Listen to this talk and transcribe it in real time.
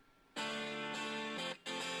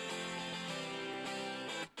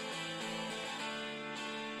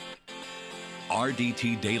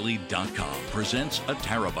RDTDaily.com presents a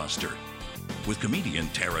Tara Buster with comedian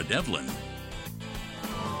Tara Devlin.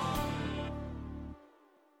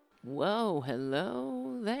 Whoa,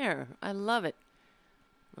 hello there. I love it.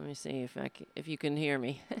 Let me see if you can hear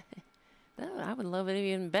me. I would love it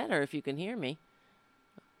even better if you can hear me.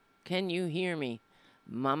 Can you hear me?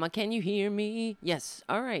 Mama, can you hear me? Yes.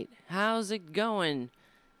 All right. How's it going?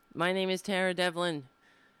 My name is Tara Devlin.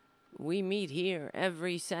 We meet here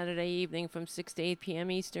every Saturday evening from 6 to 8 p.m.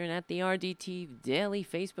 Eastern at the RDT Daily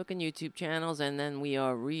Facebook and YouTube channels, and then we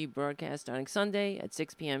are rebroadcast starting Sunday at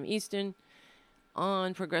 6 p.m. Eastern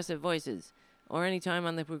on Progressive Voices, or anytime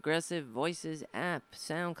on the Progressive Voices app,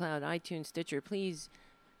 SoundCloud, iTunes, Stitcher. Please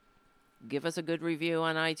give us a good review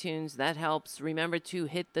on iTunes. That helps. Remember to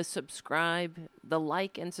hit the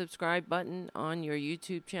like and subscribe button on your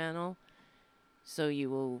YouTube channel so you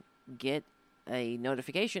will get a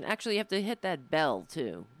notification. Actually, you have to hit that bell,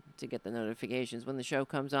 too, to get the notifications when the show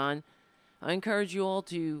comes on. I encourage you all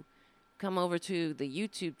to come over to the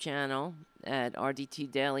YouTube channel at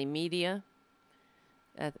RDT Daily Media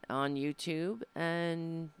on YouTube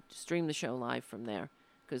and stream the show live from there,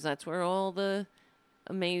 because that's where all the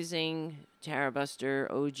amazing Tara Buster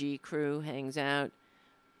OG crew hangs out.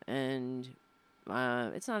 And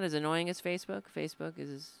it's not as annoying as Facebook. Facebook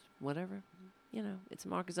is whatever. It's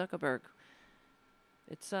Mark Zuckerberg.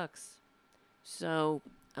 It sucks. So,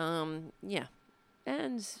 yeah.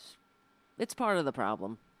 And it's part of the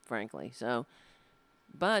problem, frankly.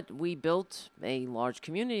 But we built a large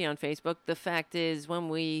community on Facebook. The fact is, when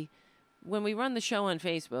we run the show on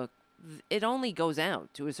Facebook, it only goes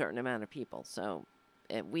out to a certain amount of people. So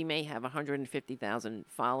we may have 150,000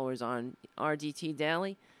 followers on RDT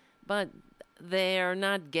Daily, but they're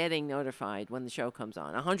not getting notified when the show comes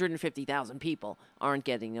on. 150,000 people aren't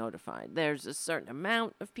getting notified. There's a certain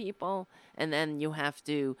amount of people, and then you have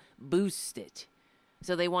to boost it.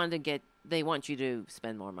 So they want you to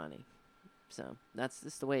spend more money. So that's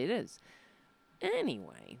just the way it is.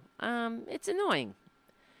 Anyway, it's annoying.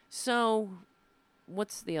 So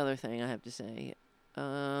what's the other thing I have to say?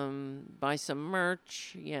 Buy some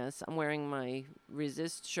merch. Yes, I'm wearing my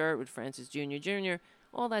Resist shirt with Francis Jr.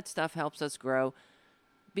 All that stuff helps us grow.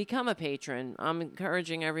 Become a patron. I'm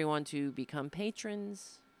encouraging everyone to become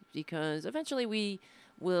patrons, because eventually we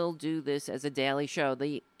will do this as a daily show.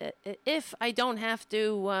 If I don't have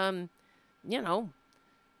to,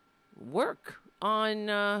 work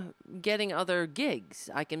on getting other gigs,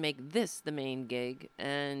 I can make this the main gig,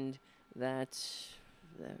 and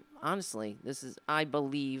honestly, I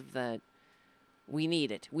believe that we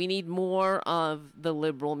need it. We need more of the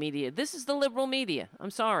liberal media. This is the liberal media.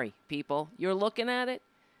 I'm sorry, people. You're looking at it.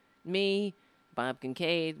 Me, Bob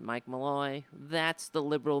Kincaid, Mike Malloy. That's the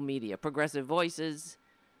liberal media. Progressive Voices.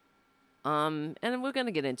 And we're going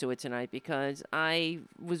to get into it tonight, because I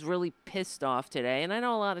was really pissed off today. And I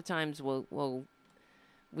know a lot of times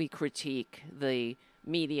we critique the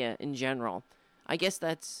media in general. I guess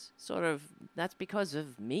that's because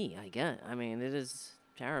of me, I guess. I mean, it is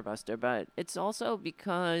Tara Buster, but it's also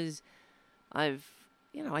because I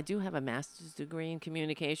do have a master's degree in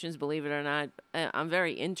communications, believe it or not. I'm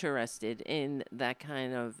very interested in that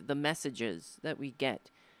kind of the messages that we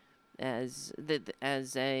get as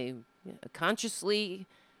a consciously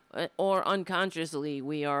or unconsciously,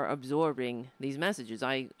 we are absorbing these messages.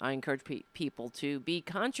 I encourage people to be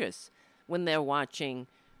conscious when they're watching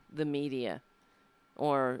the media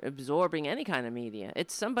or absorbing any kind of media.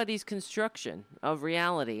 It's somebody's construction of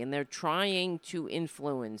reality, and they're trying to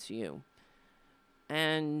influence you.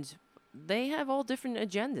 And they have all different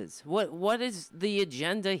agendas. What is the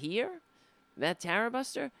agenda here? That Tara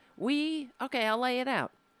Buster? I'll lay it out.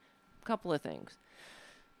 A couple of things.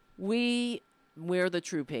 We're the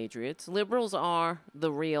true patriots. Liberals are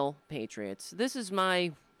the real patriots. This is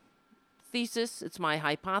my thesis. It's my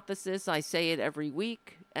hypothesis. I say it every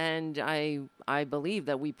week, and I believe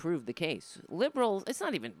that we prove the case. Liberals, it's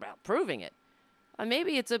not even about proving it.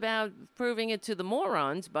 Maybe it's about proving it to the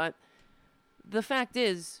morons, but the fact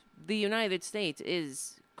is, the United States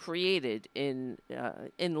is created in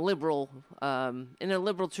a liberal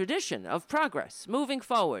tradition of progress, moving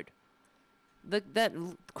forward. That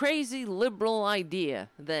crazy liberal idea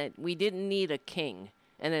that we didn't need a king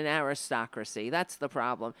and an aristocracy. That's the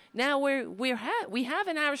problem. Now we have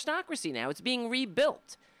an aristocracy now. It's being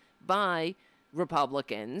rebuilt by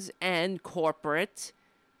Republicans and corporate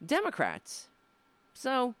Democrats.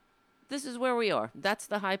 So this is where we are. That's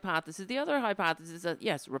the hypothesis. The other hypothesis is that,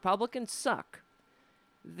 yes, Republicans suck.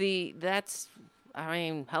 Hello.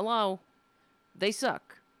 They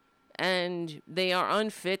suck. And they are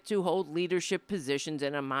unfit to hold leadership positions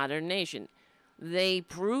in a modern nation. They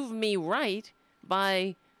prove me right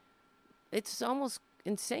by, it's almost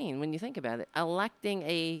insane when you think about it, electing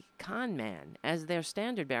a con man as their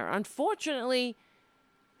standard bearer. Unfortunately,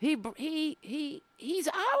 he's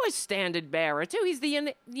our standard bearer too. He's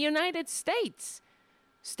the United States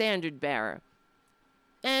standard bearer.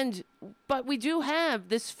 But we do have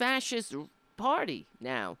this fascist party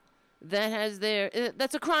now that has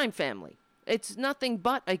that's a crime family. It's nothing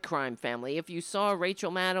but a crime family. If you saw Rachel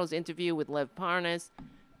Maddow's interview with Lev Parnas,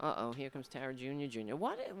 here comes Tara Jr.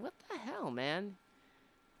 What the hell, man?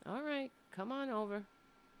 All right, come on over.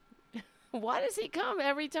 Why does he come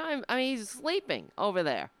every time? I mean, he's sleeping over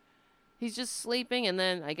there. He's just sleeping, and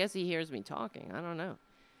then I guess he hears me talking. I don't know.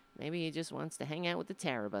 Maybe he just wants to hang out with the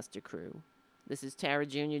Tara Buster crew. This is Tara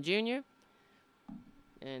Jr.,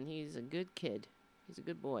 and he's a good kid. He's a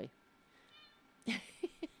good boy.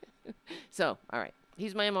 So, all right.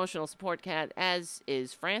 He's my emotional support cat, as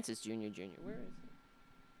is Francis Jr. Where is he?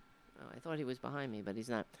 Oh, I thought he was behind me, but he's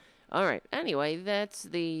not. All right. Anyway, that's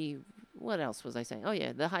the... What else was I saying? Oh,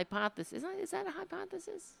 yeah, the hypothesis. Is that a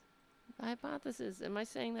hypothesis? The hypothesis. Am I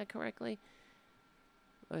saying that correctly?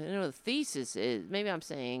 No, the thesis is... Maybe I'm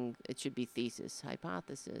saying it should be thesis.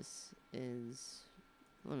 Hypothesis is...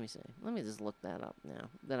 Let me see. Let me just look that up now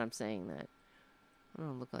that I'm saying that. I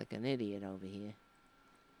don't look like an idiot over here.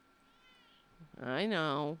 I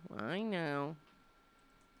know.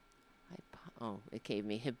 Oh, it gave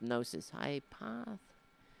me hypnosis. Hypothesis.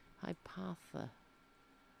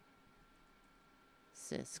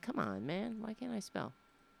 Come on, man. Why can't I spell?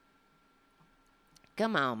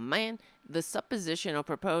 Come on, man. The supposition or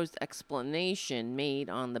proposed explanation made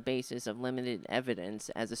on the basis of limited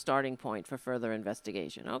evidence as a starting point for further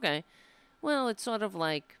investigation. Okay. Well, it's sort of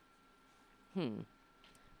like,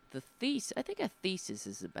 the thesis. I think a thesis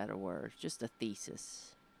is a better word. Just a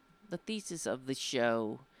thesis. The thesis of the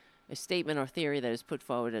show, a statement or theory that is put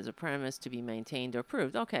forward as a premise to be maintained or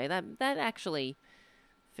proved. Okay, that actually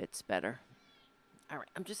fits better. All right,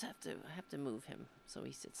 I have to move him so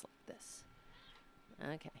he sits like this.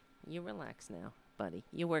 Okay, you relax now, buddy.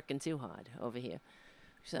 You're working too hard over here.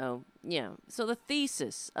 So, yeah. So the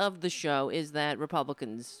thesis of the show is that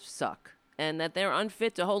Republicans suck and that they're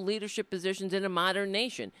unfit to hold leadership positions in a modern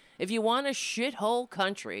nation. If you want a shithole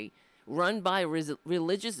country run by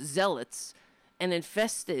religious zealots and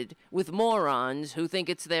infested with morons who think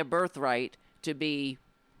it's their birthright to be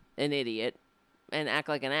an idiot and act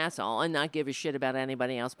like an asshole and not give a shit about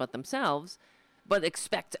anybody else but themselves, but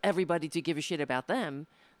expect everybody to give a shit about them,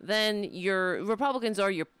 then your Republicans are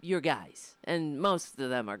your guys, and most of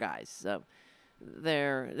them are guys. So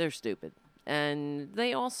they're stupid, and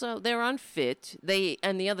they're unfit.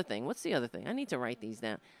 And the other thing, what's the other thing? I need to write these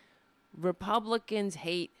down. Republicans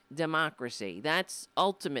hate democracy. That's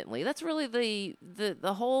really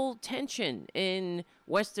the whole tension in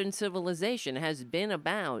Western civilization has been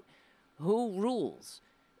about who rules.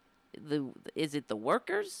 Is it the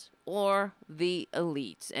workers or the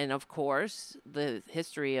elites? And of course, the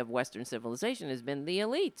history of Western civilization has been the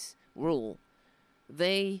elites rule.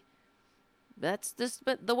 That's just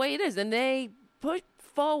but the way it is, and they put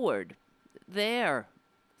forward their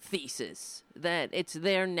thesis that it's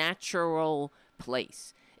their natural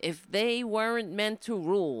place. If they weren't meant to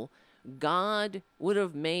rule, God would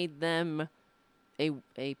have made them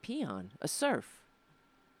a peon, a serf,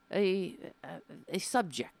 a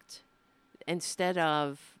subject, instead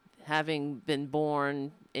of having been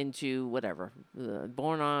born into whatever,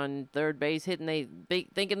 born on third base,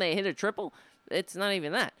 thinking they hit a triple. It's not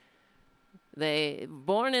even that. They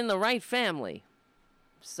born in the right family.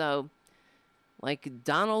 So, like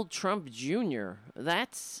Donald Trump Jr.,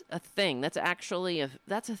 that's a thing. That's actually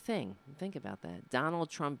that's a thing. Think about that. Donald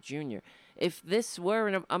Trump Jr. If this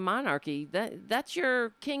were a monarchy, that's your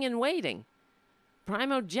king in waiting.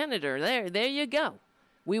 Primogenitor. There you go.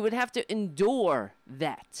 We would have to endure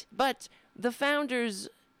that. But the founders,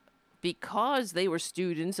 because they were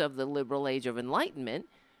students of the liberal age of enlightenment,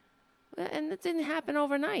 and it didn't happen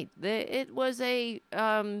overnight. It was a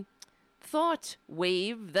thought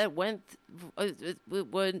wave that went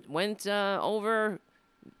over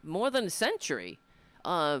more than a century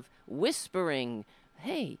of whispering,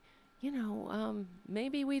 hey,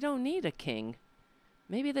 maybe we don't need a king.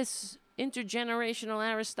 Maybe this intergenerational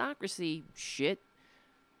aristocracy shit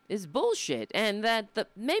is bullshit, and that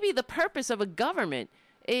maybe the purpose of a government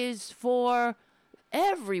is for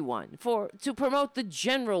everyone, to promote the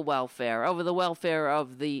general welfare over the welfare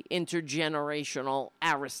of the intergenerational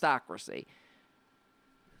aristocracy.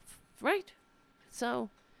 Right? So,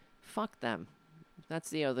 fuck them. That's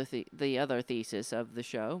the other thesis of the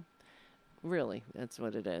show. Really, that's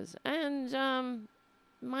what it is. And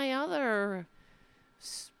my other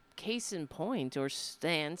case in point or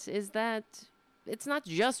stance is that it's not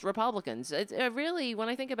just Republicans. It's really, when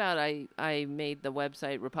I think about it, I made the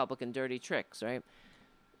website Republican Dirty Tricks, right?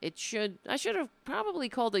 I should have probably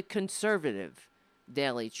called it Conservative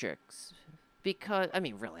Daily Tricks. Because, I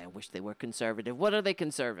mean, really, I wish they were conservative. What are they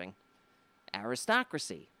conserving?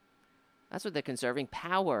 Aristocracy. That's what they're conserving.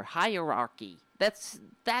 Power, hierarchy. That's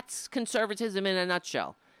conservatism in a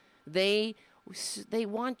nutshell. They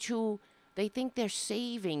think they're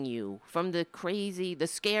saving you from the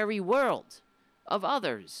scary world of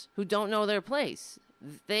others who don't know their place.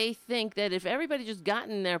 They think that if everybody just got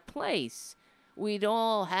in their place, we'd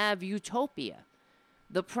all have utopia.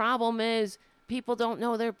 The problem is people don't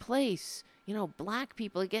know their place. Black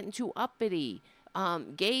people are getting too uppity.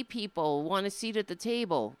 Gay people want a seat at the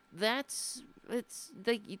table. That's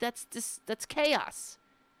chaos.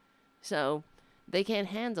 So they can't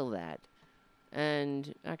handle that.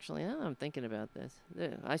 And actually, now I'm thinking about this,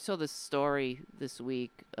 I saw this story this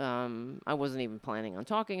week. I wasn't even planning on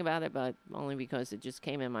talking about it, but only because it just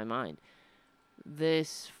came in my mind.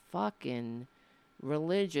 This fucking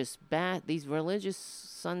these religious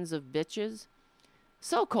sons of bitches,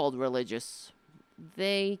 so-called religious,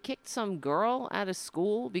 they kicked some girl out of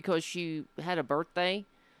school because she had a birthday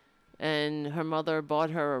and her mother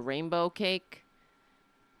bought her a rainbow cake.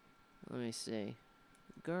 Let me see.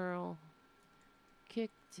 Girl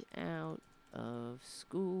kicked out of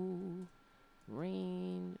school.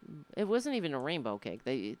 It wasn't even a rainbow cake.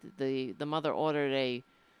 The mother ordered a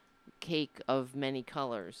cake of many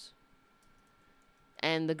colors.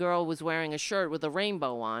 And the girl was wearing a shirt with a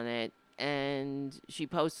rainbow on it, and she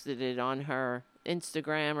posted it on her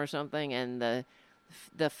Instagram or something, and the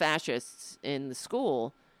fascists in the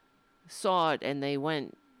school saw it, and they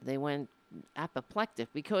went apoplectic,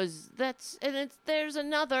 because there's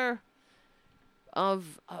another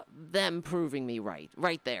of them proving me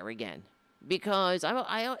right there again. Because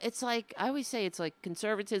it's like, I always say, it's like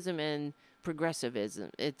conservatism and progressivism.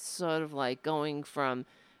 It's sort of like going from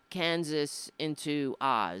Kansas into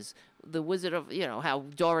Oz. The Wizard of, how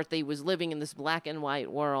Dorothy was living in this black and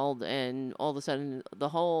white world, and all of a sudden the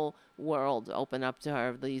whole world opened up to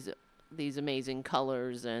her, these amazing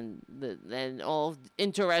colors and all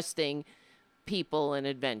interesting people and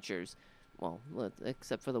adventures. Well,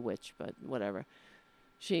 except for the witch, but whatever.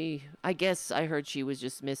 I guess I heard she was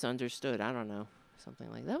just misunderstood. I don't know.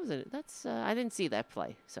 Something like that. I didn't see that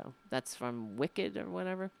play. So that's from Wicked or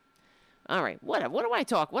whatever. All right, whatever. What am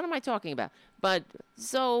I talking about? But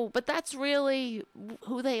that's really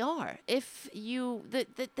who they are.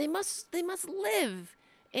 They must live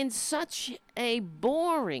in such a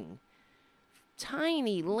boring,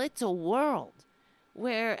 tiny little world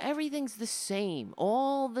where everything's the same,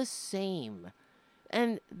 all the same.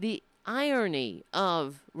 And the irony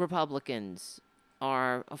of Republicans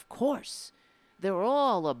are, of course, they're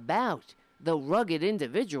all about the rugged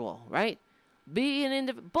individual, right?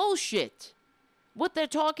 Bullshit. What they're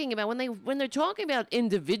talking about when they're talking about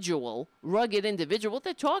rugged individual, what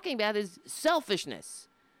they're talking about is selfishness.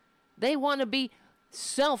 They want to be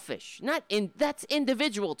selfish. That's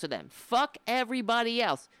individual to them. Fuck everybody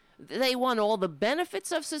else. They want all the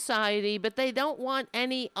benefits of society, but they don't want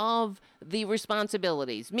any of the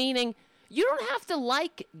responsibilities. Meaning, you don't have to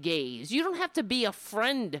like gays. You don't have to be a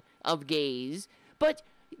friend of gays, but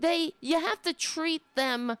you have to treat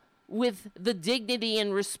them with the dignity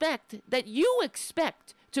and respect that you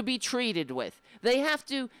expect to be treated with. You have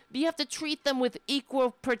to treat them with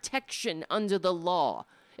equal protection under the law.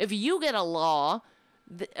 If you get a law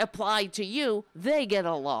applied to you, they get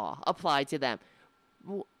a law applied to them.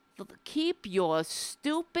 Keep your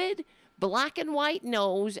stupid black and white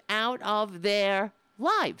nose out of their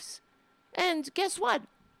lives. And guess what?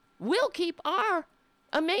 We'll keep our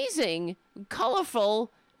amazing,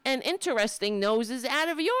 colorful, and interesting noses out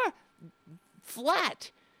of your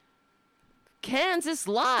flat Kansas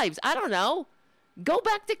lives. I don't know. Go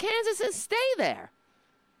back to Kansas and stay there,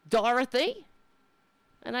 Dorothy.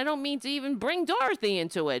 And I don't mean to even bring Dorothy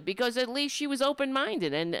into it, because at least she was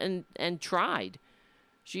open-minded and tried.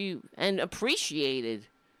 And appreciated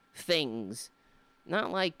things.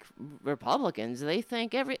 Not like Republicans. They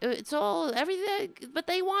think everything, but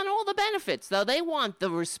they want all the benefits, though. They want the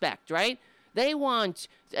respect, right? They want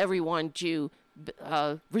everyone to,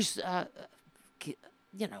 what is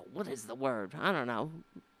the word? I don't know.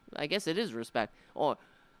 I guess it is respect. Or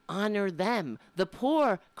honor them. The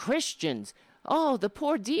poor Christians. Oh, the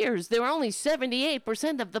poor dears. They're only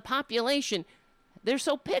 78% of the population. They're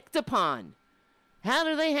so picked upon. How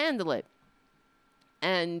do they handle it?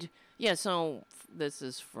 And, yeah, so this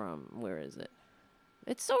is from, where is it?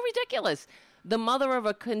 It's so ridiculous. The mother of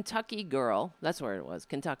a Kentucky girl, that's where it was,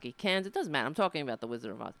 Kentucky, Kansas, it doesn't matter. I'm talking about the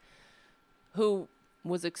Wizard of Oz, who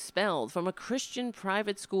was expelled from a Christian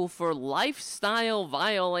private school for lifestyle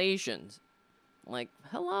violations. Like,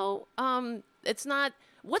 hello, it's not,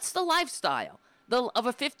 what's the lifestyle of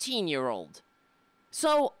a 15-year-old?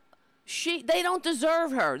 So they don't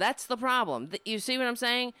deserve her. That's the problem. You see what I'm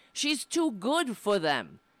saying? She's too good for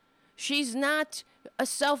them. She's not a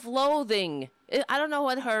self-loathing. I don't know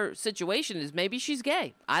what her situation is. Maybe she's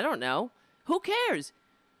gay. I don't know. Who cares?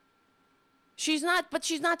 She's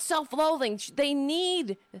not self-loathing. They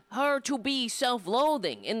need her to be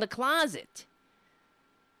self-loathing in the closet.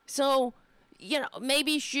 So,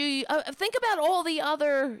 maybe she... think about all the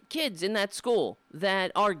other kids in that school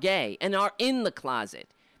that are gay and are in the closet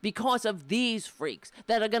because of these freaks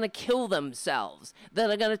that are going to kill themselves, that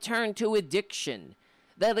are going to turn to addiction,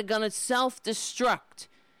 that are going to self-destruct,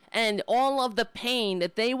 and all of the pain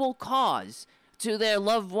that they will cause to their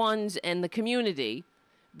loved ones and the community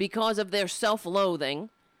because of their self-loathing,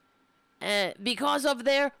 because of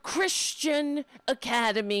their Christian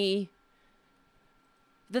academy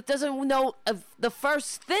that doesn't know the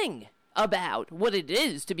first thing about what it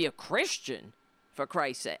is to be a Christian, for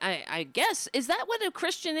Christ's sake. I guess, is that what a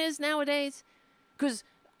Christian is nowadays? Because,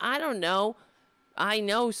 I don't know. I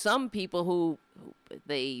know some people who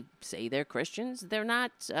they say they're Christians. They're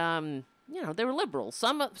not, they're liberals.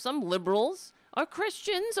 Some liberals are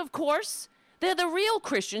Christians, of course. They're the real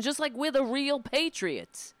Christians, just like we're the real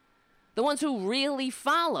patriots. The ones who really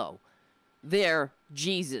follow their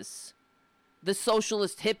Jesus. The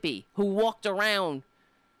socialist hippie who walked around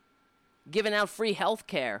giving out free health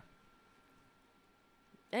care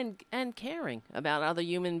and caring about other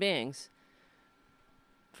human beings.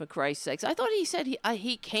 For Christ's sakes. I thought he said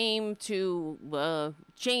he came to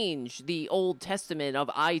change the Old Testament of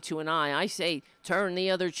eye to an eye. I say turn the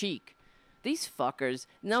other cheek. These fuckers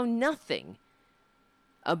know nothing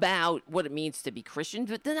about what it means to be Christian.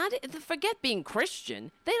 But forget being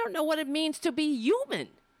Christian. They don't know what it means to be human.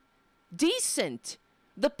 Decent.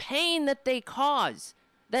 The pain that they cause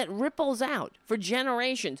that ripples out for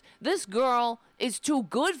generations. This girl is too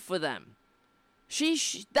good for them.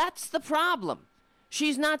 That's the problem.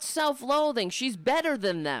 She's not self-loathing. She's better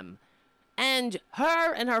than them. And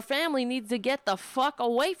her and her family need to get the fuck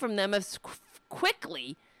away from them as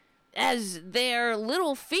quickly as their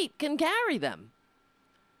little feet can carry them.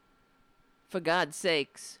 For God's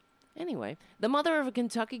sakes. Anyway, the mother of a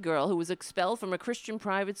Kentucky girl who was expelled from a Christian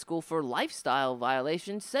private school for lifestyle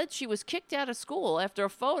violations said she was kicked out of school after a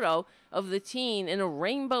photo of the teen in a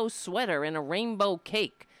rainbow sweater and a rainbow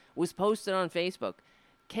cake was posted on Facebook.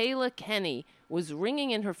 Kayla Kenny was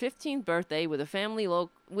ringing in her 15th birthday with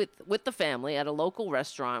the family at a local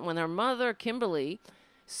restaurant when her mother, Kimberly,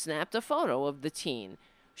 snapped a photo of the teen.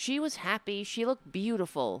 She was happy. She looked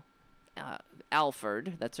beautiful.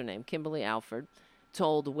 Alford, that's her name, Kimberly Alford,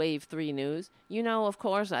 told Wave 3 News. Of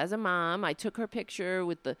course, as a mom, I took her picture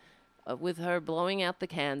with her blowing out the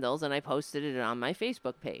candles, and I posted it on my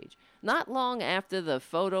Facebook page. Not long after the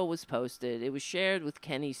photo was posted, it was shared with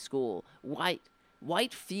Kenny's school,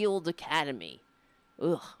 Whitefield Academy.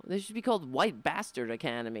 Ugh, they should be called White Bastard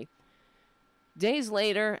Academy. Days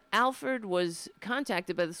later, Alford was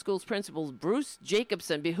contacted by the school's principal, Bruce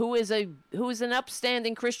Jacobson, who is an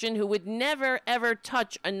upstanding Christian who would never, ever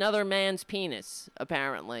touch another man's penis,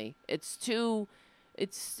 apparently.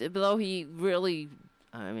 Though he really,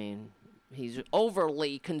 he's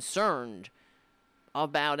overly concerned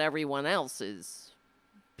about everyone else's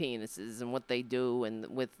penises and what they do and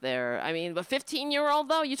with their, a 15-year-old,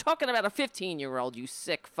 though? You're talking about a 15-year-old, you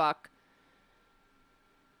sick fuck.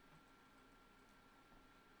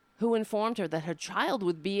 Who informed her that her child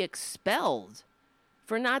would be expelled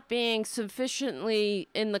for not being sufficiently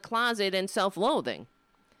in the closet and self-loathing.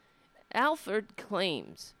 Alford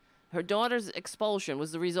claims her daughter's expulsion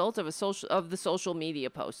was the result of the social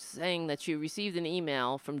media post, saying that she received an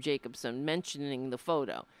email from Jacobson mentioning the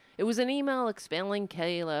photo. It was an email expelling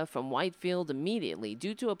Kayla from Whitefield immediately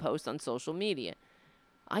due to a post on social media.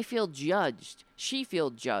 I feel judged. She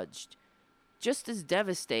feels judged. Just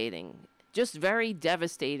very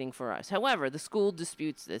devastating for us. However, the school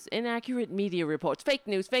disputes this. Inaccurate media reports, fake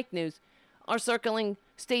news, are circling,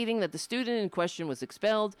 stating that the student in question was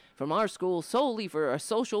expelled from our school solely for a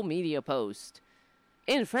social media post.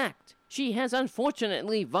 In fact, she has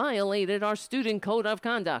unfortunately violated our student code of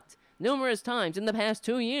conduct numerous times in the past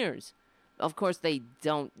 2 years. Of course, they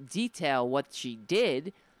don't detail what she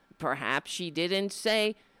did. Perhaps she didn't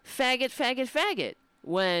say faggot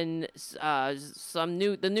when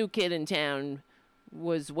the new kid in town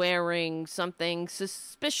was wearing something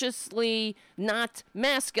suspiciously not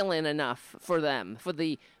masculine enough for them, for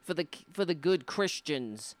the good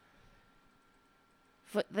Christians.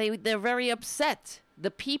 They're very upset.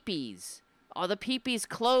 The peepees. Are the peepees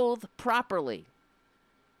clothed properly?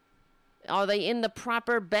 Are they in the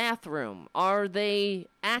proper bathroom? Are they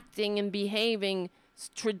acting and behaving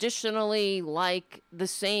traditionally like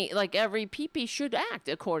every peepee should act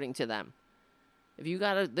according to them? If you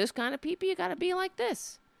got this kind of peepee, you got to be like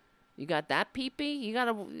this. You got that peepee, you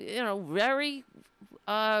got very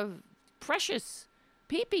precious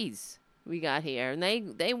peepees we got here, and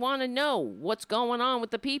they want to know what's going on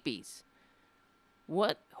with the peepees.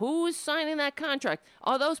 Who's signing that contract?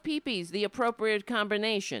 Are those peepees the appropriate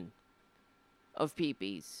combination of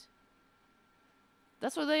peepees?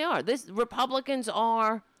 That's what they are. Republicans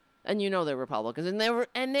are, and they're Republicans, and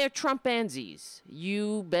they're Trumpansies.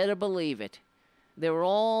 You better believe it. They're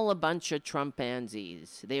all a bunch of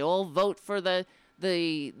Trumpansies. They all vote for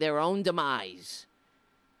their own demise.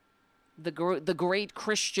 The great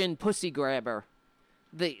Christian pussy grabber,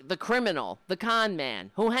 the criminal, the con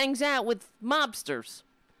man who hangs out with mobsters.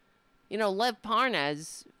 Lev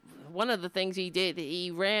Parnas, one of the things he did,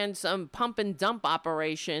 he ran some pump and dump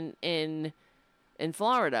operation in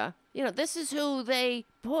Florida. This is who they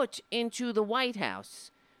put into the White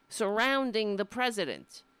House, surrounding the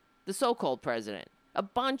president, the so-called president. A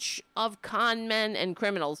bunch of con men and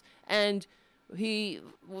criminals, and he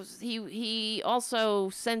also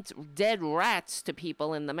sent dead rats to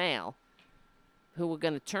people in the mail who were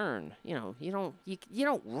going to turn. You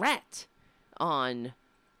don't rat on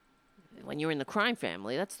when you're in the crime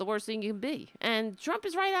family. That's the worst thing you can be. And Trump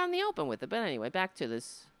is right out in the open with it. But anyway, back to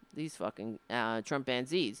these fucking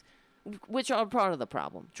Trumpansies, which are part of the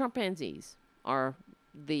problem. Trumpansies are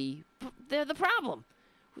they're the problem.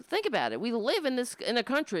 Think about it. We live in a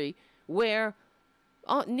country where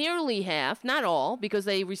nearly half, not all, because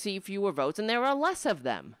they receive fewer votes, and there are less of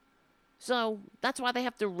them. So that's why they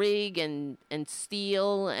have to rig and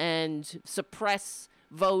steal and suppress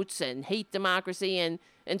votes and hate democracy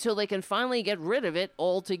until they can finally get rid of it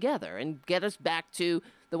altogether and get us back to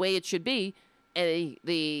the way it should be,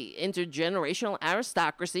 the intergenerational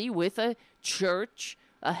aristocracy with a church,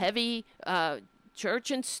 a heavy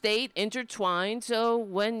church and state intertwined. So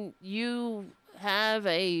when you have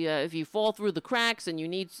if you fall through the cracks and you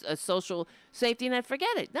need a social safety net,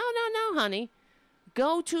 forget it. No, honey.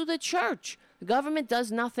 Go to the church. The government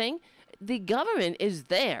does nothing. The government is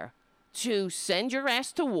there to send your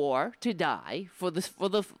ass to war to die for the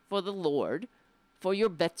Lord, for your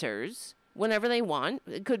betters, whenever they want.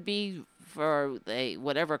 It could be for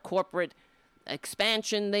whatever corporate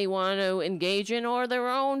expansion they want to engage in, or their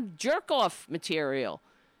own jerk-off material.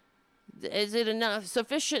 Is it enough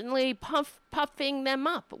sufficiently puffing them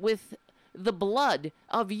up with the blood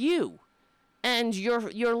of you and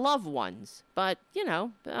your loved ones? But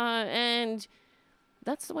and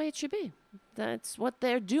that's the way it should be. That's what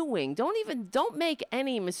they're doing. Don't make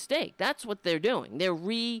any mistake. That's what they're doing. They're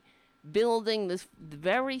rebuilding this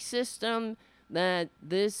very system that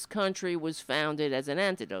this country was founded as an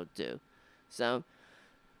antidote to. So,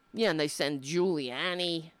 and they send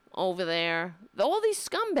Giuliani over there. All these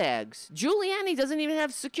scumbags. Giuliani doesn't even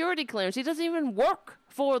have security clearance. He doesn't even work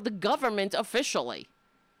for the government officially.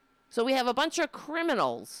 So we have a bunch of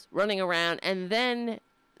criminals running around, and then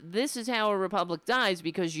this is how a republic dies,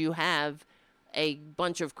 because you have a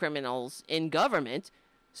bunch of criminals in government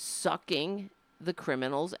sucking the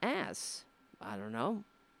criminal's ass. I don't know.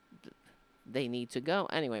 They need to go.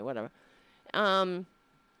 Anyway, whatever. In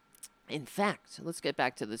fact, let's get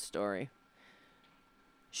back to this story.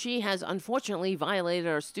 She has unfortunately violated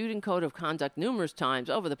our student code of conduct numerous times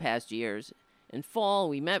over the past years. In fall,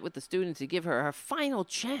 we met with the student to give her final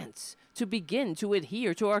chance to begin to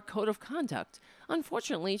adhere to our code of conduct.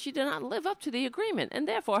 Unfortunately, she did not live up to the agreement and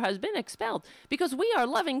therefore has been expelled because we are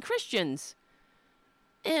loving Christians.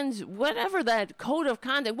 And whatever that code of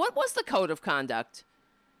conduct, what was the code of conduct?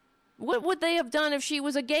 What would they have done if she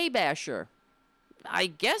was a gay basher? I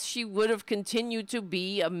guess she would have continued to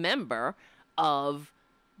be a member of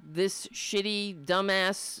this shitty,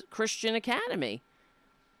 dumbass Christian academy.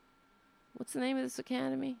 What's the name of this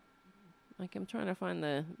academy? I'm trying to find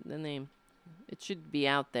the name. It should be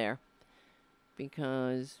out there.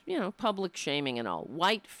 Because, public shaming and all.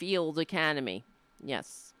 Whitefield Academy.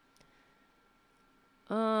 Yes.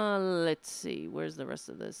 Let's see. Where's the rest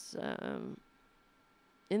of this?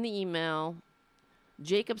 In the email,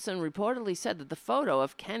 Jacobson reportedly said that the photo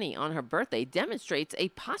of Kenny on her birthday demonstrates a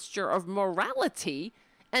posture of morality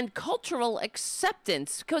and cultural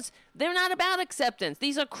acceptance, because they're not about acceptance.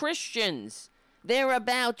 These are Christians. They're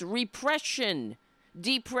about repression.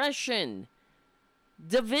 depression,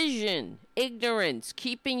 division, ignorance,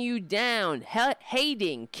 keeping you down,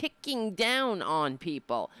 hating, kicking down on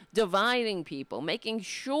people, dividing people, making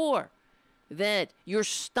sure that you're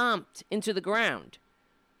stomped into the ground.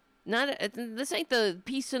 This ain't the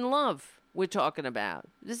peace and love we're talking about.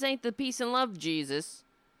 This ain't the peace and love Jesus.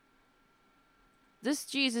 This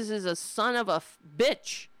Jesus is a son of a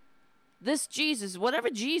bitch. This Jesus,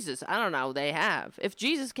 whatever Jesus, I don't know, they have. If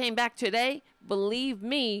Jesus came back today, believe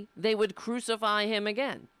me, they would crucify him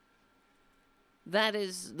again. That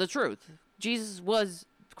is the truth. Jesus was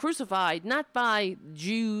crucified not by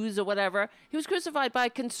Jews or whatever. He was crucified by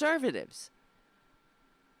conservatives.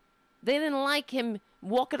 They didn't like him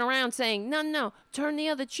walking around saying, no, turn the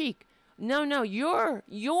other cheek. No,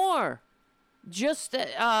 you're just,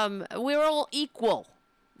 we're all equal.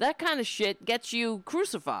 That kind of shit gets you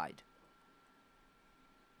crucified.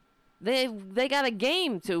 They got a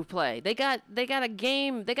game to play. They got a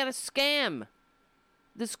game. They got a scam.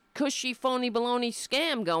 This cushy, phony, baloney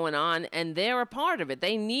scam going on, and they're a part of it.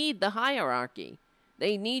 They need the hierarchy.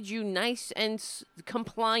 They need you nice and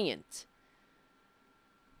compliant.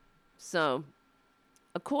 So,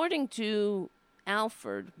 according to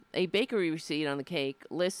Alford, a bakery receipt on the cake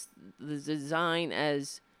lists the design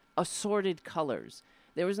as assorted colors.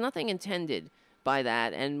 There was nothing intended by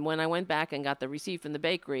that, and when I went back and got the receipt from the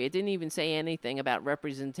bakery, it didn't even say anything about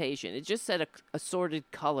representation. It just said assorted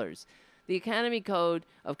colors. The Academy Code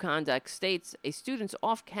of Conduct states a student's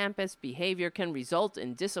off-campus behavior can result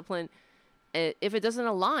in discipline if it doesn't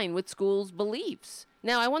align with school's beliefs.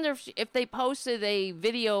 Now, I wonder if they posted a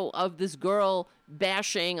video of this girl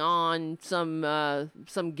bashing on some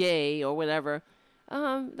gay or whatever,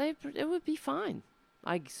 it would be fine,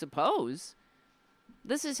 I suppose.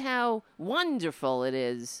 This is how wonderful it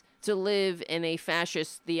is to live in a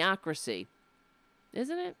fascist theocracy,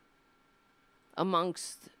 isn't it?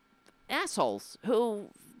 Amongst assholes who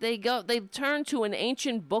they turn to an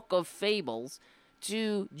ancient book of fables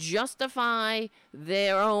to justify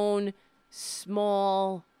their own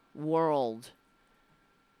small world,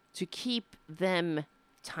 to keep them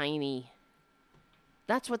tiny.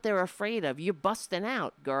 That's what they're afraid of. You're busting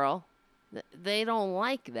out, girl. They don't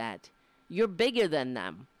like that. You're bigger than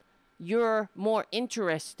them. You're more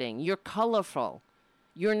interesting. You're colorful.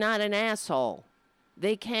 You're not an asshole.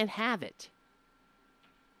 They can't have it.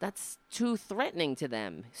 That's too threatening to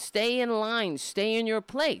them. Stay in line. Stay in your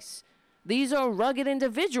place. These are rugged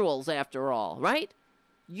individuals, after all, right?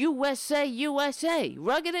 USA, USA.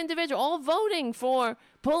 Rugged individual. All voting for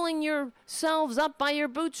pulling yourselves up by your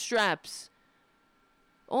bootstraps.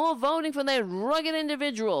 All voting for that rugged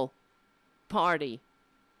individual party.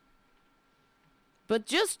 But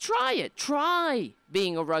just try it. Try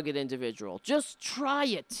being a rugged individual. Just try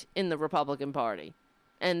it in the Republican Party.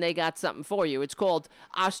 And they got something for you. It's called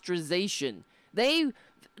ostracization. In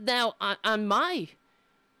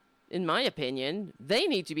my opinion, they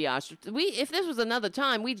need to be ostracized. If this was another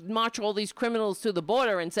time, we'd march all these criminals to the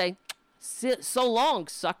border and say, so long,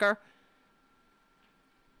 sucker.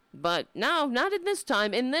 But no, not in this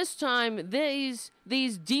time. In this time, these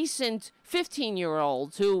decent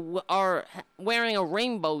 15-year-olds who are wearing a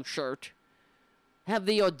rainbow shirt have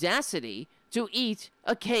the audacity to eat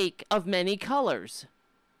a cake of many colors.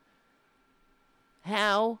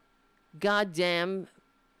 How goddamn...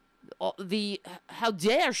 how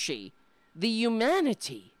dare she? The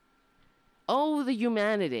humanity. Oh, the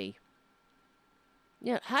humanity.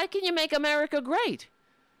 Yeah, how can you make America great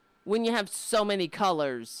when you have so many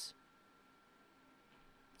colors?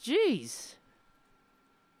 Jeez.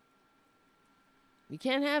 You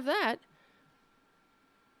can't have that.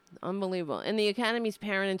 Unbelievable. In the Academy's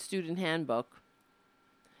Parent and Student Handbook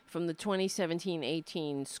from the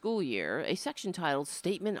 2017-18 school year, a section titled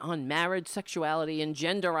Statement on Marriage, Sexuality, and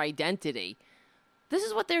Gender Identity. This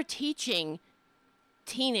is what they're teaching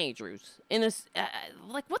teenagers.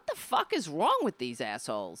 What the fuck is wrong with these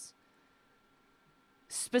assholes?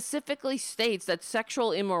 Specifically states that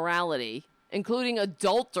sexual immorality, including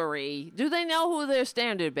adultery, do they know who their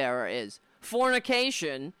standard bearer is?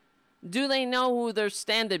 Fornication, do they know who their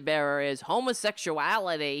standard bearer is?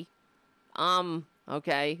 Homosexuality,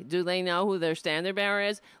 okay, do they know who their standard bearer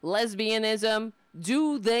is? Lesbianism,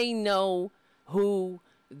 do they know who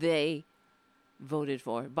they voted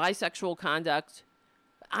for? Bisexual conduct,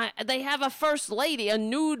 they have a first lady, a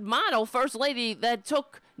nude model first lady that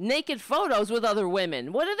took naked photos with other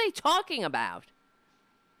women. What are they talking about?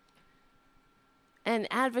 And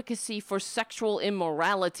advocacy for sexual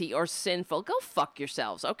immorality or sinful. Go fuck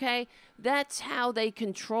yourselves, okay? That's how they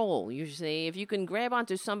control, you see. If you can grab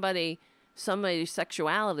onto somebody's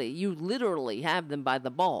sexuality, you literally have them by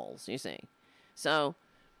the balls, you see. So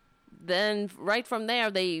then right from there,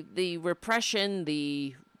 the repression,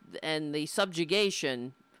 and the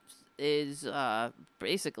subjugation is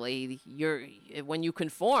basically when you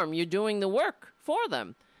conform, you're doing the work for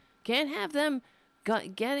them. Can't have them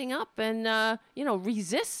getting up and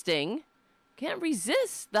resisting. Can't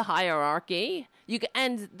resist the hierarchy.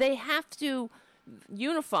 And they have to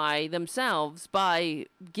unify themselves by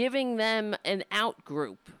giving them an out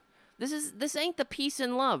group. This ain't the peace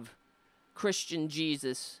and love Christian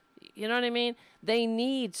Jesus. You know what I mean? They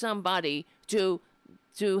need somebody to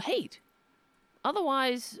hate.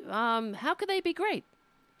 Otherwise, how could they be great?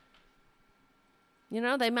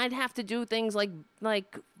 They might have to do things like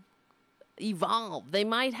evolve. They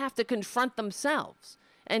might have to confront themselves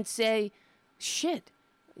and say, shit,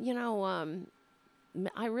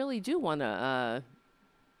 I really do want to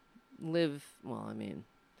live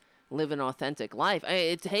an authentic life.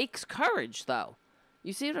 It takes courage, though.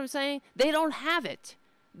 You see what I'm saying? They don't have it.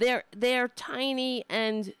 They're tiny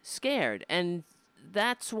and scared, and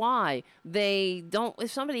that's why they don't. If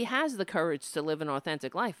somebody has the courage to live an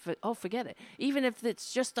authentic life, forget it. Even if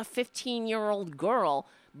it's just a 15-year-old girl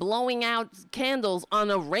blowing out candles on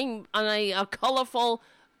a colorful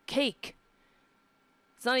cake.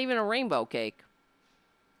 It's not even a rainbow cake.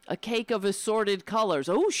 A cake of assorted colors.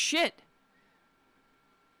 Oh shit!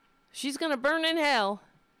 She's gonna burn in hell.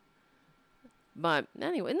 But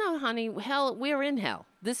anyway, no, honey, hell, we're in hell.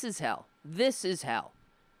 This is hell. This is hell.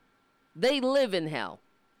 They live in hell.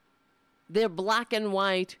 Their black and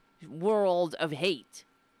white world of hate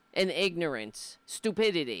and ignorance,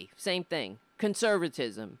 stupidity, same thing.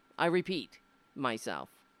 Conservatism. I repeat myself.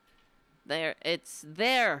 They're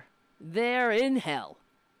in hell.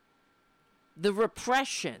 The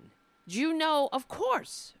repression. Do you know, of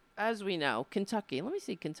course, as we know, Kentucky. Let me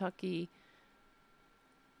see, Kentucky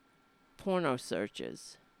porno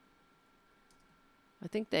searches. I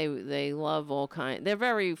think they love all kinds. They're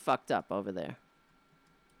very fucked up over there.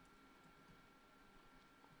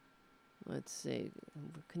 Let's see.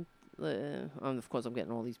 Of course, I'm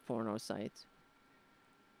getting all these porno sites.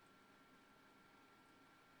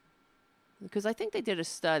 Because I think they did a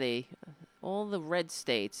study. All the red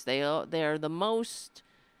states, they're the most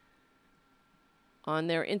on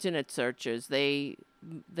their internet searches. They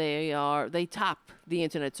top the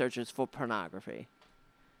internet searches for pornography.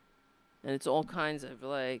 And it's all kinds of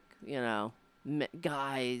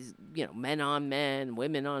guys, men on men,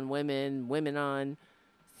 women on women, women on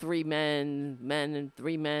three men, men and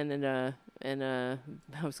three men, and I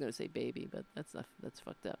was gonna say baby, but that's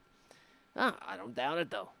fucked up. I don't doubt it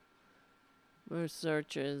though. More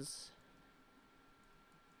searches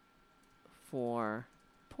for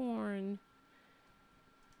porn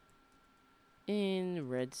in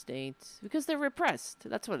red states because they're repressed.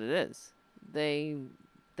 That's what it is.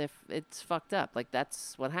 It's fucked up. Like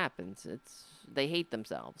that's what happens. They hate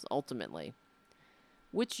themselves ultimately.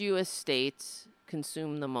 Which U.S. states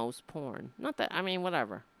consume the most porn? Not that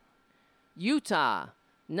whatever. Utah,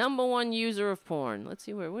 #1 user of porn. Let's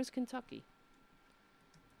see where's Kentucky.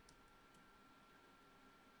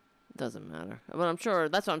 Doesn't matter. But I'm sure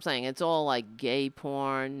that's what I'm saying. It's all like gay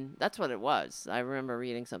porn. That's what it was. I remember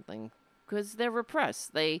reading something because they're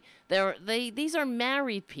repressed. These are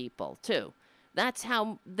married people too. That's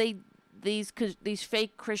how these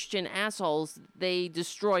fake Christian assholes, they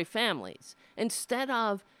destroy families instead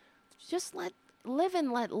of just let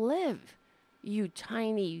live. You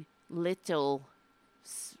tiny little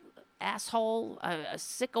asshole, a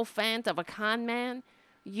sycophant of a con man.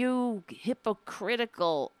 You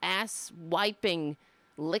hypocritical, ass-wiping,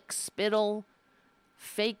 lick-spittle,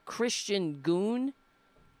 fake Christian goon,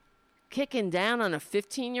 kicking down on a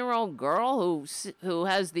 15-year-old girl who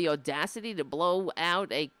has the audacity to blow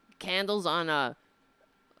out candles on a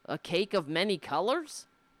cake of many colors?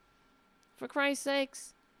 For Christ's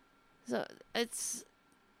sakes. So that's,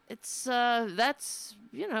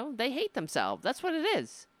 they hate themselves. That's what it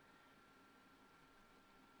is.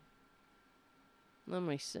 Let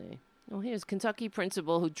me see. Well, here's Kentucky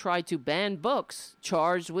principal who tried to ban books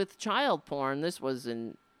charged with child porn. This was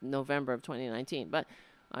in November of 2019. But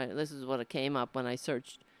this is what it came up when I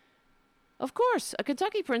searched. Of course, a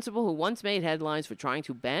Kentucky principal who once made headlines for trying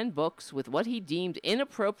to ban books with what he deemed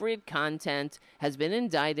inappropriate content has been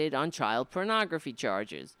indicted on child pornography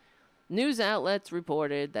charges. News outlets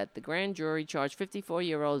reported that the grand jury charged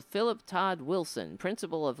 54-year-old Philip Todd Wilson,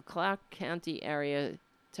 principal of Clark County Area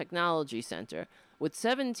Technology Center, with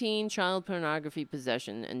 17 child pornography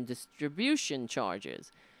possession and distribution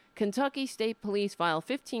charges. Kentucky State Police filed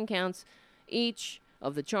 15 counts each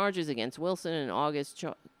of the charges against Wilson in August.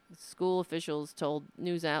 School officials told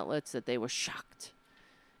news outlets that they were shocked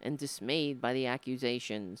and dismayed by the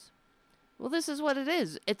accusations. Well, this is what it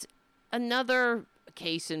is. It's another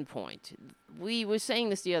case in point. We were saying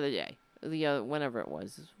this the other day, whenever it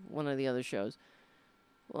was, one of the other shows.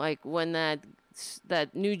 Like when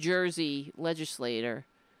that New Jersey legislator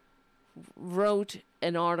wrote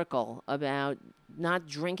an article about not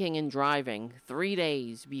drinking and driving 3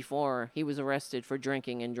 days before he was arrested for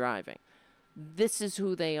drinking and driving. This is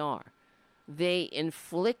who they are. They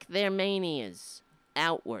inflict their manias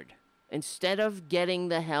outward instead of getting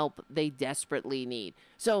the help they desperately need.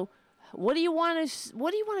 So, what do you want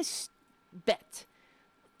to bet?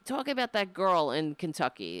 Talk about that girl in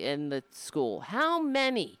Kentucky in the school. How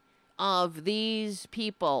many of these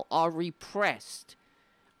people are repressed,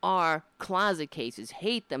 are closet cases,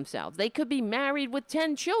 hate themselves? They could be married with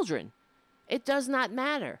 10 children. It does not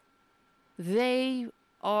matter. They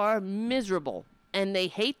are miserable and they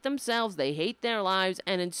hate themselves, they hate their lives,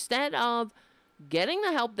 and instead of getting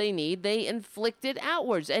the help they need, they inflict it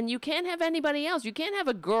outwards. And you can't have anybody else. You can't have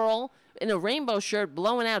a girl in a rainbow shirt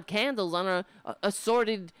blowing out candles on a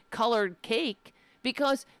assorted colored cake,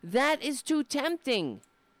 because that is too tempting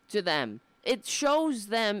to them. It shows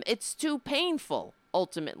them it's too painful,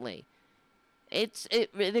 ultimately. It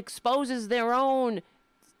exposes their own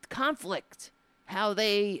conflict, how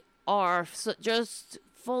they are just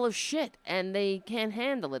full of shit and they can't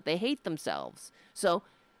handle it. They hate themselves. So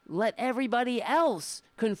let everybody else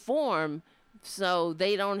conform so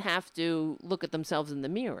they don't have to look at themselves in the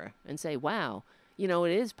mirror and say, wow,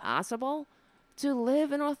 it is possible to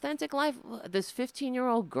live an authentic life. This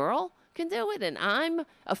 15-year-old girl can do it, and I'm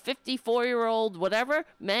a 54-year-old whatever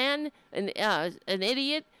man, an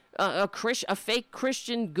idiot, a fake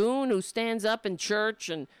Christian goon who stands up in church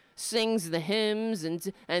and sings the hymns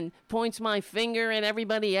and points my finger at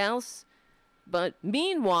everybody else. But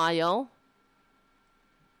meanwhile,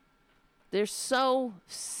 they're so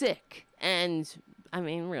sick. And, I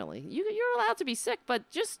mean, really, you're allowed to be sick, but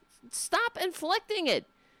just stop inflicting it.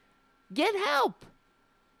 Get help.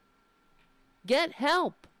 Get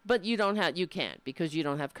help. But you can't, because you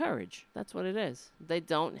don't have courage. That's what it is. They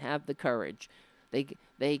don't have the courage.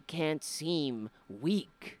 They can't seem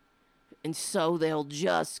weak. And so they'll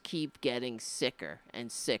just keep getting sicker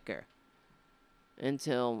and sicker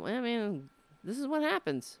until, this is what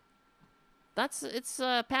happens. It's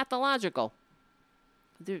pathological.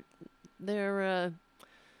 It's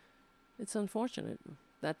unfortunate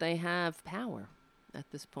that they have power at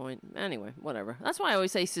this point. Anyway, whatever. That's why I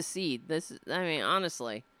always say secede.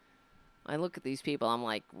 Honestly, I look at these people, I'm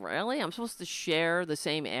like, really? I'm supposed to share the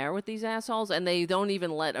same air with these assholes? And they don't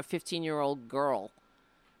even let a 15-year-old girl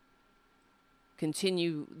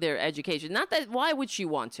continue their education. Not that, why would she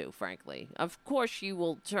want to, frankly? Of course she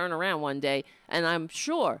will turn around one day, and I'm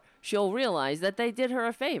sure she'll realize that they did her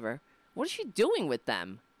a favor. What is she doing with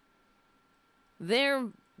them? They're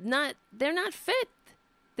not fit.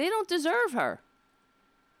 They don't deserve her.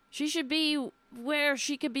 She should be where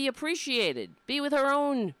she could be appreciated. Be with her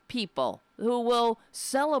own people who will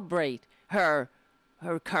celebrate her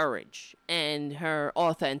courage and her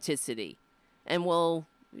authenticity, and will,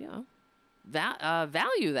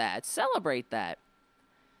 value that, celebrate that.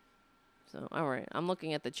 So, all right, I'm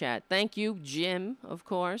looking at the chat. Thank you, Jim, of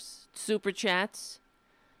course. Super chats.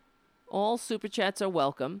 All super chats are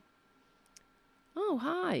welcome. Oh,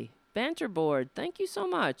 hi. Banter board. Thank you so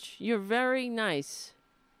much. You're very nice.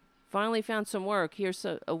 Finally found some work. Here's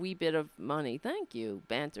a wee bit of money. Thank you,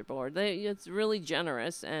 Banter board. It's really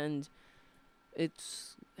generous, and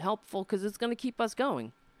it's helpful because it's going to keep us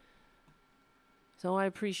going. So I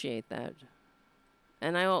appreciate that.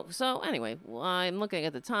 And anyway, I'm looking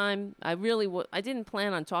at the time. I didn't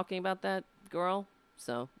plan on talking about that girl.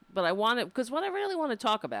 So, but I wanted, because what I really want to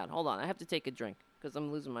talk about, hold on, I have to take a drink because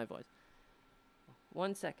I'm losing my voice.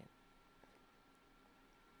 1 second.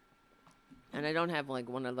 And I don't have like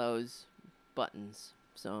one of those buttons.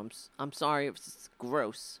 So I'm sorry if it's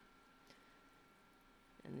gross.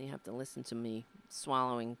 And you have to listen to me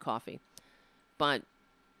swallowing coffee. But,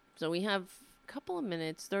 so we have a couple of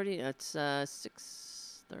minutes, it's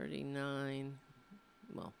 6:39.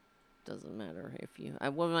 Well, doesn't matter if you,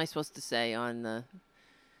 what am I supposed to say on the,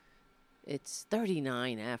 it's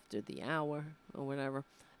 39 after the hour or whatever.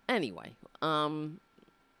 Anyway,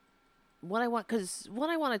 what I want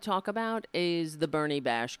to talk about is the Bernie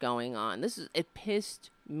bash going on. It pissed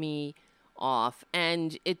me off,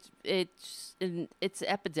 and it's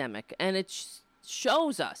epidemic, and it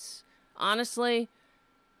shows us, honestly,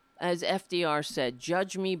 as FDR said,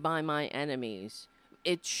 judge me by my enemies.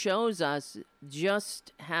 It shows us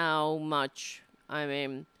just how much,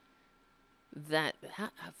 that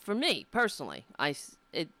for me personally,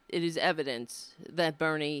 it is evidence that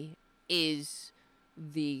Bernie is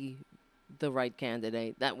the right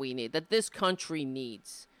candidate that we need, that this country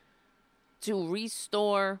needs to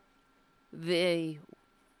restore the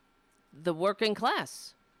working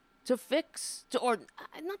class, to fix, or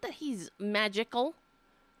not that he's magical,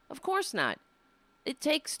 of course not. It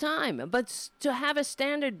takes time, but to have a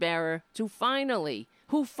standard bearer who finally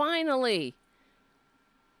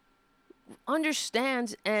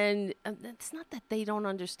understands, and it's not that they don't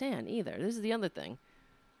understand either. This is the other thing.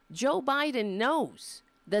 Joe Biden knows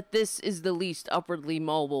that this is the least upwardly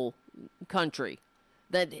mobile country,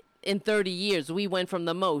 that in 30 years we went from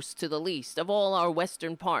the most to the least of all our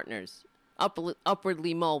Western partners,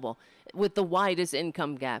 upwardly mobile, with the widest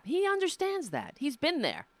income gap. He understands that. He's been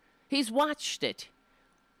there. He's watched it.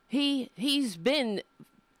 He's been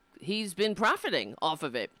profiting off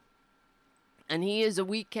of it. And he is a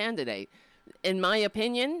weak candidate. In my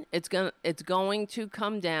opinion, it's going to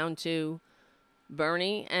come down to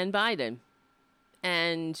Bernie and Biden.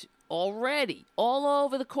 And already, all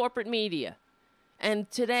over the corporate media. And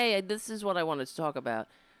today, this is what I wanted to talk about.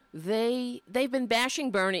 They've been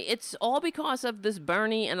bashing Bernie. It's all because of this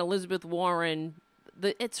Bernie and Elizabeth Warren.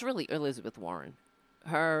 It's really Elizabeth Warren.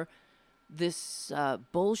 This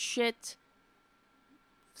bullshit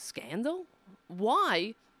scandal.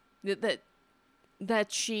 Why that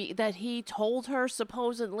he told her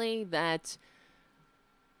supposedly that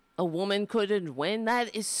a woman couldn't win?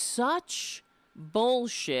 That is such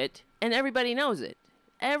bullshit, and everybody knows it.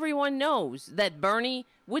 Everyone knows that Bernie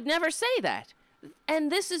would never say that.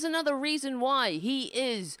 And this is another reason why he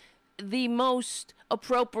is the most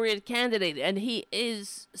appropriate candidate, and he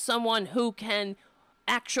is someone who can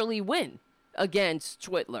actually win against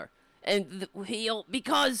Twitler. And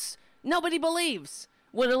because nobody believes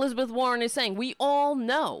what Elizabeth Warren is saying. We all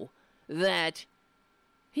know that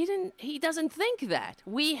he doesn't think that.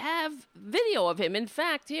 We have video of him. In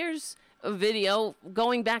fact, here's a video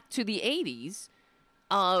going back to the 80s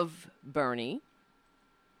of Bernie.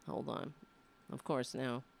 Hold on. Of course,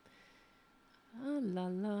 now.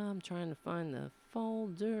 I'm trying to find the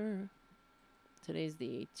folder. Today's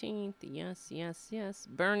the 18th. Yes.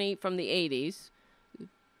 Bernie from the 80s.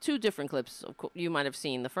 Two different clips. You might have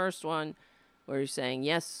seen the first one where he's saying,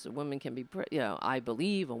 yes, a woman can be, I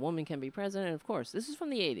believe a woman can be president. Of course, this is from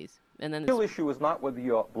the 80s. And then the real issue is not whether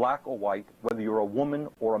you're black or white, whether you're a woman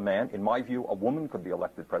or a man. In my view, a woman could be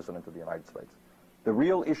elected president of the United States. The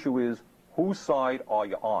real issue is, whose side are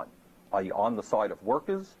you on? Are you on the side of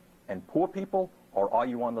workers and poor people, or are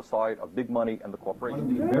you on the side of big money and the corporations?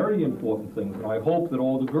 One of the very important things, and I hope that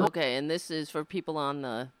all the girls... Okay, and this is for people on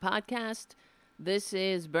the podcast. This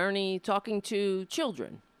is Bernie talking to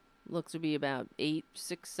children. Looks to be about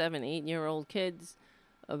 6, 7, 8-year-old kids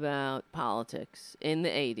about politics in the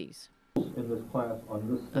 80s. In this class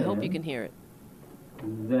understand... I hope you can hear it.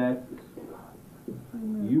 ...that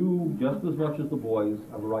you, just as much as the boys,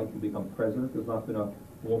 have a right to become president. There's not been a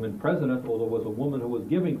woman president, although there was a woman who was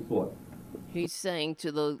giving thought. He's saying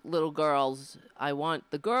to the little girls, I want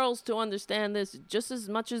the girls to understand this just as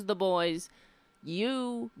much as the boys.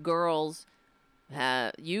 You girls,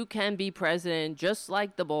 you can be president just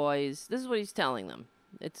like the boys. This is what he's telling them.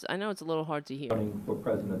 I know it's a little hard to hear. Running for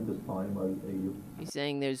president this time. He's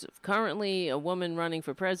saying there's currently a woman running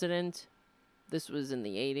for president. This was in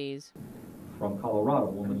the 80s. From Colorado,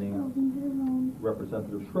 a woman named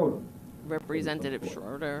Representative Schroeder. Representative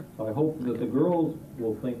Schroeder. So I hope that the girls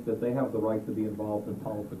will think that they have the right to be involved in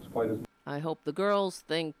politics quite as much. I hope the girls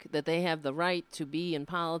think that they have the right to be in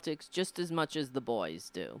politics just as much as the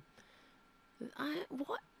boys do.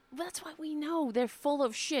 That's what we know. They're full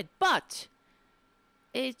of shit. But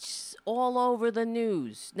it's all over the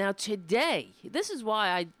news. Now today, this is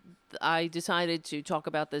why I decided to talk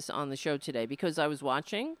about this on the show today, because I was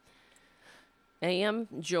watching AM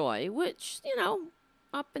Joy, which,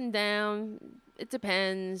 up and down, it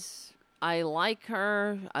depends. I like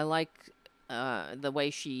her. I like the way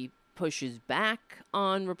she pushes back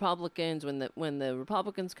on Republicans. When the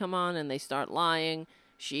Republicans come on and they start lying,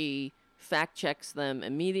 she fact checks them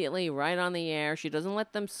immediately, right on the air. She doesn't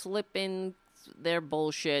let them slip in their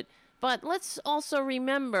bullshit. But let's also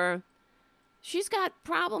remember, she's got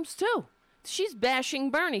problems too. She's bashing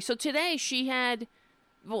Bernie. So today she had...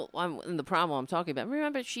 the problem I'm talking about.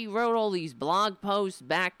 Remember, she wrote all these blog posts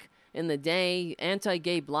back in the day,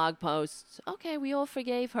 anti-gay blog posts. Okay, we all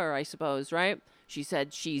forgave her, I suppose, right? She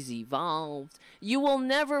said she's evolved. You will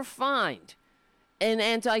never find an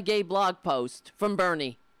anti-gay blog post from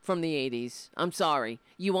Bernie from the 80s. I'm sorry.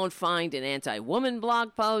 You won't find an anti-woman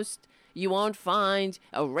blog post. You won't find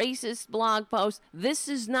a racist blog post. This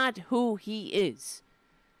is not who he is.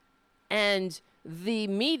 And the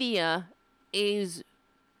media is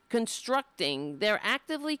they're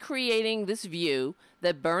actively creating this view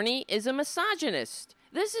that Bernie is a misogynist.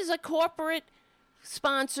 This is a corporate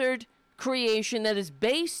sponsored creation that is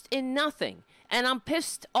based in nothing. And I'm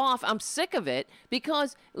pissed off. I'm sick of it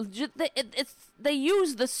because they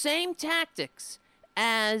use the same tactics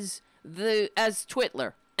as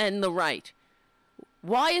Twitler and the right.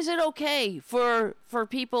 Why is it okay for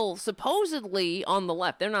people supposedly on the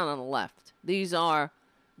left? They're not on the left. These are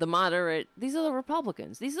the moderate. These are the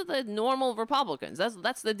Republicans. These are the normal Republicans.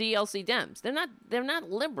 That's the DLC Dems. They're not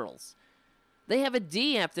liberals. They have a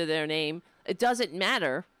D after their name. It doesn't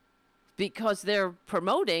matter because they're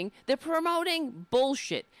promoting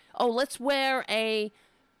bullshit. Oh, let's wear a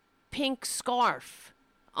pink scarf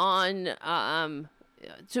on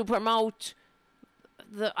to promote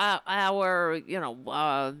our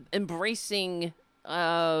embracing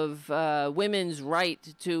of women's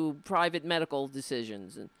right to private medical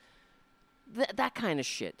decisions and that kind of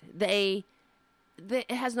shit.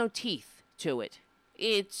 It has no teeth to it.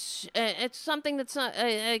 It's something that's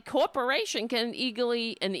a corporation can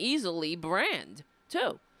easily brand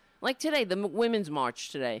too. Like today, the Women's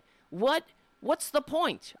March today. What's the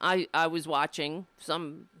point? I was watching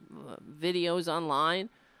some videos online.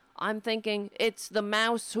 I'm thinking it's the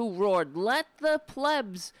mouse who roared. Let the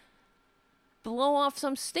plebs blow off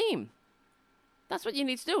some steam. That's what you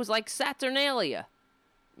need to do. It's like Saturnalia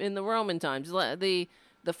in the Roman times. The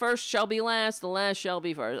first shall be last, the last shall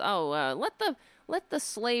be first. Let the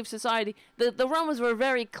slave society. The Romans were a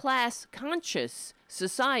very class conscious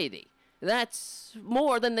society. That's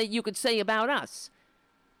more than that you could say about us.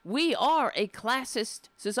 We are a classist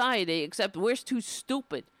society, except we're too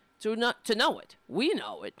stupid to know it. We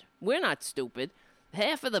know it. We're not stupid.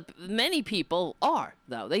 Many people are,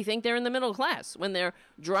 though. They think they're in the middle class when they're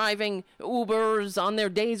driving Ubers on their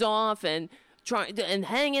days off and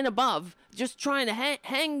hanging above, just trying to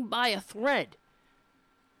hang by a thread.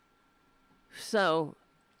 So,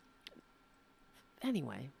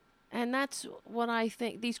 anyway, and that's what I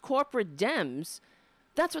think. These corporate Dems,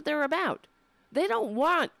 that's what they're about. They don't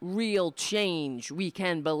want real change we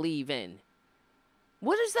can believe in.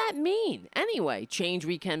 What does that mean? Anyway, change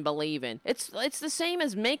we can believe in. It's the same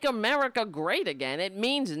as Make America Great Again. It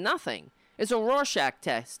means nothing. It's a Rorschach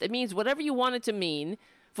test. It means whatever you want it to mean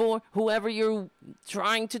for whoever you're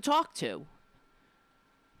trying to talk to.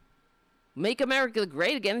 Make America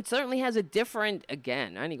Great Again, it certainly has a different,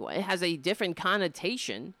 it has a different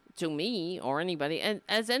connotation to me or anybody, and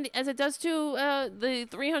as it does to the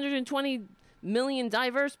 320 million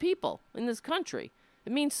diverse people in this country.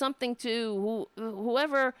 It means something to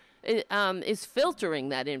whoever is filtering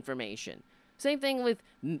that information. Same thing with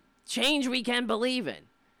change we can believe in.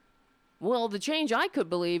 Well, the change I could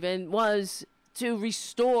believe in was to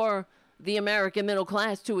restore the American middle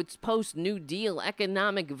class to its post-New Deal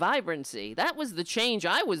economic vibrancy. That was the change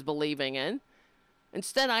I was believing in.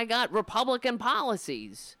 Instead, I got Republican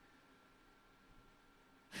policies.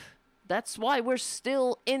 That's why we're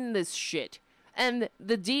still in this shit. And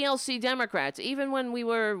the DLC Democrats, even when we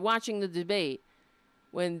were watching the debate,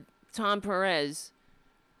 when Tom Perez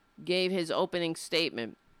gave his opening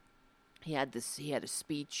statement, he had a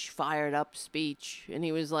speech, fired up speech, and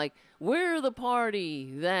he was like, "We're the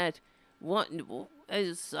party that wants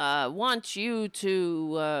you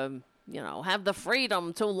to, have the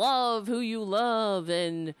freedom to love who you love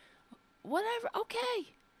and whatever."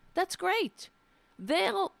 Okay, that's great.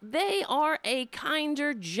 They are a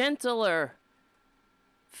kinder, gentler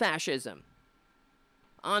fascism.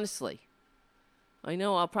 Honestly. I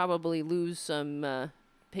know I'll probably lose some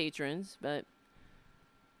patrons, but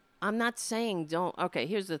I'm not saying don't. Okay,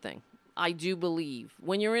 here's the thing. I do believe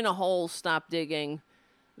when you're in a hole, stop digging.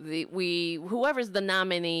 Whoever's the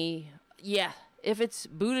nominee, yeah. If it's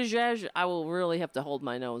Buttigieg, I will really have to hold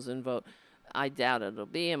my nose and vote. I doubt it'll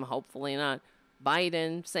be him. Hopefully not.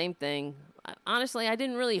 Biden, same thing. Honestly, I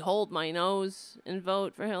didn't really hold my nose and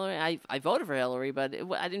vote for Hillary. I voted for Hillary, but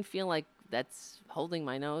I didn't feel like that's holding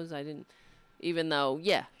my nose. I didn't, even though,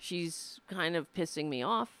 yeah, she's kind of pissing me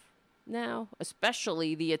off now,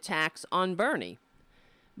 especially the attacks on Bernie.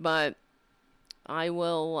 But I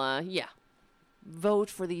will, vote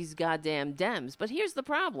for these goddamn Dems. But here's the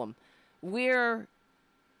problem.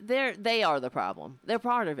 They are the problem. They're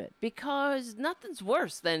part of it. Because nothing's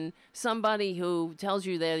worse than somebody who tells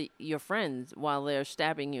you they're your friends while they're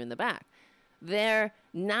stabbing you in the back. They're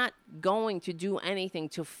not going to do anything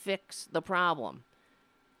to fix the problem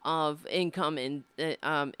of income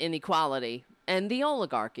inequality and the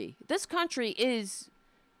oligarchy. This country is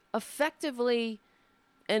effectively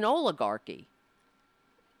an oligarchy.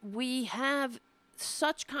 We have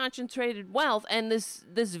such concentrated wealth and this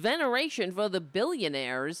veneration for the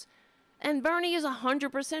billionaires. And Bernie is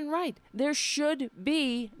 100% right. There should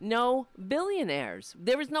be no billionaires.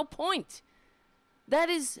 There is no point. That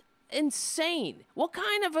is insane. What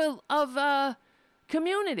kind of a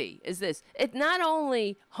community is this? It not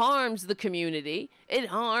only harms the community, it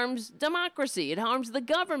harms democracy. It harms the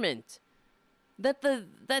government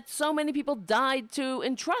that so many people died to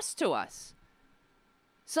entrust to us.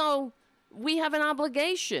 So we have an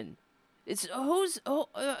obligation. It's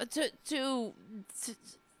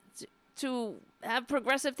to have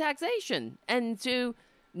progressive taxation and to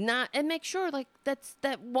not and make sure like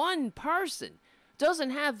that one person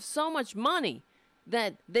doesn't have so much money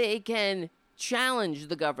that they can challenge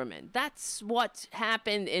the government. That's what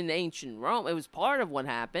happened in ancient Rome. It was part of what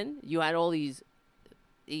happened. You had all these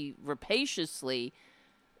rapaciously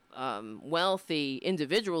wealthy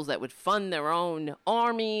individuals that would fund their own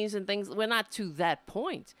armies and things. We're not to that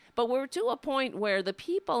point, but we're to a point where the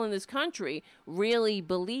people in this country really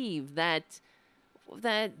believe that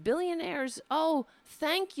billionaires, oh,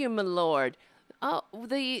 thank you, my lord,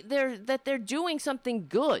 they're doing something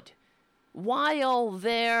good while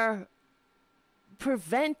they're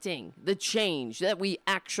preventing the change that we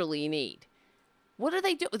actually need. What do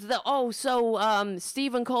they do?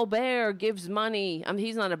 Stephen Colbert gives money. I mean,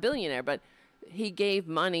 he's not a billionaire, but he gave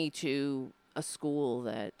money to a school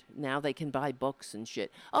that now they can buy books and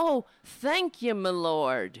shit. Oh, thank you, my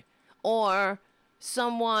lord. Or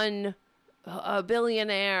someone, a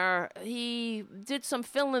billionaire, he did some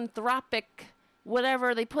philanthropic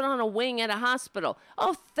whatever. They put on a wing at a hospital.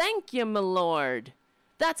 Oh, thank you, my lord.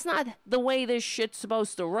 That's not the way this shit's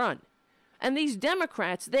supposed to run. And these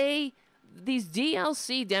Democrats, these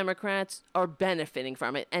DLC Democrats are benefiting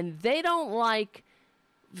from it, and they don't like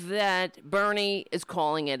that Bernie is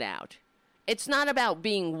calling it out. It's not about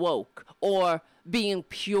being woke or being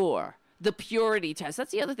pure. The purity test.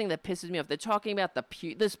 That's the other thing that pisses me off. They're talking about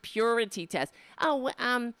this purity test.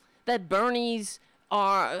 That Bernie's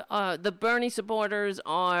are the Bernie supporters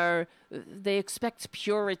are. They expect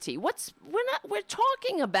purity. We're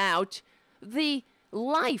talking about the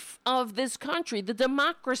life of this country, the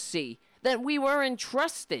democracy that we were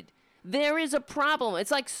entrusted. There is a problem.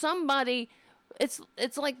 It's like somebody, it's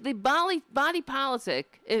like the body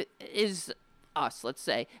politic is us, let's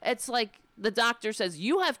say. It's like the doctor says,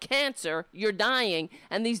 you have cancer, you're dying,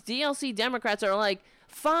 and these DLC Democrats are like,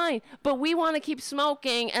 fine, but we want to keep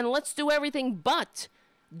smoking, and let's do everything but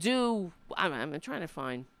do, I'm trying to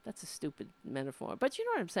find, that's a stupid metaphor, but you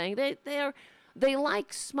know what I'm saying? They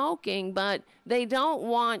like smoking, but they don't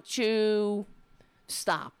want to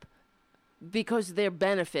stop because they're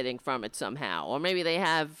benefiting from it somehow. Or maybe they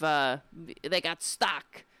have, they got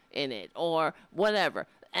stock in it or whatever.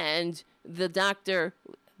 And the doctor,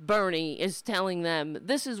 Bernie, is telling them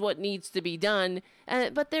this is what needs to be done.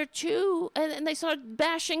 But they're too, and they start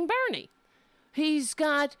bashing Bernie. He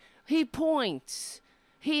points.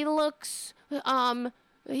 He looks,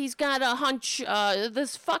 he's got a hunch.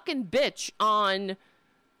 This fucking bitch on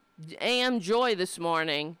AM Joy this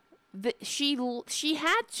morning, she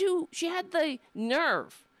had the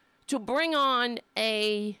nerve to bring on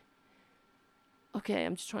okay,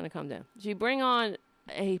 I'm just trying to calm down. She bring on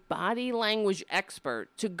a body language expert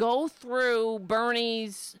to go through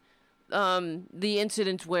Bernie's, the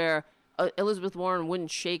incident where Elizabeth Warren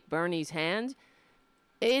wouldn't shake Bernie's hand.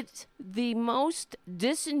 It's the most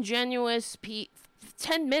disingenuous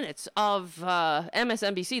 10 minutes of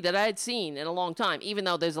MSNBC that I had seen in a long time, even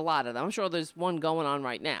though there's a lot of them. I'm sure there's one going on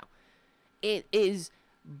right now. It is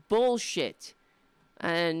bullshit.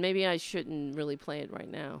 And maybe I shouldn't really play it right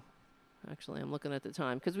now. Actually, I'm looking at the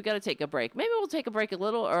time because we got to take a break. Maybe we'll take a break a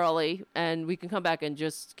little early and we can come back and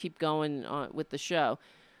just keep going with the show.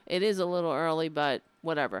 It is a little early, but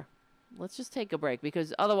whatever. Let's just take a break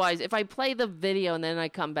because otherwise, if I play the video and then I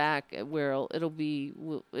come back, it will be,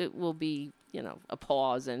 a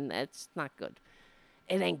pause, and it's not good.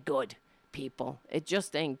 It ain't good, people. It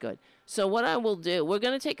just ain't good. So what I will do, we're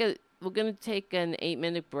gonna take an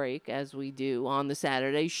 8-minute break as we do on the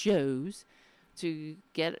Saturday shows to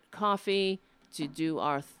get coffee, to do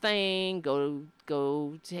our thing,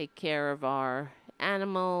 go take care of our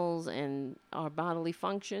animals and our bodily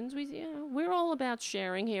functions. We're all about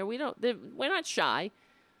sharing here. We're not shy.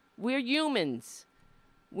 We're humans.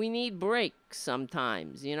 We need breaks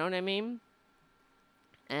sometimes. You know what I mean?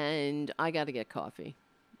 And I got to get coffee.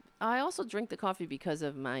 I also drink the coffee because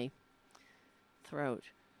of my throat.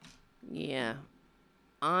 Yeah.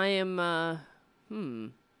 I am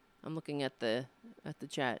I'm looking at the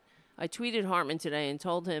chat. I tweeted Hartman today and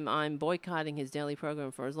told him I'm boycotting his daily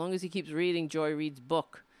program for as long as he keeps reading Joy Reid's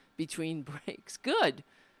book between breaks. Good.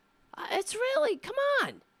 It's really, come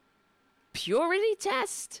on. Purity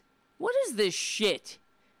test? What is this shit?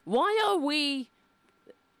 Why are we...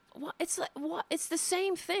 It's like, what? It's the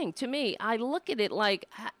same thing to me. I look at it like,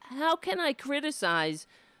 how can I criticize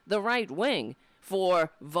the right wing for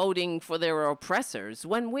voting for their oppressors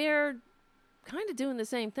when we're kind of doing the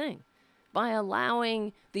same thing by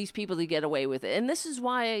allowing these people to get away with it? And this is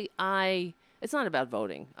why it's not about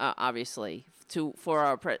voting, obviously, for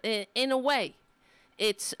our in a way.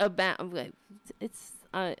 It's about,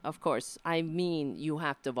 of course, I mean, you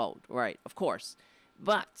have to vote, right? Of course.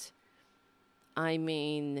 But I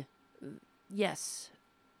mean, yes,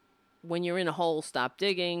 when you're in a hole, stop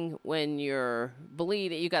digging. When you're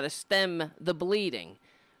bleeding, you got to stem the bleeding.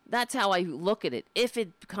 That's how I look at it, if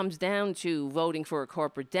it comes down to voting for a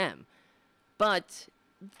corporate Dem. But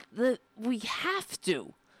we have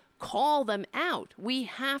to call them out. We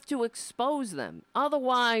have to expose them.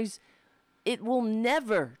 Otherwise, it will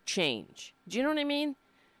never change. Do you know what I mean?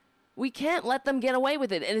 We can't let them get away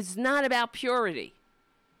with it. And it's not about purity.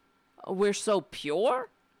 We're so pure?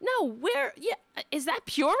 No, is that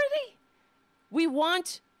purity? We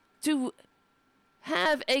want to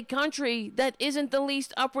have a country that isn't the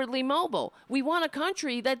least upwardly mobile. We want a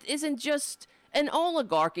country that isn't just an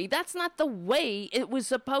oligarchy. That's not the way it was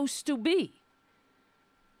supposed to be.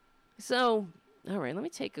 So, all right, let me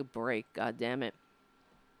take a break, goddammit.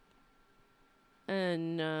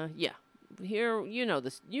 And, yeah, here, you know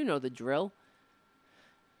the drill.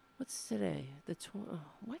 What's today?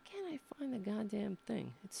 Why can't I find the goddamn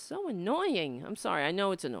thing? It's so annoying. I'm sorry. I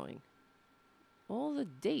know it's annoying. All the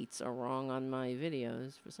dates are wrong on my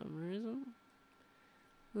videos for some reason.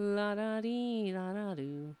 La-da-dee,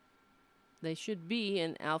 la-da-doo. They should be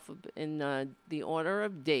in the order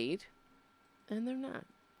of date, and they're not.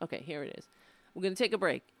 Okay, here it is. We're going to take a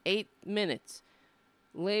break. 8 minutes.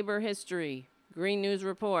 Labor history. Green News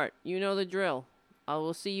Report. You know the drill. I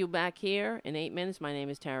will see you back here in 8 minutes. My name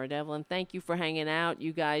is Tara Devlin. Thank you for hanging out.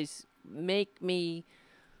 You guys make me...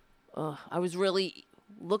 I was really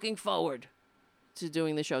looking forward to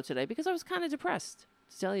doing the show today because I was kind of depressed,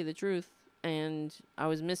 to tell you the truth. And I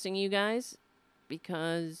was missing you guys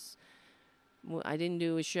because I didn't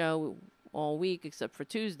do a show all week except for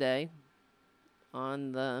Tuesday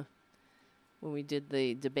when we did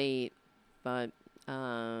the debate. But...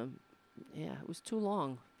 yeah, it was too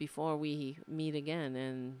long before we meet again,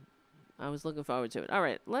 and I was looking forward to it. All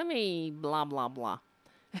right, let me blah, blah, blah.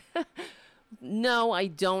 No, I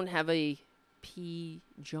don't have a P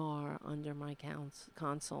jar under my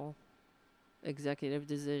console. Executive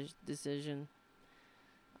decision.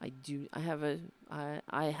 I have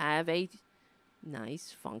a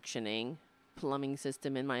nice functioning plumbing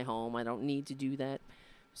system in my home. I don't need to do that.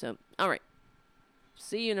 So, all right.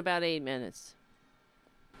 See you in about 8 minutes.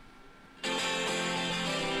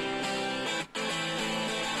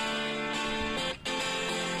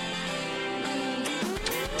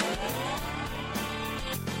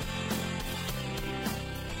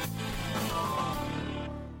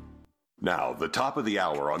 Now, the top of the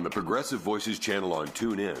hour on the Progressive Voices channel on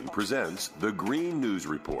TuneIn presents the Green News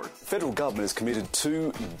Report. The federal government has committed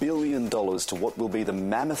 $2 billion to what will be the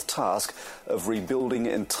mammoth task of rebuilding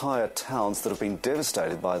entire towns that have been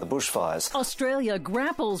devastated by the bushfires. Australia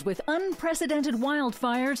grapples with unprecedented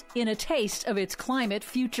wildfires in a taste of its climate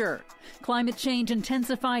future. Climate change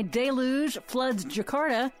intensified deluge floods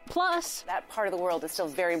Jakarta, plus... That part of the world is still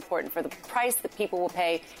very important for the price that people will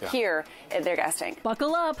pay here at their gas tank.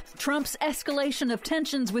 Buckle up. Trump's escalation of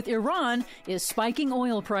tensions with Iran is spiking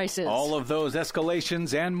oil prices. All of those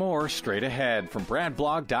escalations and more straight ahead from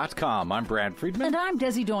BradBlog.com. I'm Brad Friedman. And I'm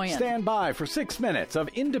Desi Doyen. Stand by for 6 minutes of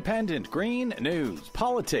independent green news,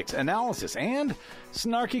 politics, analysis, and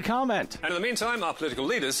snarky comment. And in the meantime, our political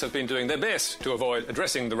leaders have been doing their best to avoid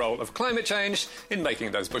addressing the role of climate change in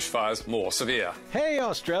making those bushfires more severe. Hey,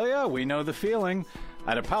 Australia, we know the feeling.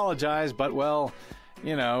 I'd apologize, but, well,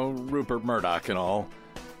 you know, Rupert Murdoch and all.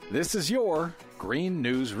 This is your Green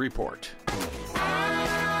News Report.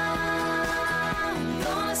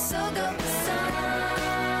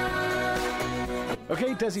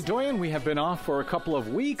 Okay, Desi Doyen, we have been off for a couple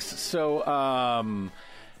of weeks, so,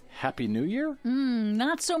 Happy New Year?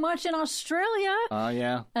 Not so much in Australia.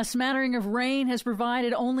 Yeah. A smattering of rain has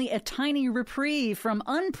provided only a tiny reprieve from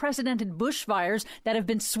unprecedented bushfires that have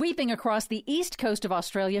been sweeping across the east coast of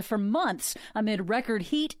Australia for months amid record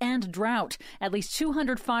heat and drought. At least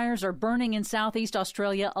 200 fires are burning in southeast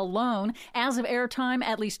Australia alone. As of airtime,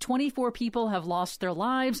 at least 24 people have lost their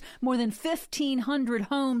lives, more than 1,500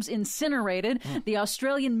 homes incinerated. The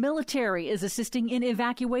Australian military is assisting in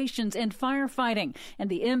evacuations and firefighting, and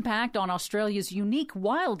the impact on Australia's unique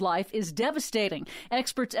wildlife is devastating.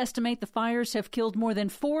 Experts estimate the fires have killed more than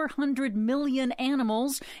 400 million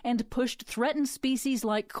animals and pushed threatened species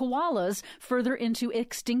like koalas further into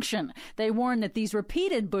extinction. They warn that these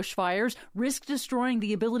repeated bushfires risk destroying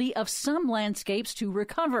the ability of some landscapes to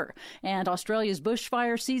recover. And Australia's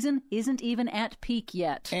bushfire season isn't even at peak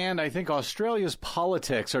yet. And I think Australia's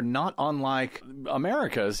politics are not unlike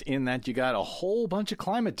America's in that you got a whole bunch of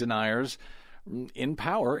climate deniers in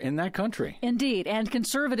power in that country. Indeed, and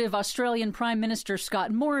Conservative Australian Prime Minister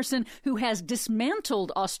Scott Morrison, who has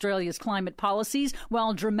dismantled Australia's climate policies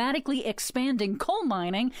while dramatically expanding coal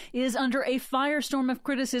mining, is under a firestorm of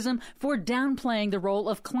criticism for downplaying the role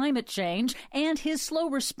of climate change and his slow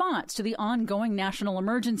response to the ongoing national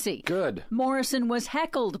emergency. Good. Morrison was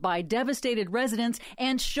heckled by devastated residents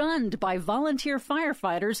and shunned by volunteer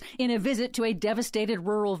firefighters in a visit to a devastated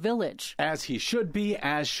rural village. As he should be,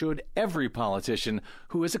 as should every politician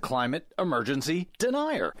who is a climate emergency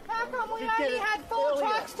denier. How come we only had 4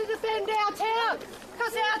 trucks to defend our town?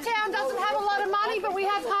 Because our town doesn't have a lot of money, but we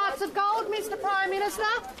have hearts of gold, Mr. Prime Minister.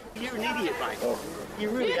 You're an idiot, mate. You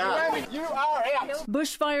really are. You are out.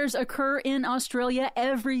 Bushfires occur in Australia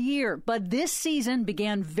every year, but this season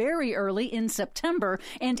began very early in September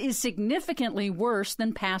and is significantly worse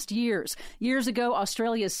than past years. Years ago,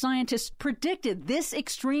 Australia's scientists predicted this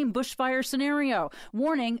extreme bushfire scenario,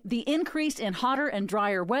 warning the increase in hotter and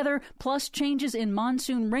drier weather, plus changes in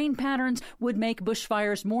monsoon rain patterns, would make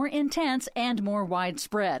bushfires more intense and more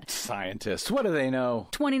widespread. Scientists, what do they know?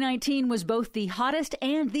 2019 was both the hottest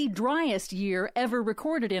and the driest year ever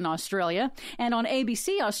recorded in Australia. And on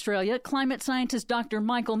ABC Australia, climate scientist Dr.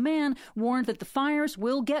 Michael Mann warned that the fires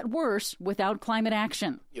will get worse without climate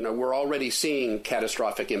action. You know, we're already seeing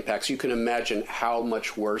catastrophic impacts. You can imagine how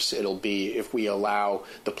much worse it'll be if we allow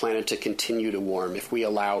the planet to continue to warm, if we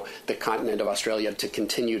allow the continent of Australia to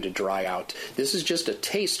continue to dry out. This is just a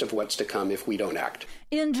taste of what's to come if we don't act.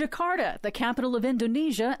 In Jakarta, the capital of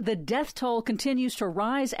Indonesia, the death toll continues to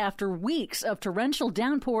rise after weeks of torrential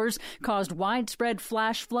downpours caused widespread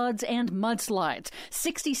flash floods and mudslides.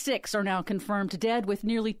 66 are now confirmed dead, with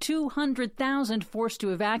nearly 200,000 forced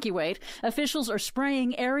to evacuate. Officials are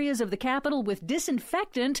spraying areas of the capital with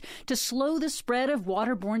disinfectant to slow the spread of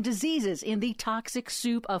waterborne diseases in the toxic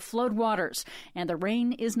soup of floodwaters. And the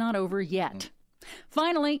rain is not over yet.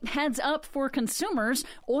 Finally, heads up for consumers.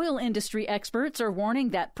 Oil industry experts are warning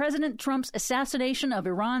that President Trump's assassination of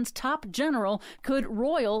Iran's top general could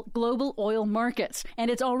roil global oil markets, and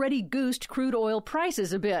it's already goosed crude oil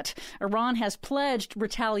prices a bit. Iran has pledged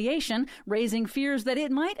retaliation, raising fears that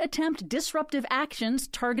it might attempt disruptive actions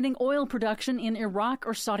targeting oil production in Iraq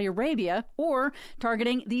or Saudi Arabia, or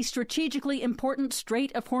targeting the strategically important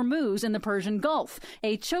Strait of Hormuz in the Persian Gulf,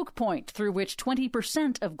 a choke point through which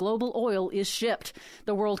 20% of global oil is shipped.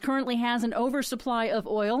 The world currently has an oversupply of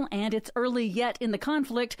oil, and it's early yet in the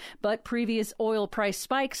conflict, but previous oil price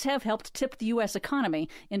spikes have helped tip the U.S. economy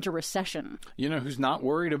into recession. You know who's not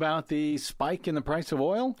worried about the spike in the price of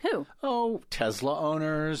oil? Who? Oh, Tesla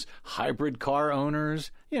owners, hybrid car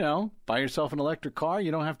owners. You know, buy yourself an electric car, you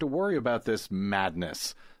don't have to worry about this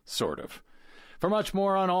madness, sort of. For much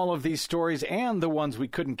more on all of these stories and the ones we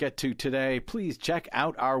couldn't get to today, please check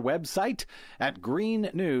out our website at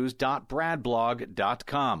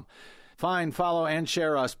greennews.bradblog.com. Find, follow, and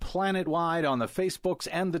share us planet-wide on the Facebooks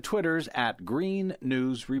and the Twitters at Green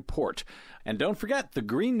News Report. And don't forget, the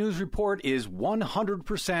Green News Report is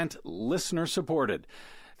 100% listener-supported.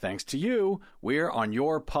 Thanks to you, we're on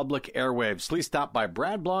your public airwaves. Please stop by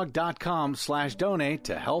bradblog.com/donate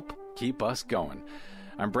to help keep us going.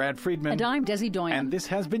 I'm Brad Friedman. And I'm Desi Doyen. And this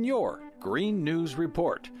has been your Green News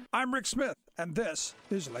Report. I'm Rick Smith, and this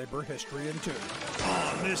is Labor History in 2.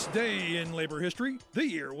 On this day in labor history, the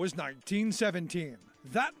year was 1917.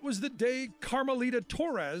 That was the day Carmelita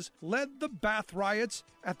Torres led the Bath riots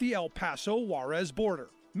at the El Paso-Juarez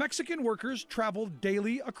border. Mexican workers traveled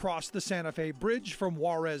daily across the Santa Fe Bridge from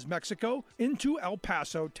Juarez, Mexico, into El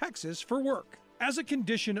Paso, Texas for work. As a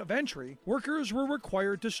condition of entry, workers were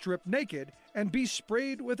required to strip naked and be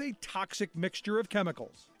sprayed with a toxic mixture of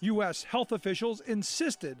chemicals. U.S. health officials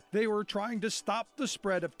insisted they were trying to stop the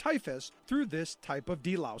spread of typhus through this type of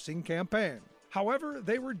delousing campaign. However,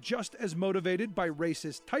 they were just as motivated by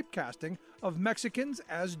racist typecasting of Mexicans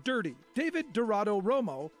as dirty. David Dorado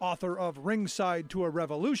Romo, author of Ringside to a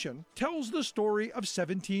Revolution, tells the story of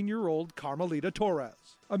 17-year-old Carmelita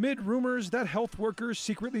Torres. Amid rumors that health workers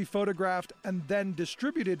secretly photographed and then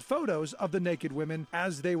distributed photos of the naked women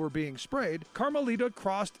as they were being sprayed, Carmelita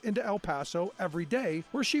crossed into El Paso every day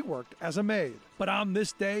where she worked as a maid. But on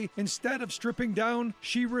this day, instead of stripping down,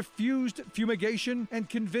 she refused fumigation and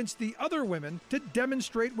convinced the other women to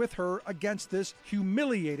demonstrate with her against this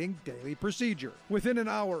humiliating daily procedure. Within an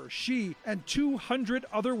hour, she and 200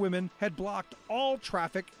 other women had blocked all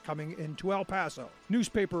traffic coming into El Paso.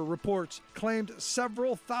 Newspaper reports claimed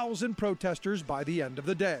several thousand protesters by the end of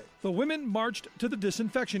the day. The women marched to the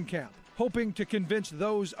disinfection camp, hoping to convince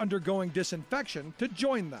those undergoing disinfection to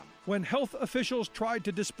join them. When health officials tried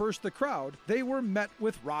to disperse the crowd, they were met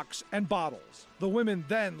with rocks and bottles. The women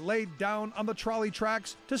then laid down on the trolley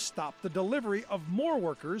tracks to stop the delivery of more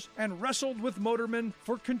workers and wrestled with motormen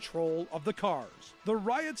for control of the cars. The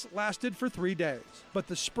riots lasted for 3 days, but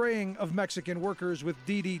the spraying of Mexican workers with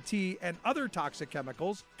DDT and other toxic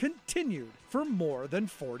chemicals continued for more than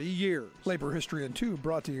 40 years. Labor History in 2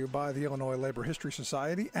 brought to you by the Illinois Labor History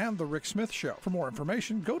Society and The Rick Smith Show. For more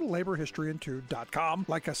information, go to laborhistoryin2.com,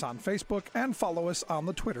 like us on Facebook, and follow us on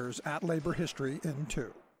the Twitters at Labor History in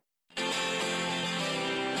 2.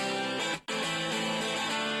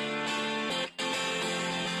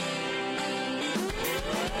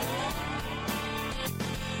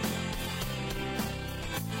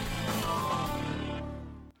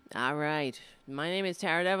 All right. My name is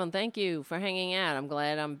Tara Devlin. Thank you for hanging out. I'm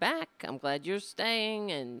glad I'm back. I'm glad you're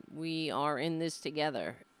staying, and we are in this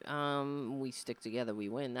together. We stick together, we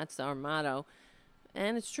win. That's our motto,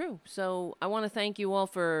 and it's true. So I want to thank you all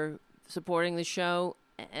for supporting the show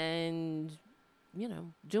and, you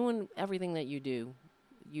know, doing everything that you do.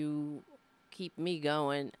 You keep me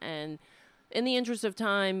going, and in the interest of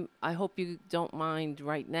time, I hope you don't mind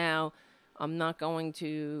right now. I'm not going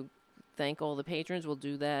to thank all the patrons. We'll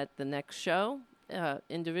do that the next show.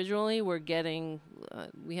 Individually,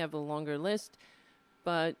 we have a longer list,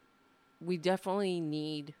 but we definitely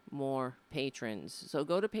need more patrons. So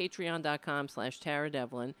go to patreon.com/Tara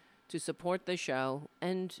Devlin to support the show,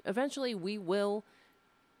 and eventually we will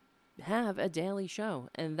have a daily show,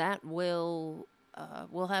 and that we'll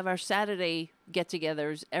have our Saturday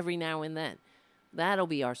get-togethers every now and then. That'll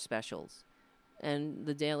be our specials and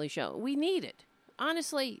the daily show. We need it.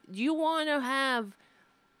 Honestly, do you want to have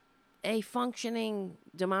a functioning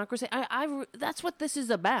democracy? That's what this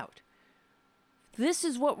is about. This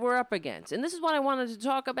is what we're up against. And this is what I wanted to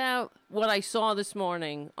talk about, what I saw this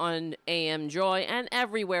morning on AM Joy and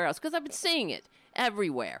everywhere else, because I've been seeing it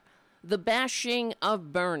everywhere. The bashing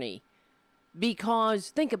of Bernie. Because,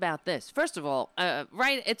 think about this. First of all,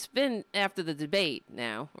 right, it's been after the debate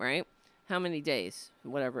now, right? How many days?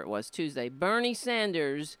 Whatever it was, Tuesday. Bernie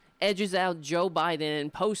Sanders edges out Joe Biden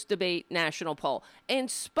in post-debate national poll, in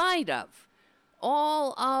spite of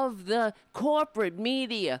all of the corporate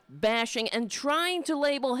media bashing and trying to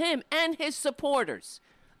label him and his supporters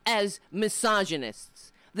as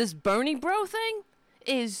misogynists. This Bernie bro thing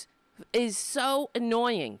is so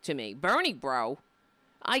annoying to me. Bernie bro?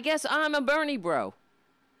 I guess I'm a Bernie bro.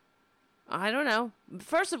 I don't know.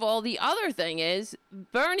 First of all, the other thing is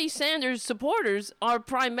Bernie Sanders supporters are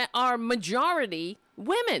majority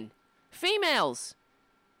women, females.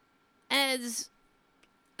 As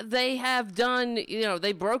they have done,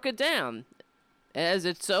 they broke it down. As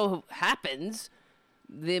it so happens,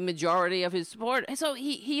 the majority of his support. So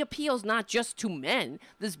he appeals not just to men.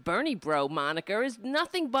 This Bernie bro moniker is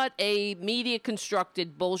nothing but a media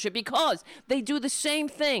constructed bullshit, because they do the same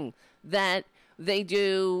thing that they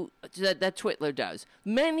do, that Twitler does.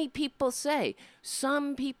 Many people say,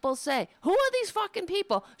 some people say, who are these fucking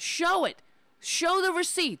people? Show it. Show the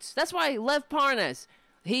receipts. That's why Lev Parnas,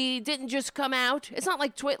 he didn't just come out. It's not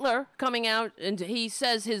like Twitler coming out and he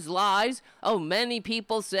says his lies. Oh, many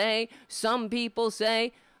people say, some people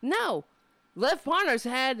say. No. Lev Parnas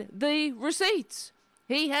had the receipts.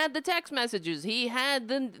 He had the text messages. He had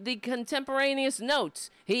the contemporaneous notes.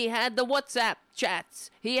 He had the WhatsApp chats.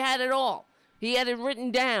 He had it all. He had it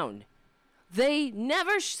written down. They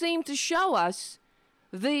never seem to show us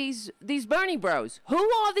these Bernie bros. Who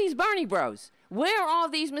are these Bernie bros? Where are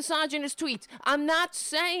these misogynist tweets? I'm not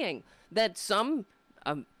saying that some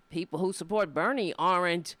people who support Bernie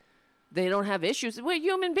they don't have issues. We're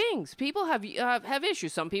human beings. People have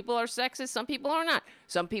issues. Some people are sexist. Some people are not.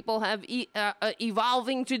 Some people have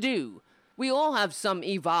evolving to do. We all have some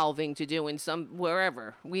evolving to do in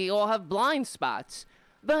wherever. We all have blind spots.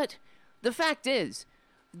 But the fact is,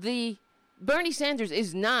 the Bernie Sanders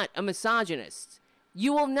is not a misogynist.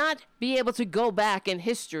 You will not be able to go back in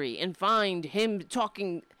history and find him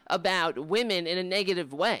talking about women in a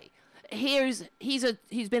negative way. He's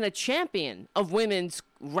been a champion of women's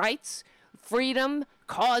rights, freedom,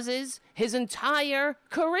 causes his entire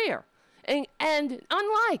career. And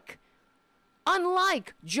unlike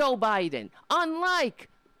Joe Biden, unlike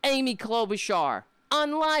Amy Klobuchar,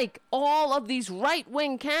 unlike all of these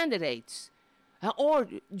right-wing candidates, or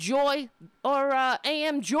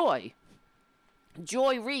A.M. Joy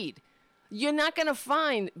Reid, you're not going to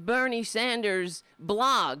find Bernie Sanders'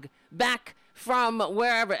 blog back from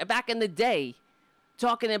wherever, back in the day,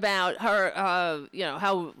 talking about her,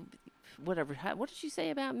 what did she say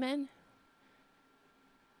about men?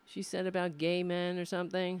 She said about gay men or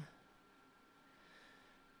something.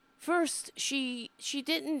 First, she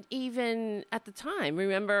didn't even, at the time,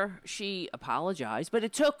 remember, she apologized, but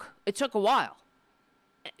it took a while.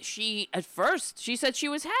 At first, she said she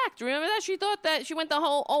was hacked. Remember that? She thought that she went the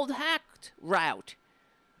whole old hacked route.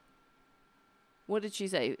 What did she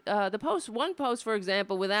say? One post, for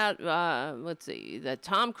example, without, that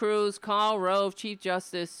Tom Cruise, Karl Rove, Chief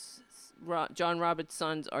Justice John Roberts'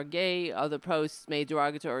 sons are gay. Other posts made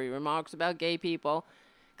derogatory remarks about gay people,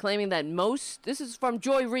 claiming that this is from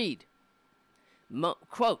Joy Reid,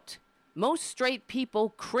 quote, most straight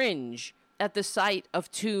people cringe at the sight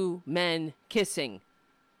of two men kissing.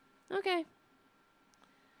 Okay.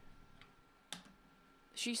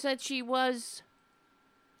 She said she was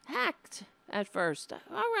hacked at first.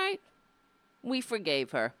 All right. We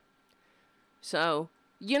forgave her. So,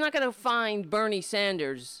 you're not going to find Bernie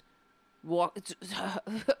Sanders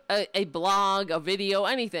a blog, a video,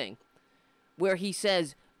 anything, where he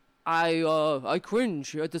says, I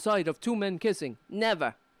cringe at the sight of two men kissing.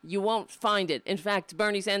 Never. You won't find it. In fact,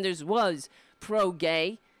 Bernie Sanders was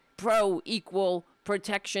pro-gay, pro-equal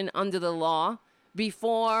protection under the law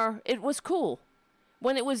before it was cool,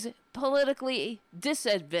 when it was politically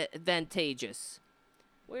disadvantageous.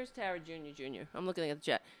 Where's Tara Jr.? I'm looking at the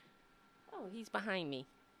chat. Oh, he's behind me.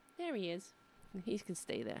 There he is. He can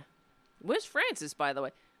stay there. Where's Francis, by the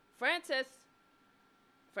way? Francis,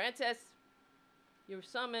 you're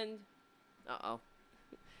summoned. Uh-oh.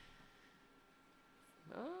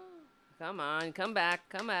 Oh, come on, come back.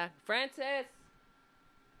 Francis!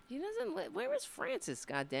 He doesn't where is Francis,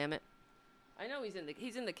 goddammit? I know he's in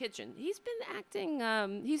the kitchen. He's been acting,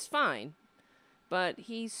 he's fine. But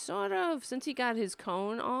he's sort of, since he got his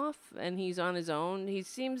cone off and he's on his own, he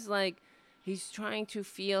seems like he's trying to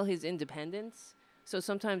feel his independence. So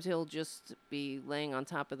sometimes he'll just be laying on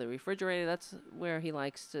top of the refrigerator. That's where he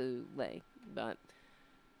likes to lay. But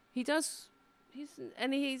he's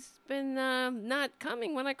been not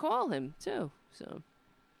coming when I call him, too. So,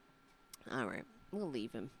 all right, we'll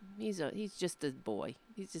leave him. He's just a boy.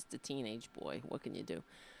 He's just a teenage boy. What can you do?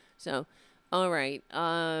 So, all right.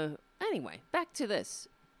 Anyway, back to this.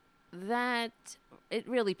 That, it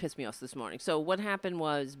really pissed me off this morning. So what happened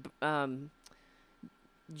was,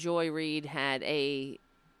 Joy Reid had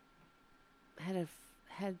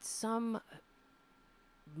some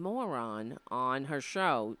moron on her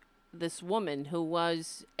show. This woman who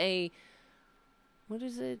was a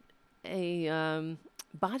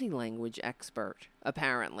body language expert,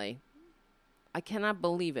 apparently. I cannot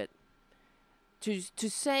believe it. To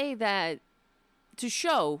say that, to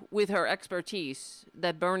show with her expertise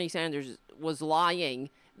that Bernie Sanders was lying.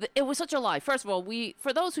 It was such a lie. First of all,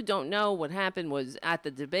 for those who don't know, what happened was at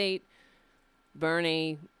the debate,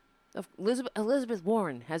 Elizabeth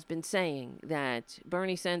Warren has been saying that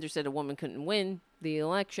Bernie Sanders said a woman couldn't win the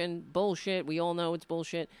election. Bullshit. We all know it's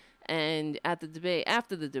bullshit. And after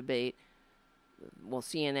the debate, well,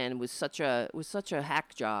 CNN was such a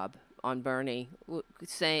hack job on Bernie,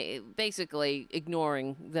 basically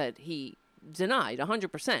ignoring that he denied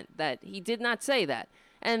 100% that he did not say that.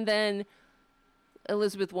 And then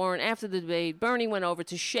Elizabeth Warren, after the debate, Bernie went over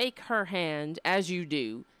to shake her hand, as you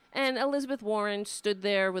do, and Elizabeth Warren stood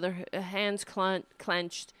there with her hands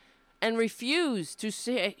clenched and refused to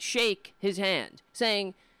shake his hand,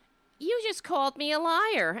 saying, "You just called me a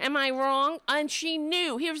liar. Am I wrong?" And she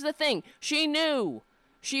knew. Here's the thing. She knew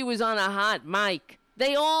she was on a hot mic.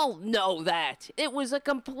 They all know that. It was a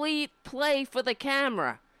complete play for the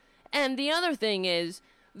camera. And the other thing is,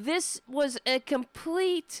 this was a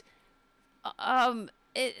complete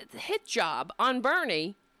hit job on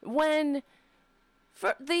Bernie when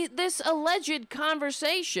this alleged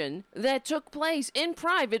conversation that took place in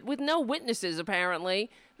private with no witnesses, apparently,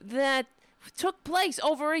 that took place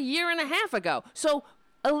over a year and a half ago. So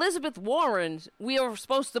Elizabeth Warren, we are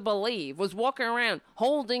supposed to believe, was walking around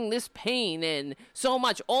holding this pain in so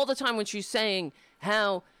much all the time when she's saying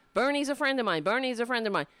how Bernie's a friend of mine. Bernie's a friend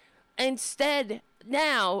of mine. Instead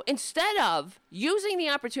of using the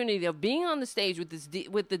opportunity of being on the stage with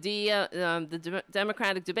the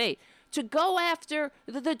Democratic debate to go after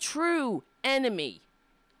the true enemy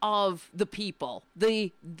of the people,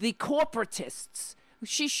 the corporatists,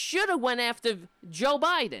 she should have went after Joe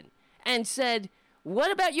Biden and said,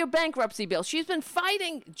 what about your bankruptcy bill? She's been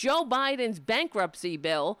fighting Joe Biden's bankruptcy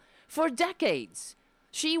bill for decades.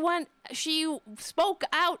 She spoke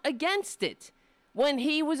out against it when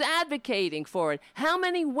he was advocating for it. How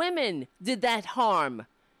many women did that harm?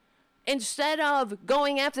 Instead of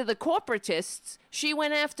going after the corporatists, she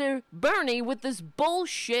went after Bernie with this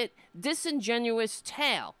bullshit, disingenuous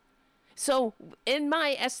tale. So, in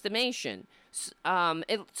my estimation,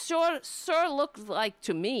 it sort of looks like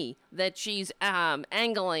to me that she's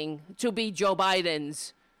angling to be Joe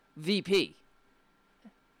Biden's VP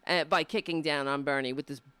by kicking down on Bernie with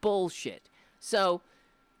this bullshit. So,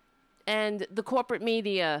 and the corporate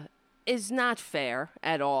media is not fair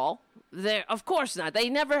at all. Of course not. They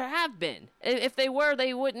never have been. If they were,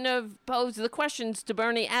 they wouldn't have posed the questions to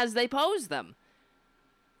Bernie as they posed them.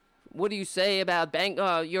 What do you say about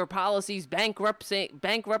your policies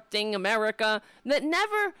bankrupting America?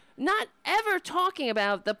 Not ever talking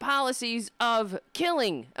about the policies of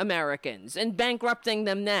killing Americans and bankrupting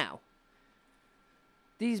them now.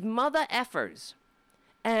 These mother effers.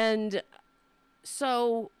 And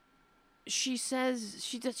so she says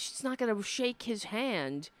she's not going to shake his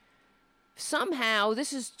hand. Somehow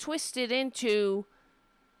this is twisted into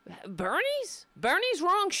Bernie's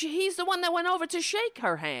wrong. He's the one that went over to shake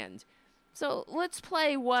her hand. So let's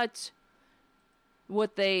play what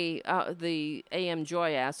they the AM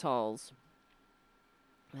Joy assholes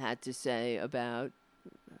had to say about.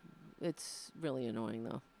 It's really annoying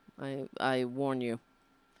though. I warn you.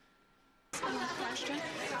 Question,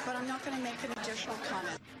 but I'm not going to make an additional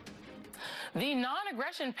comment. The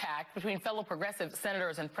non-aggression pact between fellow progressive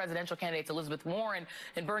senators and presidential candidates Elizabeth Warren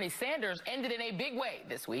and Bernie Sanders ended in a big way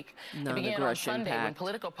this week. It began on Sunday when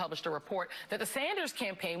Politico published a report that the Sanders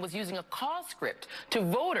campaign was using a call script to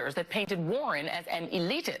voters that painted Warren as an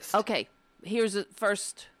elitist. Okay, here's the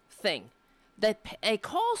first thing. A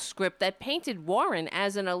call script that painted Warren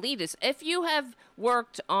as an elitist. If you have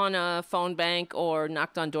worked on a phone bank or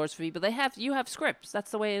knocked on doors for people, you have scripts.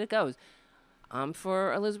 That's the way it goes. I'm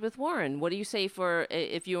for Elizabeth Warren. What do you say for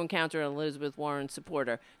if you encounter an Elizabeth Warren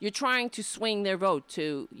supporter? You're trying to swing their vote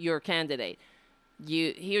to your candidate.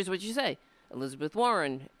 Here's what you say. Elizabeth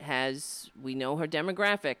Warren we know her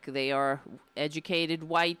demographic. They are educated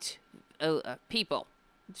white people.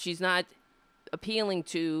 She's not appealing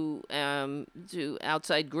to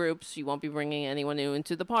outside groups. She won't be bringing anyone new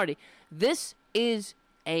into the party. This is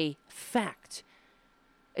a fact.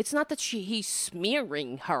 It's not that he's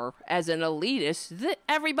smearing her as an elitist.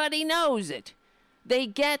 Everybody knows it.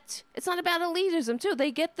 It's not about elitism, too.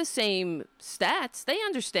 They get the same stats. They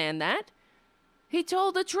understand that. He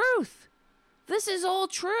told the truth. This is all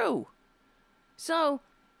true. So,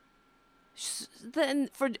 then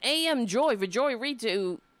for AM Joy, for Joy Reid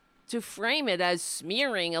to frame it as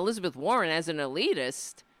smearing Elizabeth Warren as an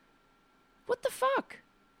elitist, what the fuck?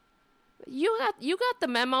 You got the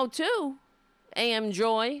memo, too. AM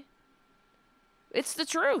Joy. It's the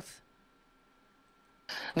truth.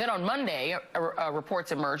 Then on Monday,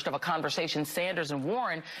 reports emerged of a conversation Sanders and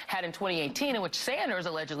Warren had in 2018 in which Sanders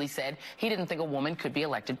allegedly said he didn't think a woman could be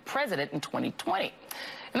elected president in 2020.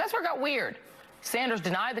 And that's where it got weird. Sanders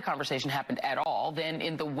denied the conversation happened at all. Then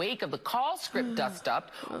in the wake of the call script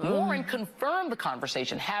dust-up, Warren confirmed the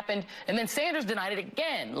conversation happened, and then Sanders denied it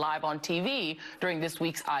again live on TV during this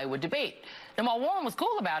week's Iowa debate. And while Warren was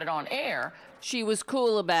cool about it on air, she was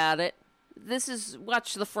cool about it.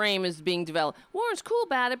 Watch the frame is being developed. Warren's cool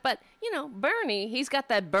about it, but, Bernie, he's got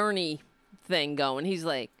that Bernie thing going. He's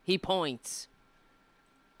like, he points.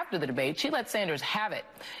 After the debate, she let Sanders have it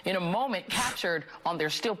in a moment captured on their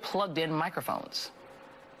still plugged-in microphones.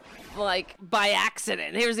 Like, by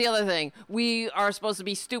accident. Here's the other thing. We are supposed to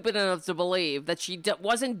be stupid enough to believe that she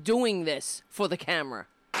wasn't doing this for the camera.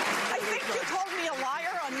 I think you called me a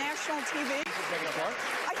liar on national TV.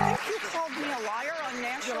 I think you called me a liar on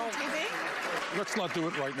national TV. Let's not do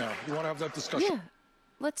it right now. You want to have that discussion? Yeah.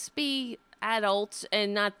 Let's be adults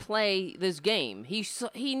and not play this game.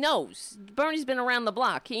 He knows. Bernie's been around the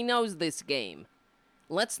block. He knows this game.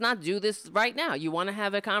 Let's not do this right now. You want to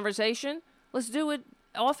have a conversation? Let's do it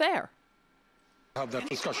off air. Have that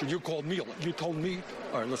discussion. You called me. You told me.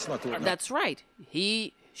 All right, let's not do it now. That's right.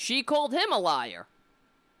 She called him a liar.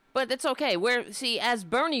 But it's okay. As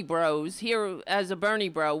Bernie bros, here as a Bernie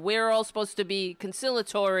bro, we're all supposed to be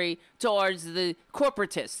conciliatory towards the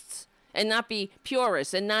corporatists and not be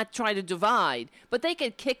purists and not try to divide. But they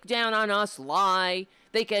can kick down on us, lie.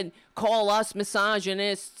 They can call us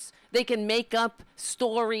misogynists. They can make up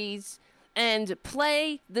stories and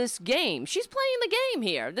play this game. She's playing the game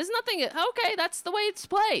here. There's nothing, okay, that's the way it's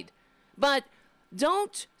played. But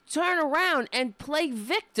don't turn around and play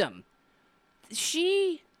victim.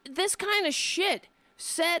 This kind of shit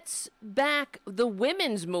sets back the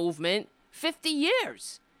women's movement 50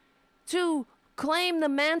 years to claim the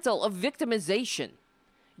mantle of victimization.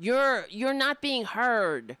 You're not being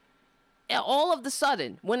heard. All of the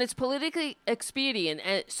sudden, when it's politically expedient,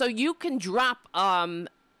 and so you can drop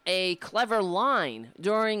a clever line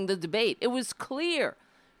during the debate. It was clear.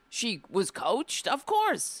 She was coached, of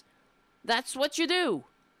course. That's what you do.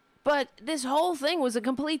 But this whole thing was a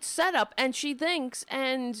complete setup, and she thinks,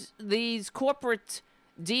 and these corporate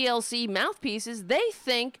DLC mouthpieces, they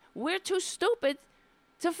think we're too stupid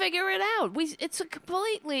to figure it out. It's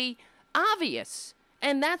completely obvious,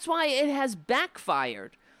 and that's why it has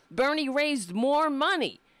backfired. Bernie raised more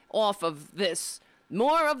money off of this.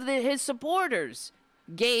 More of his supporters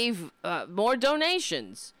gave more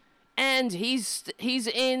donations, and he's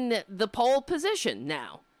in the pole position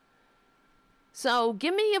now. So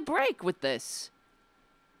give me a break with this.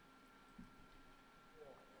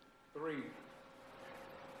 3.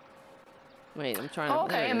 Wait, I'm trying to...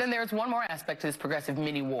 Okay, and then there's one more aspect to this progressive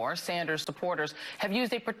mini-war. Sanders supporters have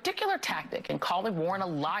used a particular tactic in calling Warren a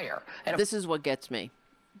liar. This is what gets me.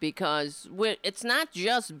 Because it's not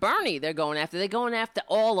just Bernie they're going after. They're going after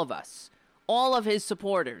all of us. All of his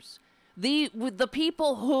supporters. The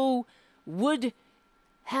people who would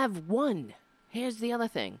have won. Here's the other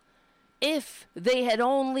thing. If they had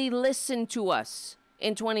only listened to us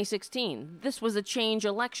in 2016, this was a change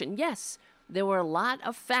election. Yes, there were a lot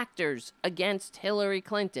of factors against Hillary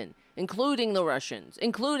Clinton, including the Russians,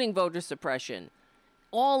 including voter suppression,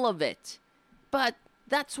 all of it. But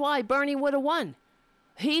that's why Bernie would have won.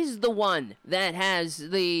 He's the one that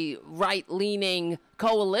has the right-leaning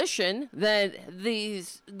coalition that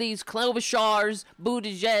these Klobuchars,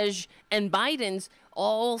 Buttigieg, and Bidens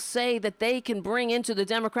all say that they can bring into the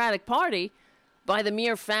Democratic Party by the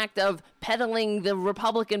mere fact of peddling the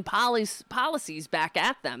Republican policies back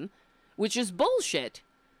at them, which is bullshit.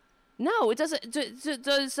 No, it doesn't.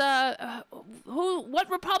 What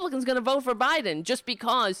Republican's going to vote for Biden just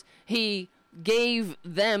because he gave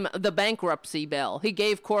them the bankruptcy bill? He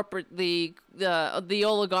gave the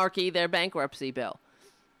oligarchy their bankruptcy bill.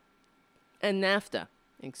 And NAFTA.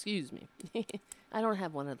 Excuse me. I don't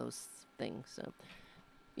have one of those things, so...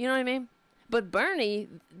 You know what I mean? But Bernie,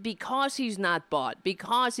 because he's not bought,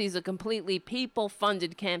 because he's a completely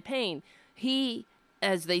people-funded campaign, he,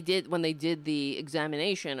 as they did when they did the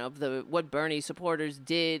examination of what Bernie supporters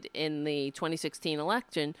did in the 2016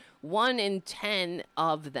 election, 1 in 10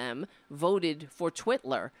 of them voted for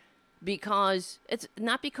Twitler, because it's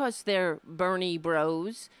not because they're Bernie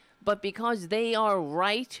bros, but because they are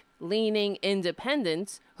right-leaning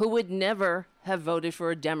independents who would never have voted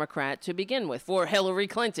for a Democrat to begin with, for Hillary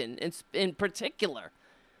Clinton in particular.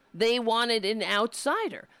 They wanted an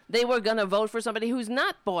outsider. They were going to vote for somebody who's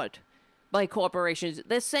not bought by corporations.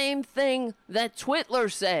 The same thing that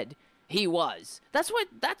Twitler said he was. That's what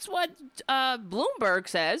Bloomberg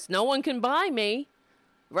says. No one can buy me,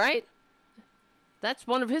 right? That's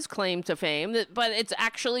one of his claim to fame. But it's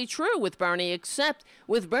actually true with Bernie, except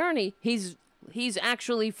with Bernie, he's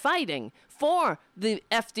actually fighting for the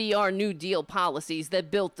FDR New Deal policies that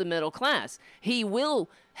built the middle class. He will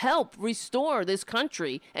help restore this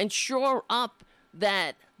country and shore up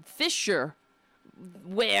that fissure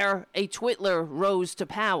where a Twitler rose to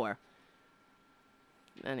power.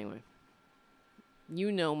 Anyway,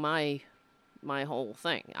 you know my whole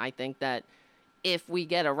thing. I think that if we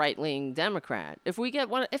get a right-wing Democrat, if we get a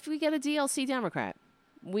DLC Democrat,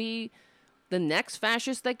 the next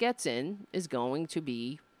fascist that gets in is going to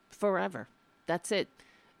be forever. That's it.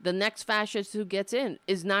 The next fascist who gets in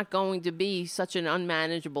is not going to be such an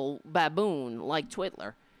unmanageable baboon like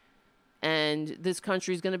Twitler. And this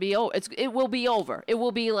country is going to be over. It will be over. It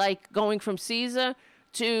will be like going from Caesar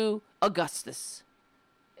to Augustus.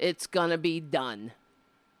 It's going to be done.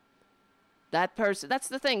 That person, that's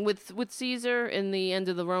the thing with Caesar in the end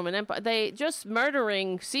of the Roman Empire. They just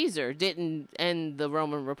murdering Caesar didn't end the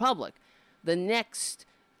Roman Republic.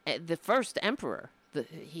 The first emperor,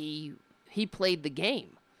 he played the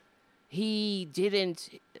game. He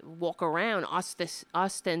didn't walk around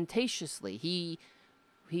ostentatiously.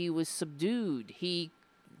 He was subdued. He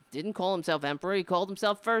didn't call himself emperor. He called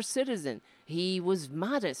himself first citizen. He was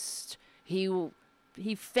modest. He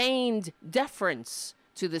feigned deference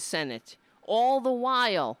to the Senate, all the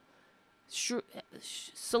while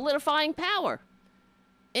solidifying power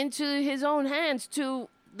into his own hands to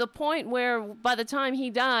the point where by the time he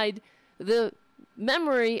died, the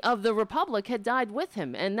memory of the Republic had died with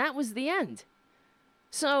him, and that was the end.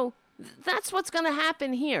 So that's what's going to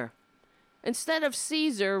happen here. Instead of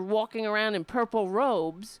Caesar walking around in purple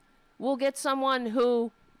robes, we'll get someone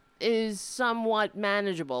who is somewhat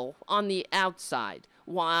manageable on the outside,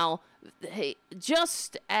 while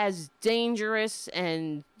just as dangerous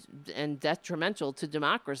and detrimental to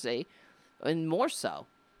democracy, and more so,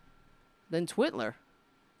 than Twitler.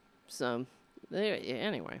 So,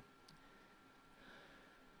 anyway.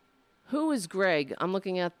 Who is Greg? I'm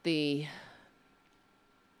looking at the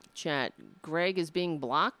chat. Greg is being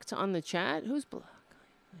blocked on the chat? Who's blocked?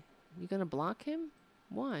 You gonna block him?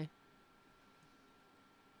 Why?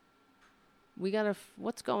 We gotta...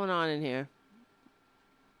 What's going on in here?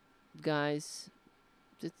 Guys,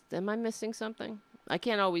 am I missing something? I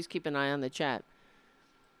can't always keep an eye on the chat.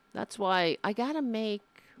 That's why I gotta make...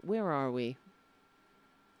 Where are we?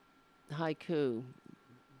 Haiku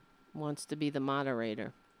wants to be the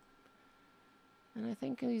moderator. And I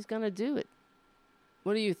think he's gonna do it.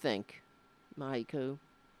 What do you think, Haiku?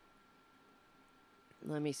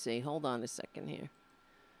 Let me see. Hold on a second here.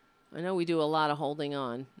 I know we do a lot of holding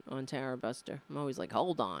on Tara Buster. I'm always like,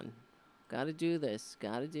 hold on. Gotta do this.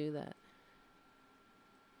 Gotta do that.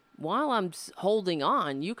 While I'm holding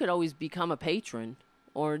on, you could always become a patron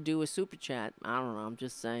or do a super chat. I don't know. I'm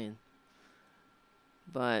just saying.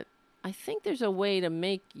 But I think there's a way to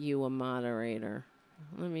make you a moderator.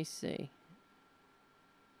 Let me see.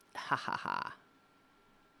 Ha ha ha.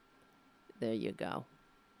 There you go.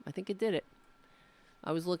 I think it did it.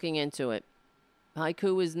 I was looking into it.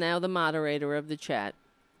 Haiku is now the moderator of the chat.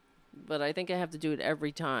 But I think I have to do it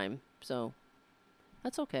every time. So,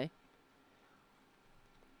 that's okay.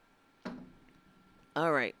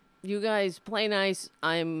 Alright. You guys play nice.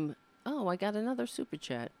 Oh, I got another super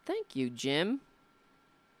chat. Thank you, Jim.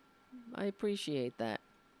 I appreciate that.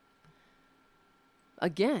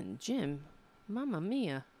 Again, Jim. Mamma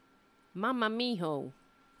mia. Mamma miho.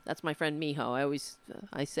 That's my friend Miho.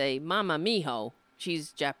 I say Mama Miho.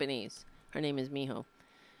 She's Japanese. Her name is Miho.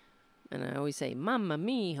 And I always say Mama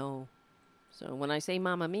Miho. So when I say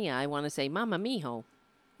Mamma Mia, I want to say Mama Miho.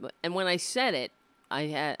 And when I said it,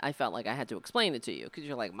 I felt like I had to explain it to you because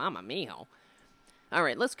you're like, Mama Miho. All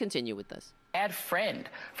right, let's continue with this. Bad friend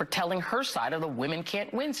for telling her side of the women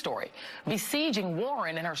can't win story, besieging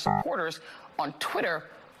Warren and her supporters on Twitter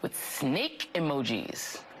with snake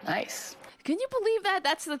emojis. Nice. Can you believe that?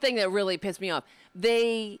 That's the thing that really pissed me off.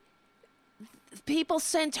 People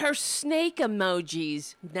sent her snake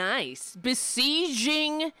emojis. Nice.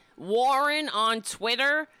 Besieging Warren on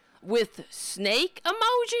Twitter with snake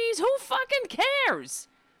emojis? Who fucking cares?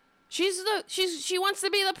 She wants to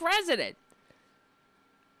be the president.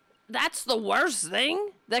 That's the worst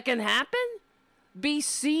thing that can happen?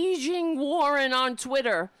 Besieging Warren on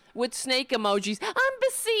Twitter with snake emojis. I'm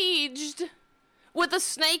besieged with a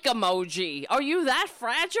snake emoji. Are you that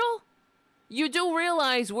fragile? You do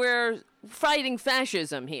realize we're fighting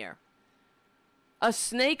fascism here. A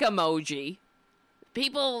snake emoji.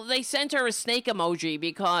 People, they sent her a snake emoji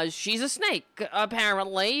because she's a snake,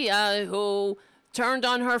 apparently, who turned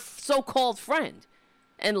on her so-called friend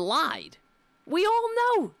and lied. We all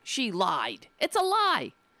know she lied. It's a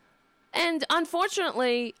lie. And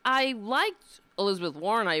unfortunately, I liked Elizabeth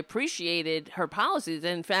Warren. I appreciated her policies.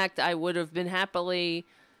 In fact, I would have been happily,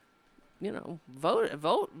 vote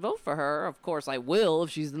for her. Of course, I will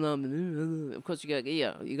if she's the nominee. Of course, you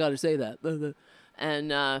got to say that.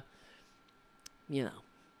 And I'm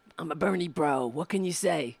a Bernie bro. What can you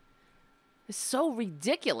say? It's so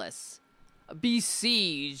ridiculous.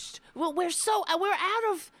 Besieged. Well, we're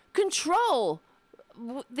out of control.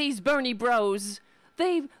 These Bernie bros.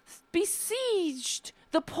 They besieged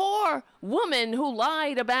the poor woman who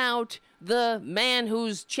lied about the man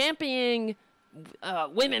who's championing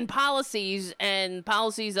women policies and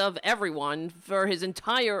policies of everyone for his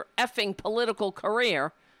entire effing political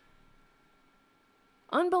career.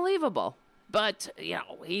 Unbelievable. But,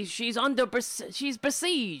 she's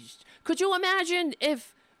besieged. Could you imagine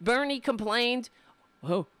if Bernie complained,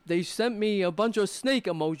 oh, they sent me a bunch of snake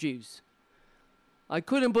emojis.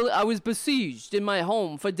 I was besieged in my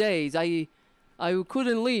home for days. I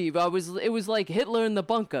couldn't leave. It was like Hitler in the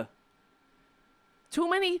bunker. Too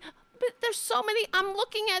many, but there's so many.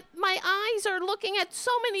 My eyes are looking at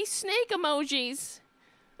so many snake emojis.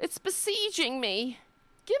 It's besieging me.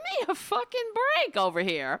 Give me a fucking break over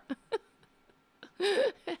here.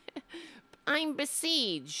 I'm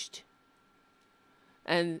besieged.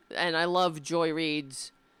 And I love Joy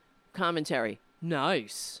Reid's commentary.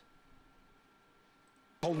 Nice.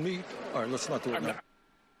 Told me. All right, let's not do it now.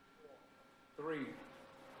 3.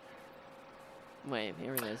 Wait,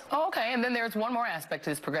 here it is. Oh, okay, and then there's one more aspect to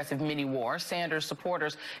this progressive mini-war. Sanders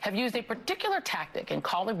supporters have used a particular tactic in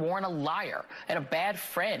calling Warren a liar and a bad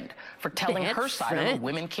friend for telling her side of the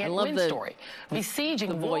women can't win story,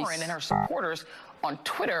 besieging Warren and her supporters on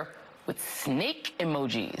Twitter with snake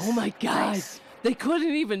emojis. Oh, my God. Nice. They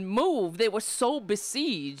couldn't even move. They were so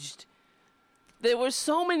besieged. There were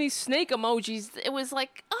so many snake emojis. It was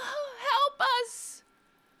like, oh, help us.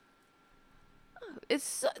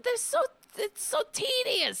 It's so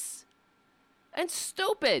tedious and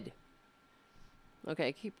stupid.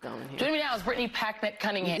 Okay, keep going here. Joining me now is Brittany Packnett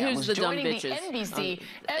Cunningham. Here's who's the dumb joining bitches. The NBC,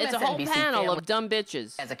 it's a whole panel of dumb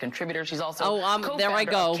bitches. As a contributor, she's also there I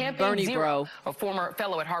go, Bernie Zero, bro. A former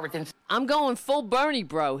fellow at Harvard. I'm going full Bernie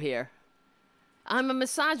bro here. I'm a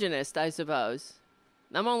misogynist, I suppose.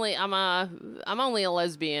 I'm only a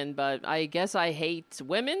lesbian, but I guess I hate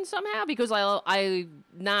women somehow because I'm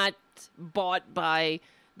not bought by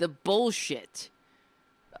the bullshit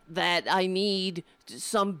that I need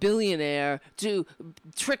some billionaire to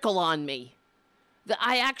trickle on me. That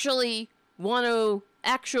I actually want to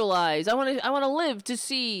actualize. I want to live to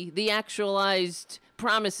see the actualized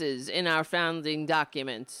promises in our founding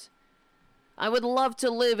documents. I would love to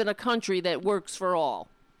live in a country that works for all.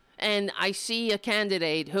 And I see a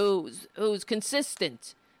candidate who's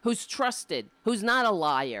consistent, who's trusted, who's not a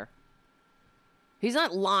liar. He's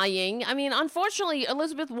not lying. I mean, unfortunately,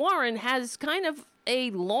 Elizabeth Warren has kind of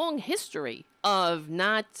a long history of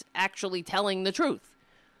not actually telling the truth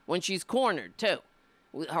when she's cornered, too.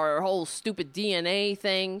 With her whole stupid DNA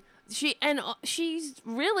thing. She's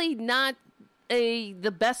really not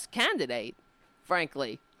the best candidate,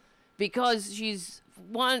 frankly, because she's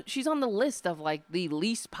on the list of like the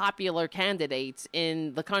least popular candidates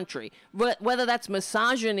in the country. Whether that's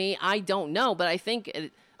misogyny, I don't know, but I think,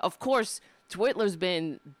 of course, Twitler's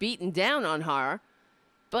been beaten down on her,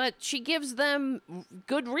 but she gives them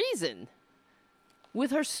good reason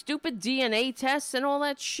with her stupid DNA tests and all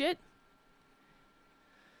that shit.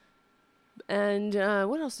 And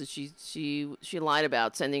what else did she lied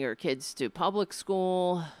about sending her kids to public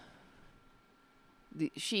school.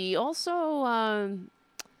 She also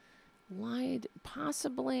lied,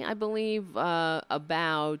 possibly, I believe,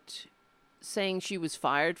 about saying she was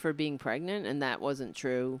fired for being pregnant, and that wasn't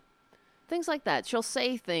true. Things like that. She'll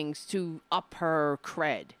say things to up her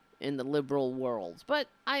cred in the liberal world. But,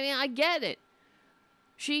 I mean, I get it.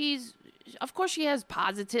 Of course she has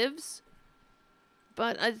positives,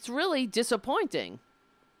 but it's really disappointing.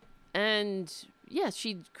 And, yeah,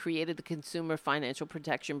 she created the Consumer Financial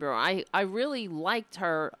Protection Bureau. I really liked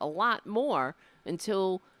her a lot more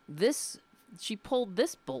until she pulled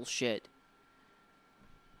this bullshit.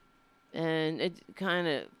 And it kind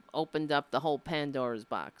of opened up the whole Pandora's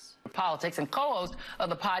box. Politics and co-host of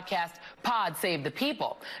the podcast Pod Save the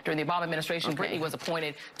People. During the Obama administration, Brittany was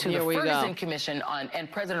appointed to the Ferguson Commission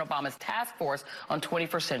and President Obama's task force on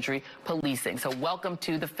 21st century policing. So welcome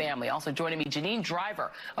to the family. Also joining me, Janine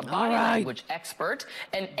Driver, a body language expert,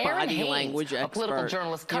 and Aaron Haynes, a political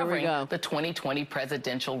journalist covering the 2020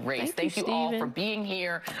 presidential race. Thank you all for being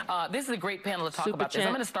here. This is a great panel to talk about this. I'm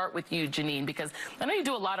going to start with you, Janine, because I know you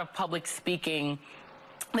do a lot of public speaking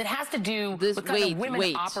that has to do with kind of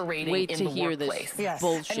women operating in the workplace.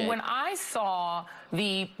 Bullshit. And when I saw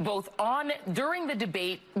during the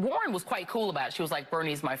debate, Warren was quite cool about it. She was like,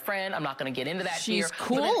 Bernie's my friend. I'm not going to get into that here. She's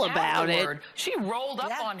cool about it. She rolled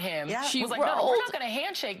up on him. She was like, no, we're not going to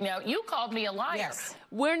handshake now. You called me a liar.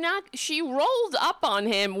 We're not. She rolled up on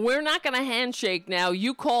him. We're not going to handshake now.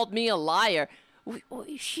 You called me a liar.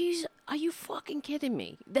 Are you fucking kidding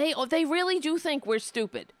me? They really do think we're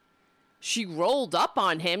stupid. She rolled up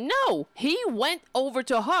on him. No, he went over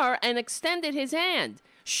to her and extended his hand.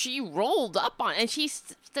 She rolled up on, and she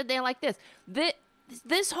stood there like this.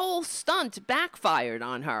 This whole stunt backfired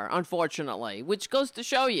on her, unfortunately, which goes to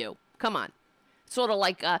show you. Come on. Sort of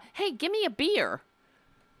like, hey, give me a beer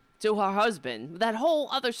to her husband. That whole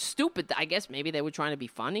other stupid, I guess maybe they were trying to be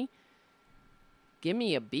funny. Give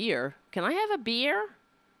me a beer. Can I have a beer?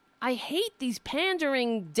 I hate these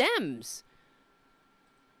pandering Dems.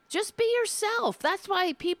 Just be yourself. That's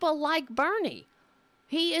why people like Bernie.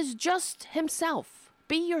 He is just himself.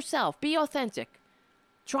 Be yourself. Be authentic.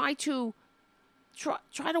 Try to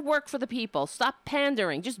work for the people. Stop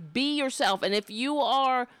pandering. Just be yourself. And if you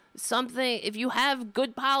are something, if you have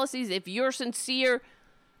good policies, if you're sincere,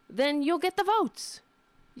 then you'll get the votes.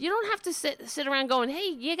 You don't have to sit around going, hey,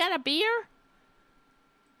 you got a beer?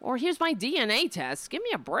 Or here's my DNA test. Give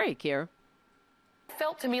me a break here.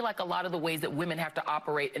 Felt to me like a lot of the ways that women have to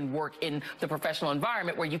operate and work in the professional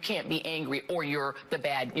environment where you can't be angry or you're the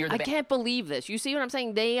bad. I can't believe this. You see what I'm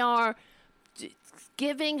saying? They are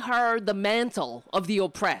giving her the mantle of the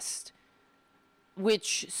oppressed,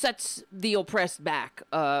 which sets the oppressed back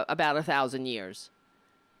about 1,000 years.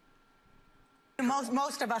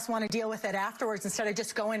 Most of us want to deal with it afterwards instead of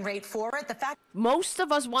just going right for it. Most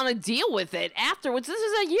of us want to deal with it afterwards. This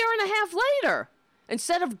is a year and a half later.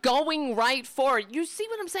 Instead of going right for it. You see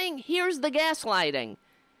what I'm saying? Here's the gaslighting.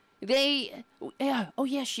 Oh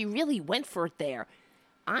yeah, she really went for it there.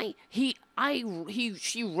 She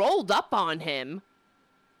rolled up on him.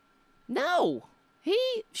 No.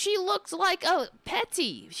 She looked like a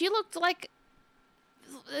petty. She looked like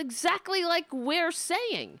exactly like we're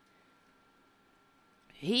saying.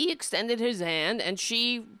 He extended his hand and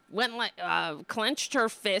she went like, clenched her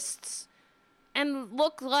fists and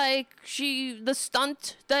looked like the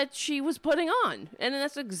stunt that she was putting on. And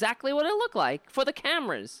that's exactly what it looked like for the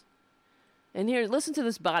cameras. And here, listen to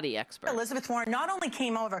this body expert. Elizabeth Warren not only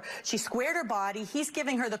came over, she squared her body. He's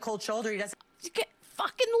giving her the cold shoulder. He doesn't...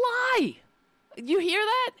 Fucking lie. You hear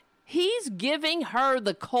that? He's giving her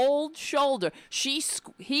the cold shoulder. She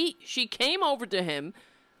came over to him.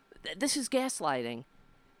 This is gaslighting.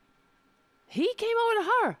 He came over to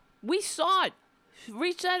her. We saw it.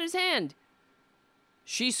 Reached out his hand.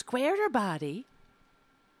 She squared her body.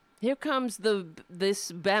 Here comes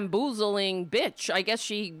this bamboozling bitch. I guess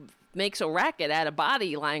she makes a racket at a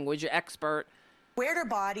body language expert. Squared her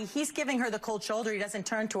body. He's giving her the cold shoulder. He doesn't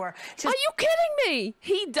turn to her. Are you kidding me?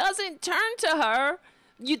 He doesn't turn to her.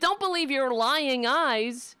 You don't believe your lying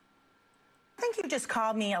eyes. I think you just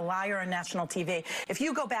called me a liar on national TV. If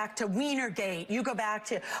you go back to Wienergate, you go back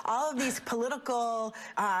to all of these political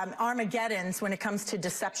Armageddons when it comes to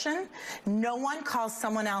deception, no one calls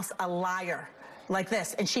someone else a liar like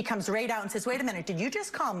this. And she comes right out and says, wait a minute, did you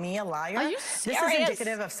just call me a liar? Are you serious? This is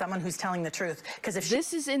indicative of someone who's telling the truth. Because if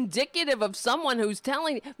this is indicative of someone who's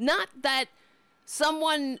telling, not that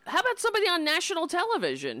someone, how about somebody on national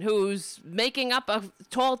television who's making up a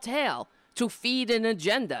tall tale to feed an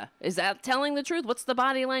agenda? Is that telling the truth? What's the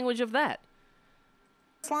body language of that?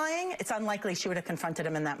 Lying, it's unlikely she would have confronted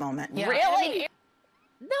him in that moment. Yeah. Really?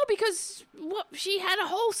 No, because she had a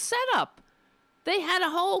whole setup. They had a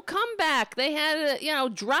whole comeback. They had a,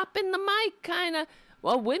 drop in the mic kind of.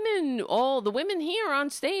 Well, all the women here on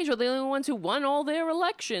stage are the only ones who won all their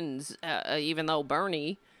elections, even though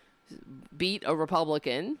Bernie beat a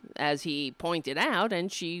Republican, as he pointed out,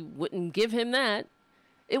 and she wouldn't give him that.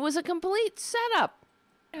 It was a complete setup.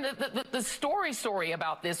 The story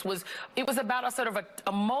about this was, it was about a sort of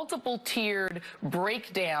a multiple-tiered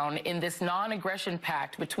breakdown in this non-aggression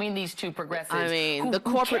pact between these two progressives. I mean, the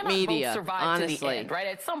corporate media, honestly. To the end, right?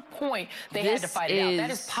 At some point, they had to fight it out. That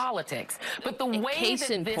is politics. But the way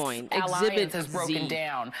that this alliance has broken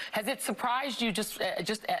down, has it surprised you just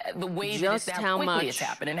the way that how quickly it's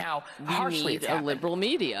happened and how harshly it's happened? A liberal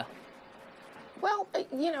media. Well,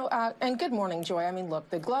 and good morning, Joy. I mean, look,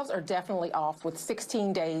 the gloves are definitely off with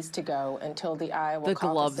 16 days to go until the Iowa caucuses. The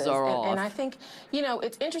gloves are off. And I think,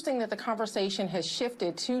 it's interesting that the conversation has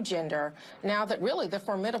shifted to gender now that really the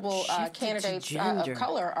formidable candidates of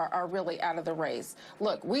color are really out of the race.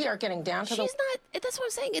 Look, we are getting down to that's what I'm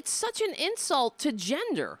saying. It's such an insult to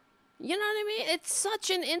gender. You know what I mean? It's such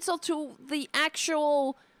an insult to the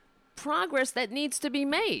actual progress that needs to be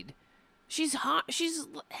made. She's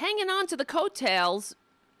hanging on to the coattails,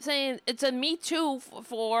 saying it's a Me Too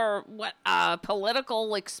for what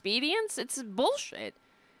political expedience. It's bullshit.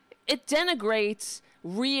 It denigrates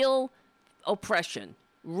real oppression,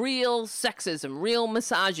 real sexism, real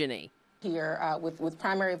misogyny. Here with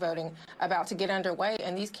primary voting about to get underway,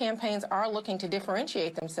 and these campaigns are looking to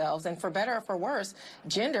differentiate themselves, and for better or for worse,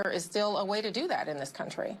 gender is still a way to do that in this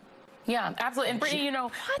country. Yeah, absolutely. And Brittany,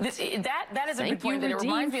 that is a good point. That it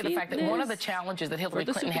reminds me of the fact that one of the challenges that Hillary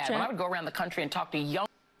Clinton had when I would go around the country and talk to young.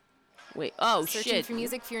 Wait, Searching shit. for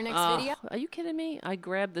music for your next video? Are you kidding me? I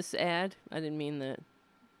grabbed this ad. I didn't mean that.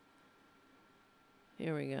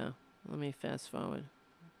 Here we go. Let me fast forward.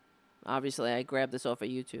 Obviously, I grabbed this off of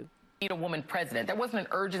YouTube. A woman president. There wasn't an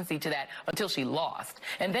urgency to that until she lost.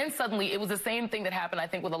 And then suddenly it was the same thing that happened, I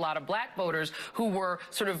think, with a lot of black voters who were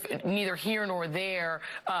sort of neither here nor there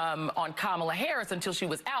on Kamala Harris until she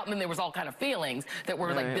was out. And then there was all kind of feelings that were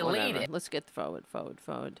belated. Whatever. Let's get forward.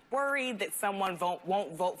 Worried that someone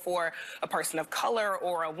won't vote for a person of color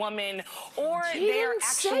or a woman, or they're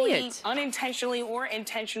actually unintentionally or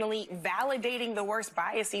intentionally validating the worst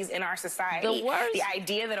biases in our society. The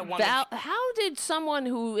idea that a woman... How did someone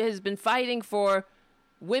who has been fighting for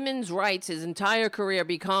women's rights his entire career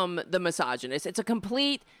become the misogynist? It's a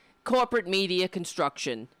complete corporate media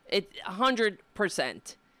construction.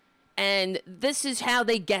 100%. And this is how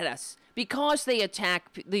they get us. Because they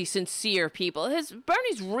attack the sincere people.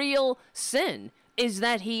 Bernie's real sin is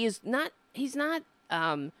that he's not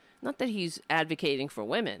that he's advocating for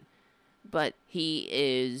women, but he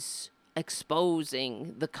is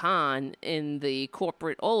exposing the con in the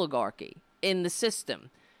corporate oligarchy, in the system.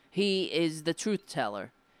 He is the truth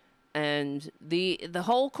teller. And the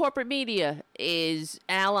whole corporate media is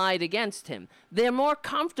allied against him. They're more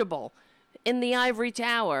comfortable in the ivory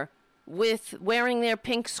tower with wearing their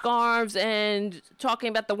pink scarves and talking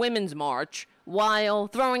about the Women's March while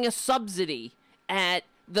throwing a subsidy at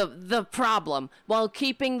the problem, while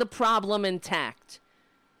keeping the problem intact.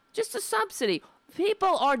 Just a subsidy.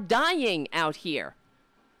 People are dying out here.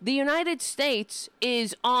 The United States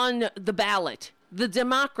is on the ballot. The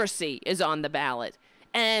democracy is on the ballot.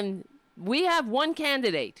 And we have one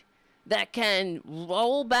candidate that can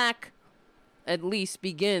roll back, at least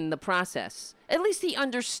begin the process. At least he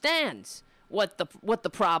understands what the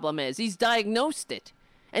problem is. He's diagnosed it.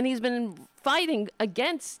 And he's been fighting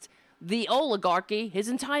against the oligarchy his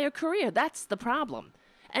entire career. That's the problem.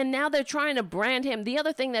 And now they're trying to brand him. The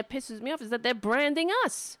other thing that pisses me off is that they're branding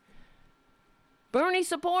us. Bernie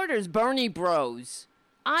supporters, Bernie bros.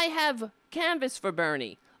 I have canvassed for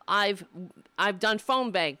Bernie. I've done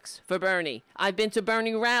phone banks for Bernie. I've been to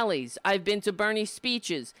Bernie rallies. I've been to Bernie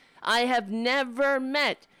speeches. I have never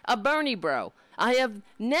met a Bernie bro. I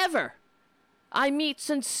meet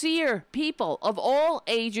sincere people of all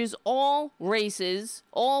ages, all races,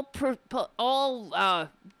 all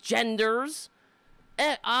genders,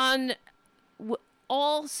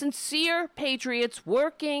 all sincere patriots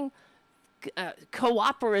working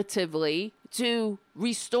cooperatively to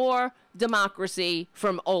restore democracy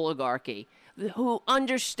from oligarchy, who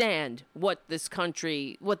understand what this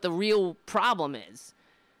country, what the real problem is,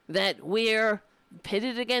 that we're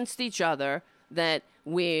pitted against each other, that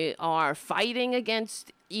we are fighting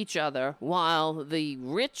against each other while the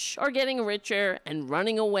rich are getting richer and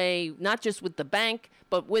running away, not just with the bank,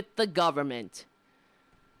 but with the government.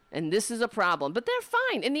 And this is a problem. But they're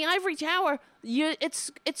fine. In the ivory tower,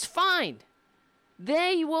 it's fine.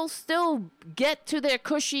 They will still get to their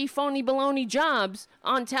cushy, phony, baloney jobs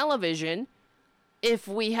on television. If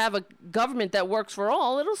we have a government that works for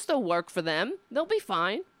all, it'll still work for them. They'll be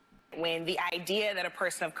fine. When the idea that a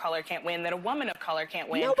person of color can't win, that a woman of color can't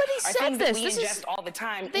win, nobody are said things this. That we ingest all the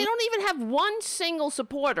time. They don't even have one single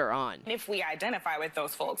supporter on. If we identify with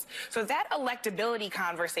those folks. So that electability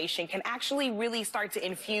conversation can actually really start to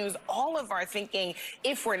infuse all of our thinking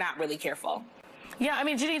if we're not really careful. Yeah, I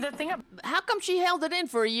mean, Ginny, the thing, how come she held it in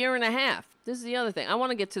for a year and a half? This is the other thing. I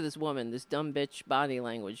want to get to this woman, this dumb bitch body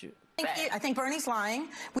language. I think Bernie's lying.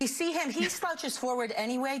 We see him, he slouches forward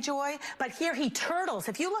anyway, Joy, but here he turtles.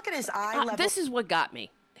 If you look at his eye level. This is what got me.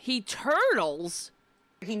 He turtles.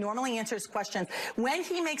 He normally answers questions. When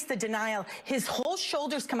he makes the denial, his whole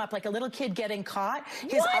shoulders come up like a little kid getting caught.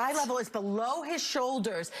 His eye level is below his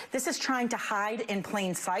shoulders. This is trying to hide in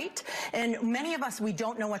plain sight. And many of us, we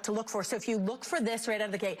don't know what to look for. So if you look for this right out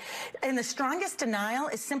of the gate, and the strongest denial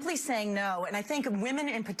is simply saying no. And I think women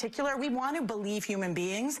in particular, we want to believe human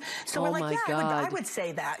beings. So we're like, yeah, I would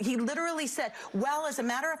say that. He literally said, well, as a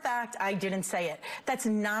matter of fact, I didn't say it. That's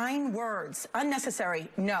 9 words. Unnecessary.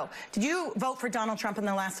 No. Did you vote for Donald Trump in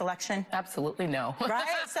the last election? Absolutely no. Right?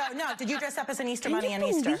 So no. Did you dress up as an Easter bunny on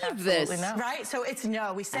Easter? Absolutely no. Right? So it's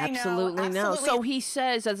no. We say absolutely no. So he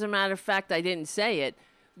says, as a matter of fact, I didn't say it.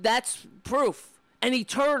 That's proof. And he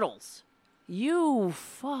turtles. You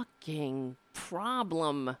fucking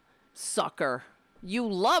problem sucker. You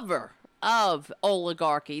lover of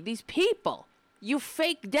oligarchy. These people. You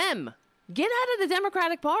fake dem. Get out of the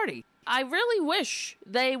Democratic Party. I really wish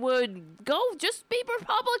they would go just be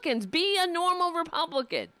Republicans. Be a normal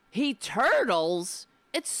Republican. He turtles.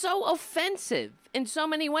 It's so offensive in so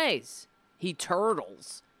many ways. He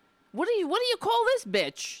turtles. What do you call this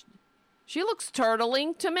bitch? She looks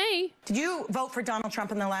turtling to me. Did you vote for Donald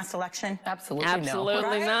Trump in the last election? Absolutely no.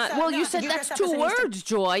 Absolutely not. So, well, you said that's 2 words,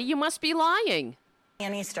 Joy. You must be lying.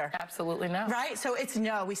 On Easter. Absolutely no. Right? So it's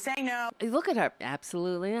no. We say no. Look at her.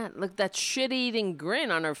 Absolutely not. Look, that shit-eating grin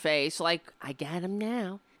on her face like, I got him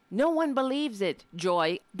now. No one believes it,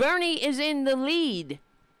 Joy. Bernie is in the lead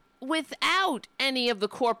without any of the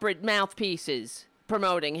corporate mouthpieces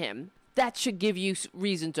promoting him. That should give you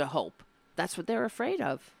reason to hope. That's what they're afraid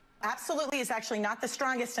of. Absolutely is actually not the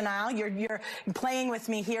strongest denial. You're playing with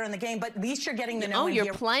me here in the game, but at least you're getting the no in here. Oh,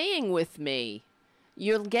 you're playing with me.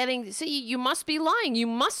 You're getting, see, you must be lying. You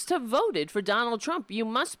must have voted for Donald Trump. You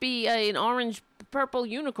must be an orange purple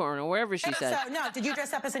unicorn or wherever she said. So, no, did you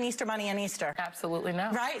dress up as an Easter bunny on Easter? Absolutely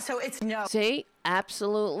no. Right? So it's no. See?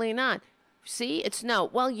 Absolutely not. See? It's no.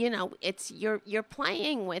 Well, it's you're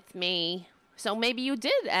playing with me. So maybe you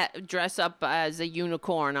did dress up as a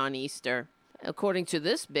unicorn on Easter. According to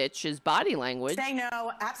this bitch's body language. Saying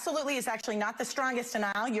no absolutely is actually not the strongest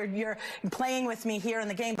denial. You're playing with me here in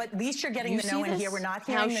the game, but at least you're getting the no in here. We're not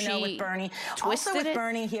hearing the no with Bernie. Also with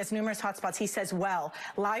Bernie, he has numerous hot spots. He says, well.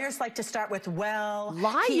 Liars like to start with well.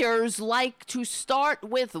 Liars like to start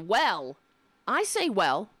with well. I say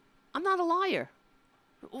well. I'm not a liar.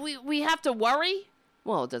 We have to worry?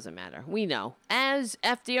 Well, it doesn't matter. We know. As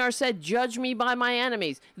FDR said, judge me by my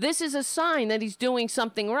enemies. This is a sign that he's doing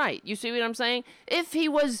something right. You see what I'm saying? If he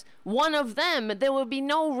was one of them, there would be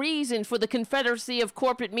no reason for the Confederacy of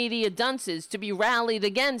Corporate Media Dunces to be rallied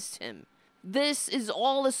against him. This is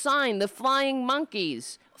all a sign. The flying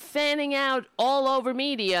monkeys fanning out all over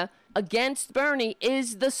media against Bernie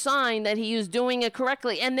is the sign that he is doing it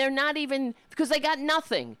correctly. And they're not even, because they got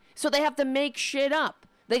nothing. So they have to make shit up.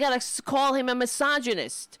 They got to call him a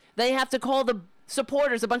misogynist. They have to call the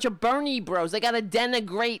supporters a bunch of Bernie bros. They got to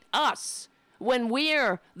denigrate us when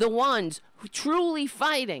we're the ones truly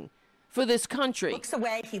fighting for this country. Looks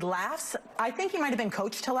away. He laughs. I think he might have been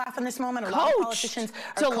coached to laugh in this moment. A lot of politicians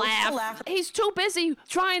are coached to laugh. He's too busy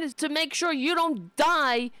trying to make sure you don't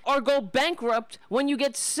die or go bankrupt when you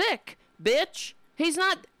get sick, bitch. He's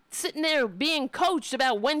not sitting there being coached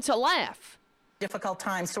about when to laugh. Difficult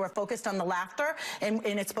times, so we're focused on the laughter, and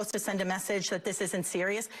it's supposed to send a message that this isn't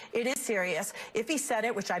serious. It is serious. If he said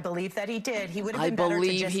it, which I believe that he did, he would have been better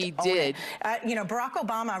to just own it. I believe he did. Barack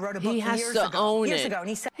Obama wrote a book years ago, and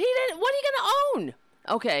he said he didn't. What are you going to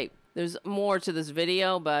own? Okay, there's more to this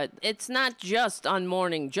video, but it's not just on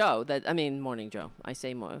Morning Joe. Morning Joe. I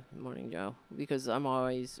say Morning Joe because I'm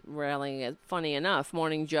always railing at. Funny enough,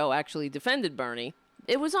 Morning Joe actually defended Bernie.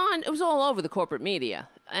 It was all over the corporate media,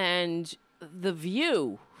 and The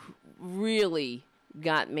View really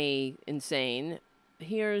got me insane.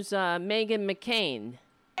 Here's Meghan McCain.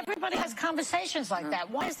 Everybody has conversations like that.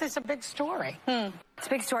 Why is this a big story? It's a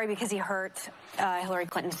big story because he hurt Hillary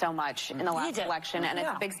Clinton so much in the last election, and it's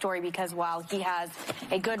a big story because while he has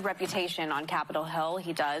a good reputation on Capitol Hill,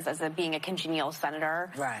 he does as being a congenial senator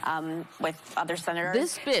with other senators.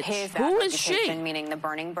 This bitch, his who is she? Meaning the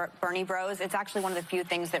Bernie bros. It's actually one of the few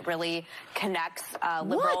things that really connects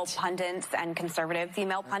liberal pundits and conservative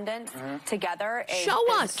female pundits together. Show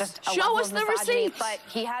us the receipts. But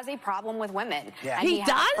he has a problem with women. Yeah. And he has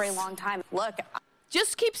does? for a long time. Look,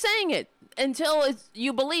 just keep saying it until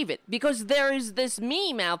you believe it, because there is this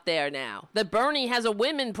meme out there now that Bernie has a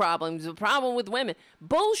women problem, a problem with women.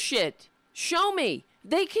 Bullshit. Show me.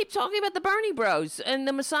 They keep talking about the Bernie bros and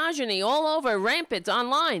the misogyny all over, rampant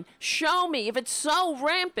online. Show me if it's so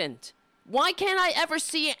rampant. Why can't I ever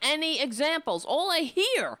see any examples? All I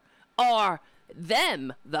hear are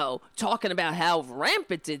them, though, talking about how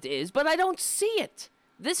rampant it is, but I don't see it.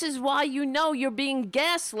 This is why you know you're being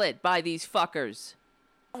gaslit by these fuckers.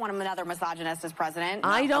 I don't want another misogynist as president.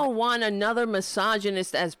 I don't want another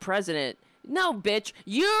misogynist as president. No, bitch.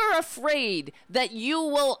 You're afraid that you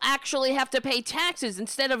will actually have to pay taxes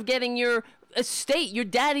instead of getting your estate, your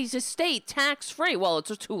daddy's estate, tax-free. Well,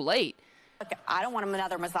 it's too late. Look, I don't want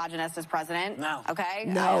another misogynist as president. No. Okay?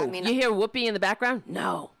 No. You hear Whoopi in the background?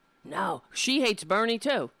 No. She hates Bernie,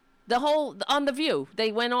 too. On The View,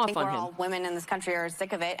 they went off on him. All women in this country are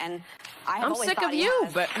sick of it, and I'm sick of you,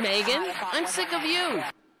 Megan. I'm sick of you.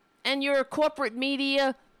 And your corporate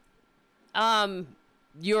media, the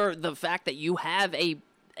fact that you have a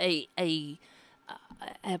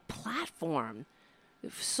platform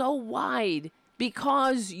so wide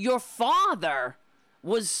because your father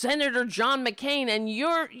was Senator John McCain, and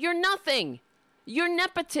you're nothing. You're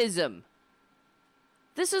nepotism.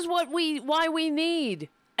 This is why we need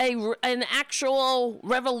an actual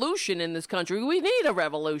revolution in this country. We need a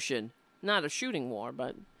revolution, not a shooting war,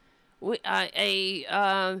 but we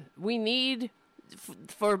need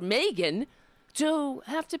for Megan to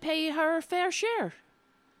have to pay her fair share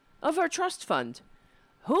of her trust fund.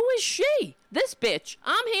 Who is she? This bitch.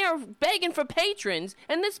 I'm here begging for patrons,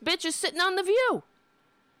 and this bitch is sitting on The View.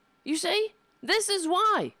 You see? This is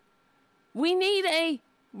why. We need a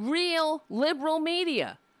real liberal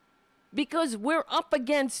media, because we're up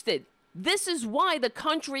against it. This is why the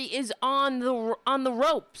country is on the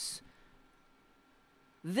ropes.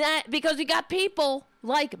 Because you got people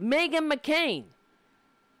like Meghan McCain,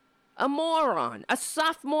 a moron, a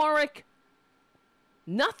sophomoric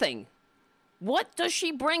nothing. What does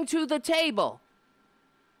she bring to the table?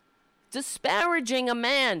 Disparaging a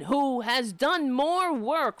man who has done more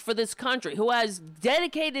work for this country, who has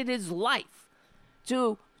dedicated his life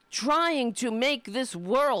to trying to make this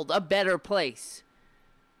world a better place.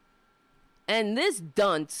 And this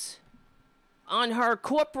dunce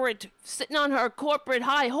sitting on her corporate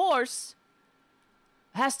high horse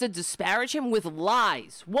has to disparage him with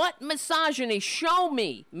lies. What misogyny? Show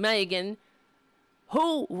me, Megan.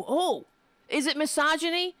 Who? Is it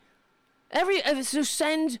misogyny? To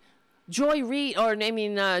send Joy Reid,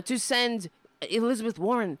 to send Elizabeth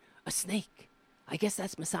Warren a snake. I guess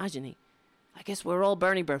that's misogyny. I guess we're all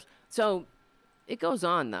Bernie bros. So, it goes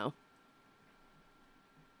on, though.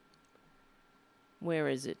 Where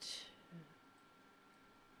is it?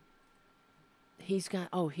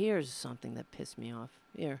 Here's something that pissed me off.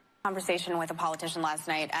 Here. Conversation with a politician last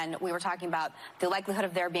night, and we were talking about the likelihood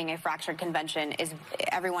of there being a fractured convention.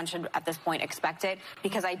 Everyone should at this point expect it,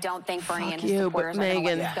 because I don't think Bernie and his supporters are going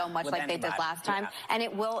to let it go much like they did last time. And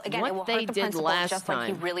it will, again, it will hurt the principle just like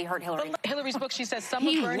he really hurt Hillary. Hillary's book, she says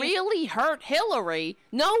he really hurt Hillary.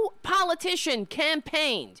 No politician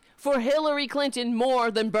campaigned for Hillary Clinton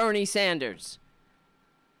more than Bernie Sanders.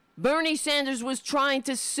 Bernie Sanders was trying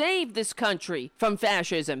to save this country from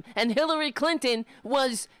fascism, and Hillary Clinton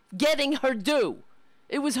was getting her due.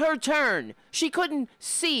 It was her turn. She couldn't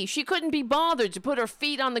see. She couldn't be bothered to put her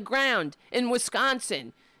feet on the ground in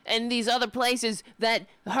Wisconsin and these other places that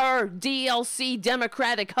her DLC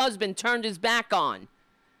Democratic husband turned his back on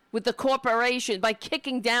with the corporation by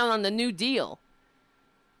kicking down on the New Deal.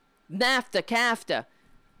 NAFTA, CAFTA.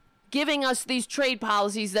 Giving us these trade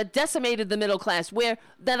policies that decimated the middle class,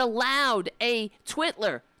 that allowed a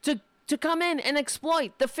Twitler to come in and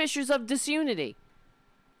exploit the fissures of disunity.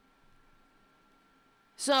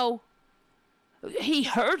 So, he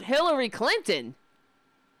hurt Hillary Clinton.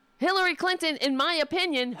 Hillary Clinton, in my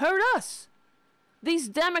opinion, hurt us. These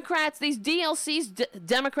Democrats, these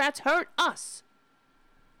Democrats hurt us.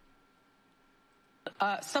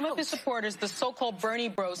 Some of his supporters, the so-called Bernie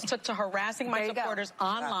bros, took to harassing my supporters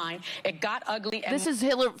online. It got ugly. This is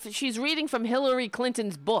Hillary. She's reading from Hillary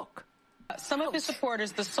Clinton's book. Some of his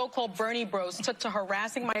supporters, the so-called Bernie bros, took to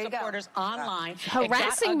harassing my supporters online.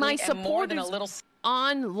 Harassing my supporters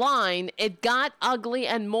online. It got ugly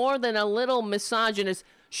and more than a little misogynist.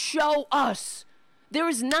 Show us. There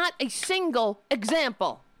is not a single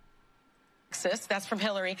example. That's from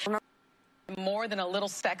Hillary. More than a little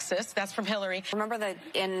sexist. That's from Hillary. Remember the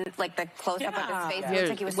close-up of his face? It looks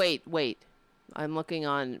like he was... Wait. I'm looking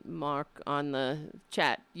on Mark on the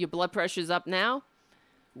chat. Your blood pressure's up now?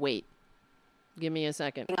 Wait. Give me a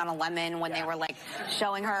second. On a lemon when they were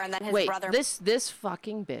showing her, and then his brother... This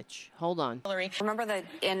fucking bitch. Hold on. Hillary. Remember the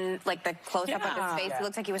close-up of his face? It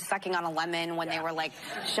looks like he was sucking on a lemon when they were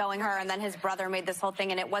showing her, and then his brother made this whole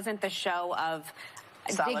thing, and it wasn't the show of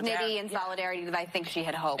dignity and solidarity that I think she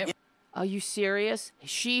had hoped. Are you serious?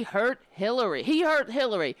 She hurt Hillary. He hurt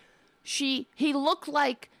Hillary. He looked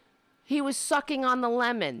like he was sucking on the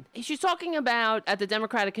lemon. She's talking about at the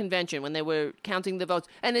Democratic convention when they were counting the votes,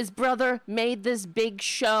 and his brother made this big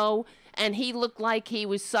show, and he looked like he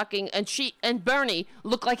was sucking, and Bernie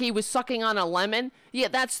looked like he was sucking on a lemon. Yeah,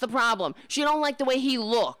 that's the problem. She don't like the way he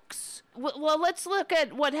looks. Well, let's look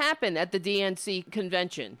at what happened at the DNC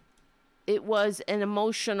convention. It was an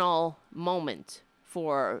emotional moment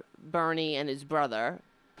for Bernie and his brother.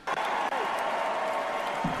 I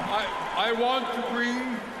want to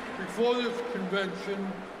bring before this convention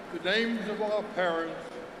the names of our parents,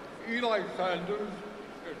 Eli Sanders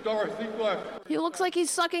and Dorothy Glasper. He looks like he's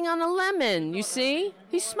sucking on a lemon, you see?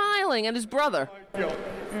 He's smiling at his brother. Yeah.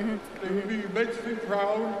 They would be immensely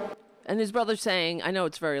proud. And his brother's saying, I know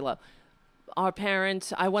it's very low, our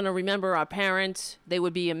parents, I want to remember our parents. They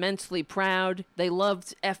would be immensely proud. They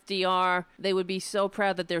loved FDR. They would be so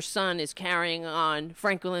proud that their son is carrying on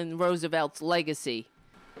Franklin Roosevelt's legacy.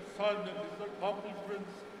 Son and his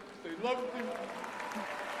accomplishments, they loved him.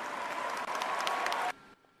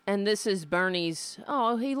 And this is Bernie's,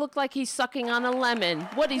 he looked like he's sucking on a lemon.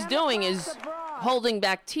 What he's doing is holding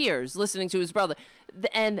back tears, listening to his brother.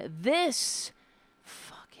 And this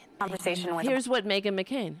fucking conversation with here's what Meghan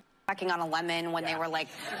McCain. On a lemon when they were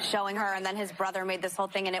showing her, and then his brother made this whole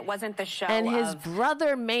thing, and it wasn't the show and his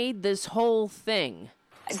brother made this whole thing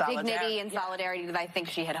dignity and solidarity that I think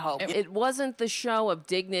she had hoped. It wasn't the show of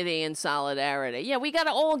dignity and solidarity. Yeah, we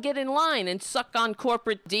gotta all get in line and suck on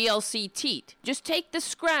corporate DLC teat. Just take the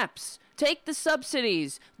scraps, take the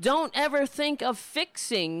subsidies. Don't ever think of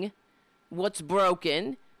fixing what's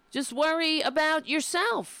broken. Just worry about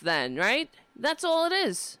yourself then, right? That's all it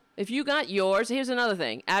is. If you got yours, here's another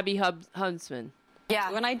thing. Abby Huntsman.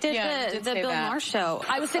 Yeah, when I did the Bill Maher show,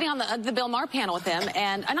 I was sitting on the Bill Maher panel with him,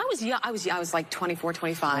 and I was young. I was like 24,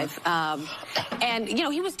 25, and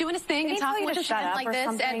he was doing his thing and talking with his friends like this.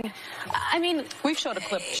 Something? And I mean, we've showed a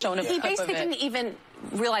clip showing a He basically didn't even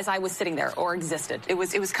realize I was sitting there or existed. It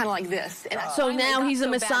was kind of like this. And so now he's a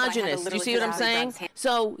misogynist. Do you see what I'm saying?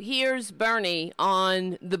 So here's Bernie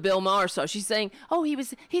on the Bill Maher show. She's saying, "Oh, he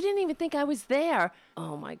didn't even think I was there."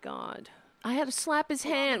 Oh my God. I had to slap his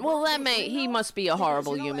hand. Well, he must be a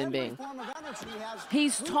horrible human being.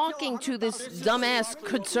 He's talking to this dumbass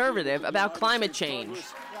conservative about climate change.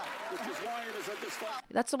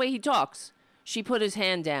 That's the way he talks. She put his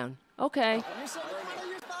hand down. Okay.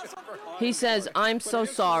 He says, "I'm so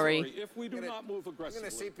sorry."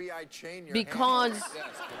 Because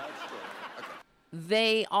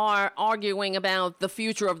they are arguing about the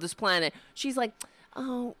future of this planet. She's like,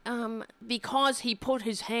 "Oh, because he put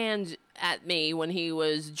his hand at me when he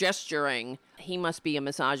was gesturing, he must be a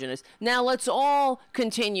misogynist." Now let's all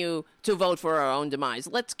continue to vote for our own demise.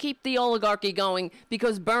 Let's keep the oligarchy going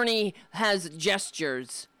because Bernie has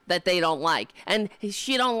gestures that they don't like. And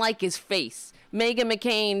she don't like his face. Meghan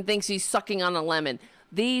McCain thinks he's sucking on a lemon.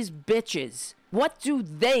 These bitches, what do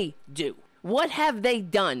they do? What have they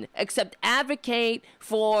done except advocate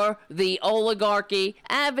for the oligarchy,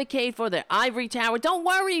 advocate for the ivory tower? Don't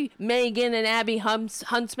worry, Meghan and Abby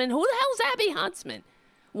Huntsman. Who the hell's Abby Huntsman?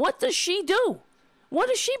 What does she do? What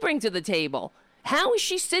does she bring to the table? How is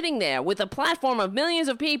she sitting there with a platform of millions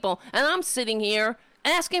of people, and I'm sitting here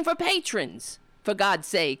asking for patrons, for God's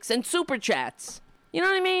sakes, and super chats? You know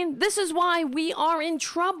what I mean? This is why we are in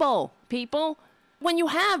trouble, people. When you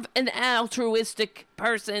have an altruistic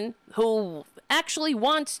person who actually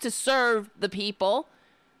wants to serve the people,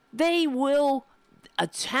 they will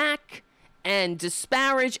attack and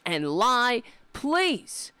disparage and lie.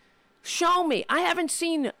 Please show me. I haven't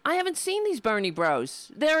seen these Bernie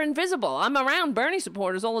bros. They're invisible. I'm around Bernie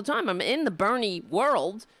supporters all the time. I'm in the Bernie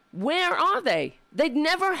world. Where are they? They'd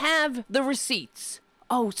never have the receipts.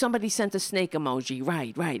 Oh, somebody sent a snake emoji.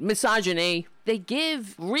 Right. Misogyny. They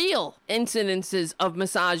give real incidences of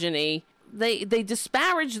misogyny. They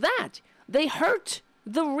disparage that. They hurt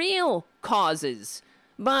the real causes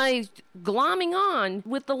by glomming on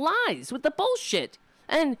with the lies, with the bullshit.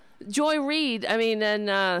 And Joy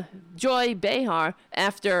Behar,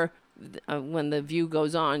 after when The View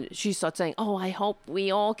goes on, she starts saying, "Oh, I hope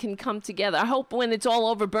we all can come together. I hope when it's all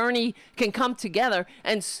over, Bernie can come together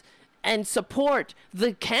and support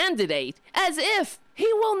the candidate," as if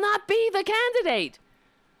he will not be the candidate.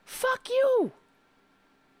 Fuck you.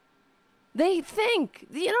 They think,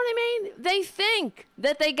 you know what I mean? They think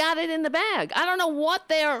that they got it in the bag. I don't know what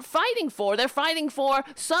they're fighting for. They're fighting for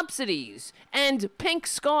subsidies and pink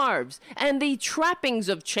scarves and the trappings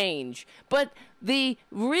of change. But they're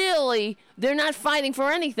not fighting for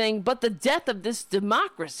anything but the death of this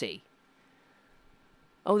democracy.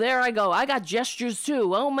 Oh, there I go. I got gestures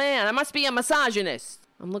too. Oh man, I must be a misogynist.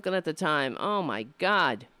 I'm looking at the time. Oh my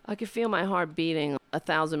God. I can feel my heart beating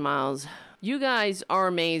 1,000 miles. You guys are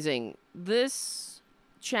amazing. This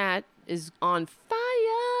chat is on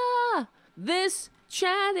fire. This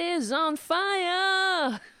chat is on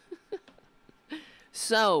fire.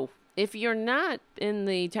 So, if you're not in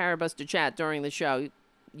the Tara Buster chat during the show,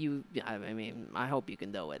 I hope you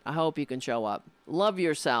can do it. I hope you can show up. Love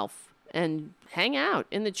yourself and hang out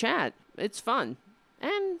in the chat. It's fun.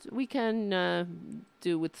 And we can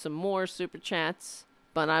do with some more super chats.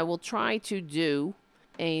 But I will try to do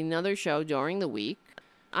another show during the week.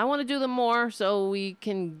 I want to do them more so we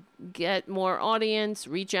can get more audience,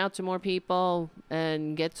 reach out to more people,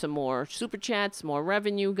 and get some more super chats, more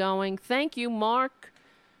revenue going. Thank you, Mark.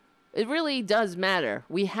 It really does matter.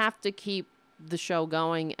 We have to keep the show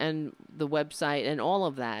going and the website and all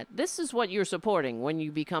of that. This is what you're supporting when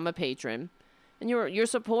you become a patron. And you're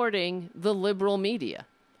supporting the liberal media.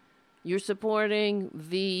 You're supporting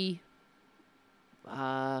the...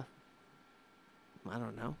 I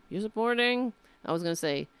don't know. You're supporting... I was going to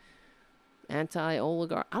say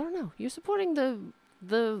anti-oligarch. I don't know. You're supporting the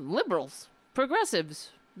liberals, progressives,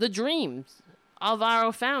 the dreams of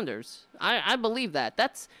our founders. I believe that.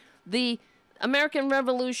 That's the American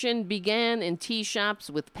Revolution began in tea shops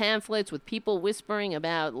with pamphlets, with people whispering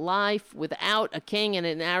about life without a king and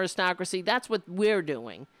an aristocracy. That's what we're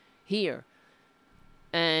doing here.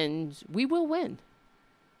 And we will win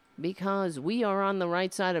because we are on the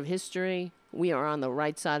right side of history. We are on the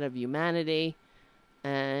right side of humanity.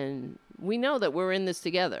 And we know that we're in this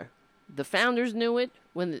together. The founders knew it,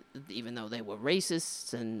 even though they were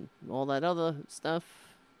racists and all that other stuff,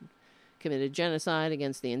 committed genocide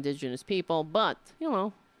against the indigenous people. But,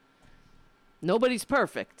 nobody's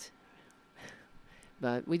perfect.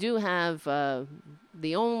 But we do have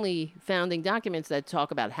the only founding documents that talk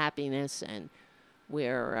about happiness, and we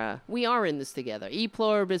are in this together. E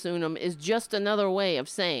pluribus unum is just another way of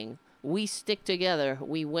saying we stick together,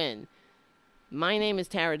 we win. My name is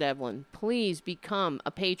Tara Devlin. Please become a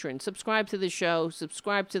patron. Subscribe to the show.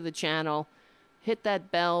 Subscribe to the channel. Hit that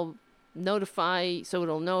bell. Notify so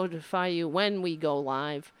it'll notify you when we go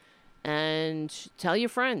live. And tell your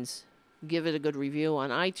friends. Give it a good review on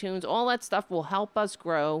iTunes. All that stuff will help us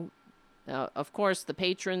grow. Of course, the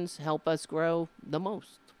patrons help us grow the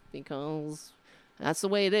most because that's the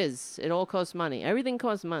way it is. It all costs money. Everything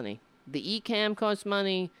costs money. The eCam costs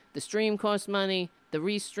money. The stream costs money. The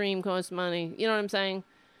restream costs money. You know what I'm saying?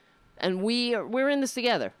 And we're in this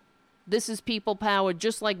together. This is people power,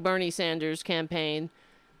 just like Bernie Sanders' campaign.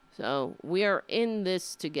 So we are in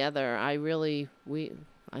this together. I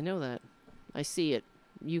know that. I see it.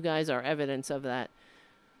 You guys are evidence of that.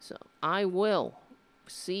 So I will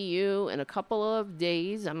see you in a couple of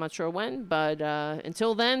days. I'm not sure when, but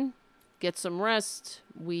until then, get some rest.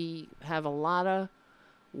 We have a lot of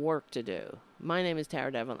work to do. My name is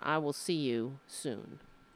Tara Devlin. I will see you soon.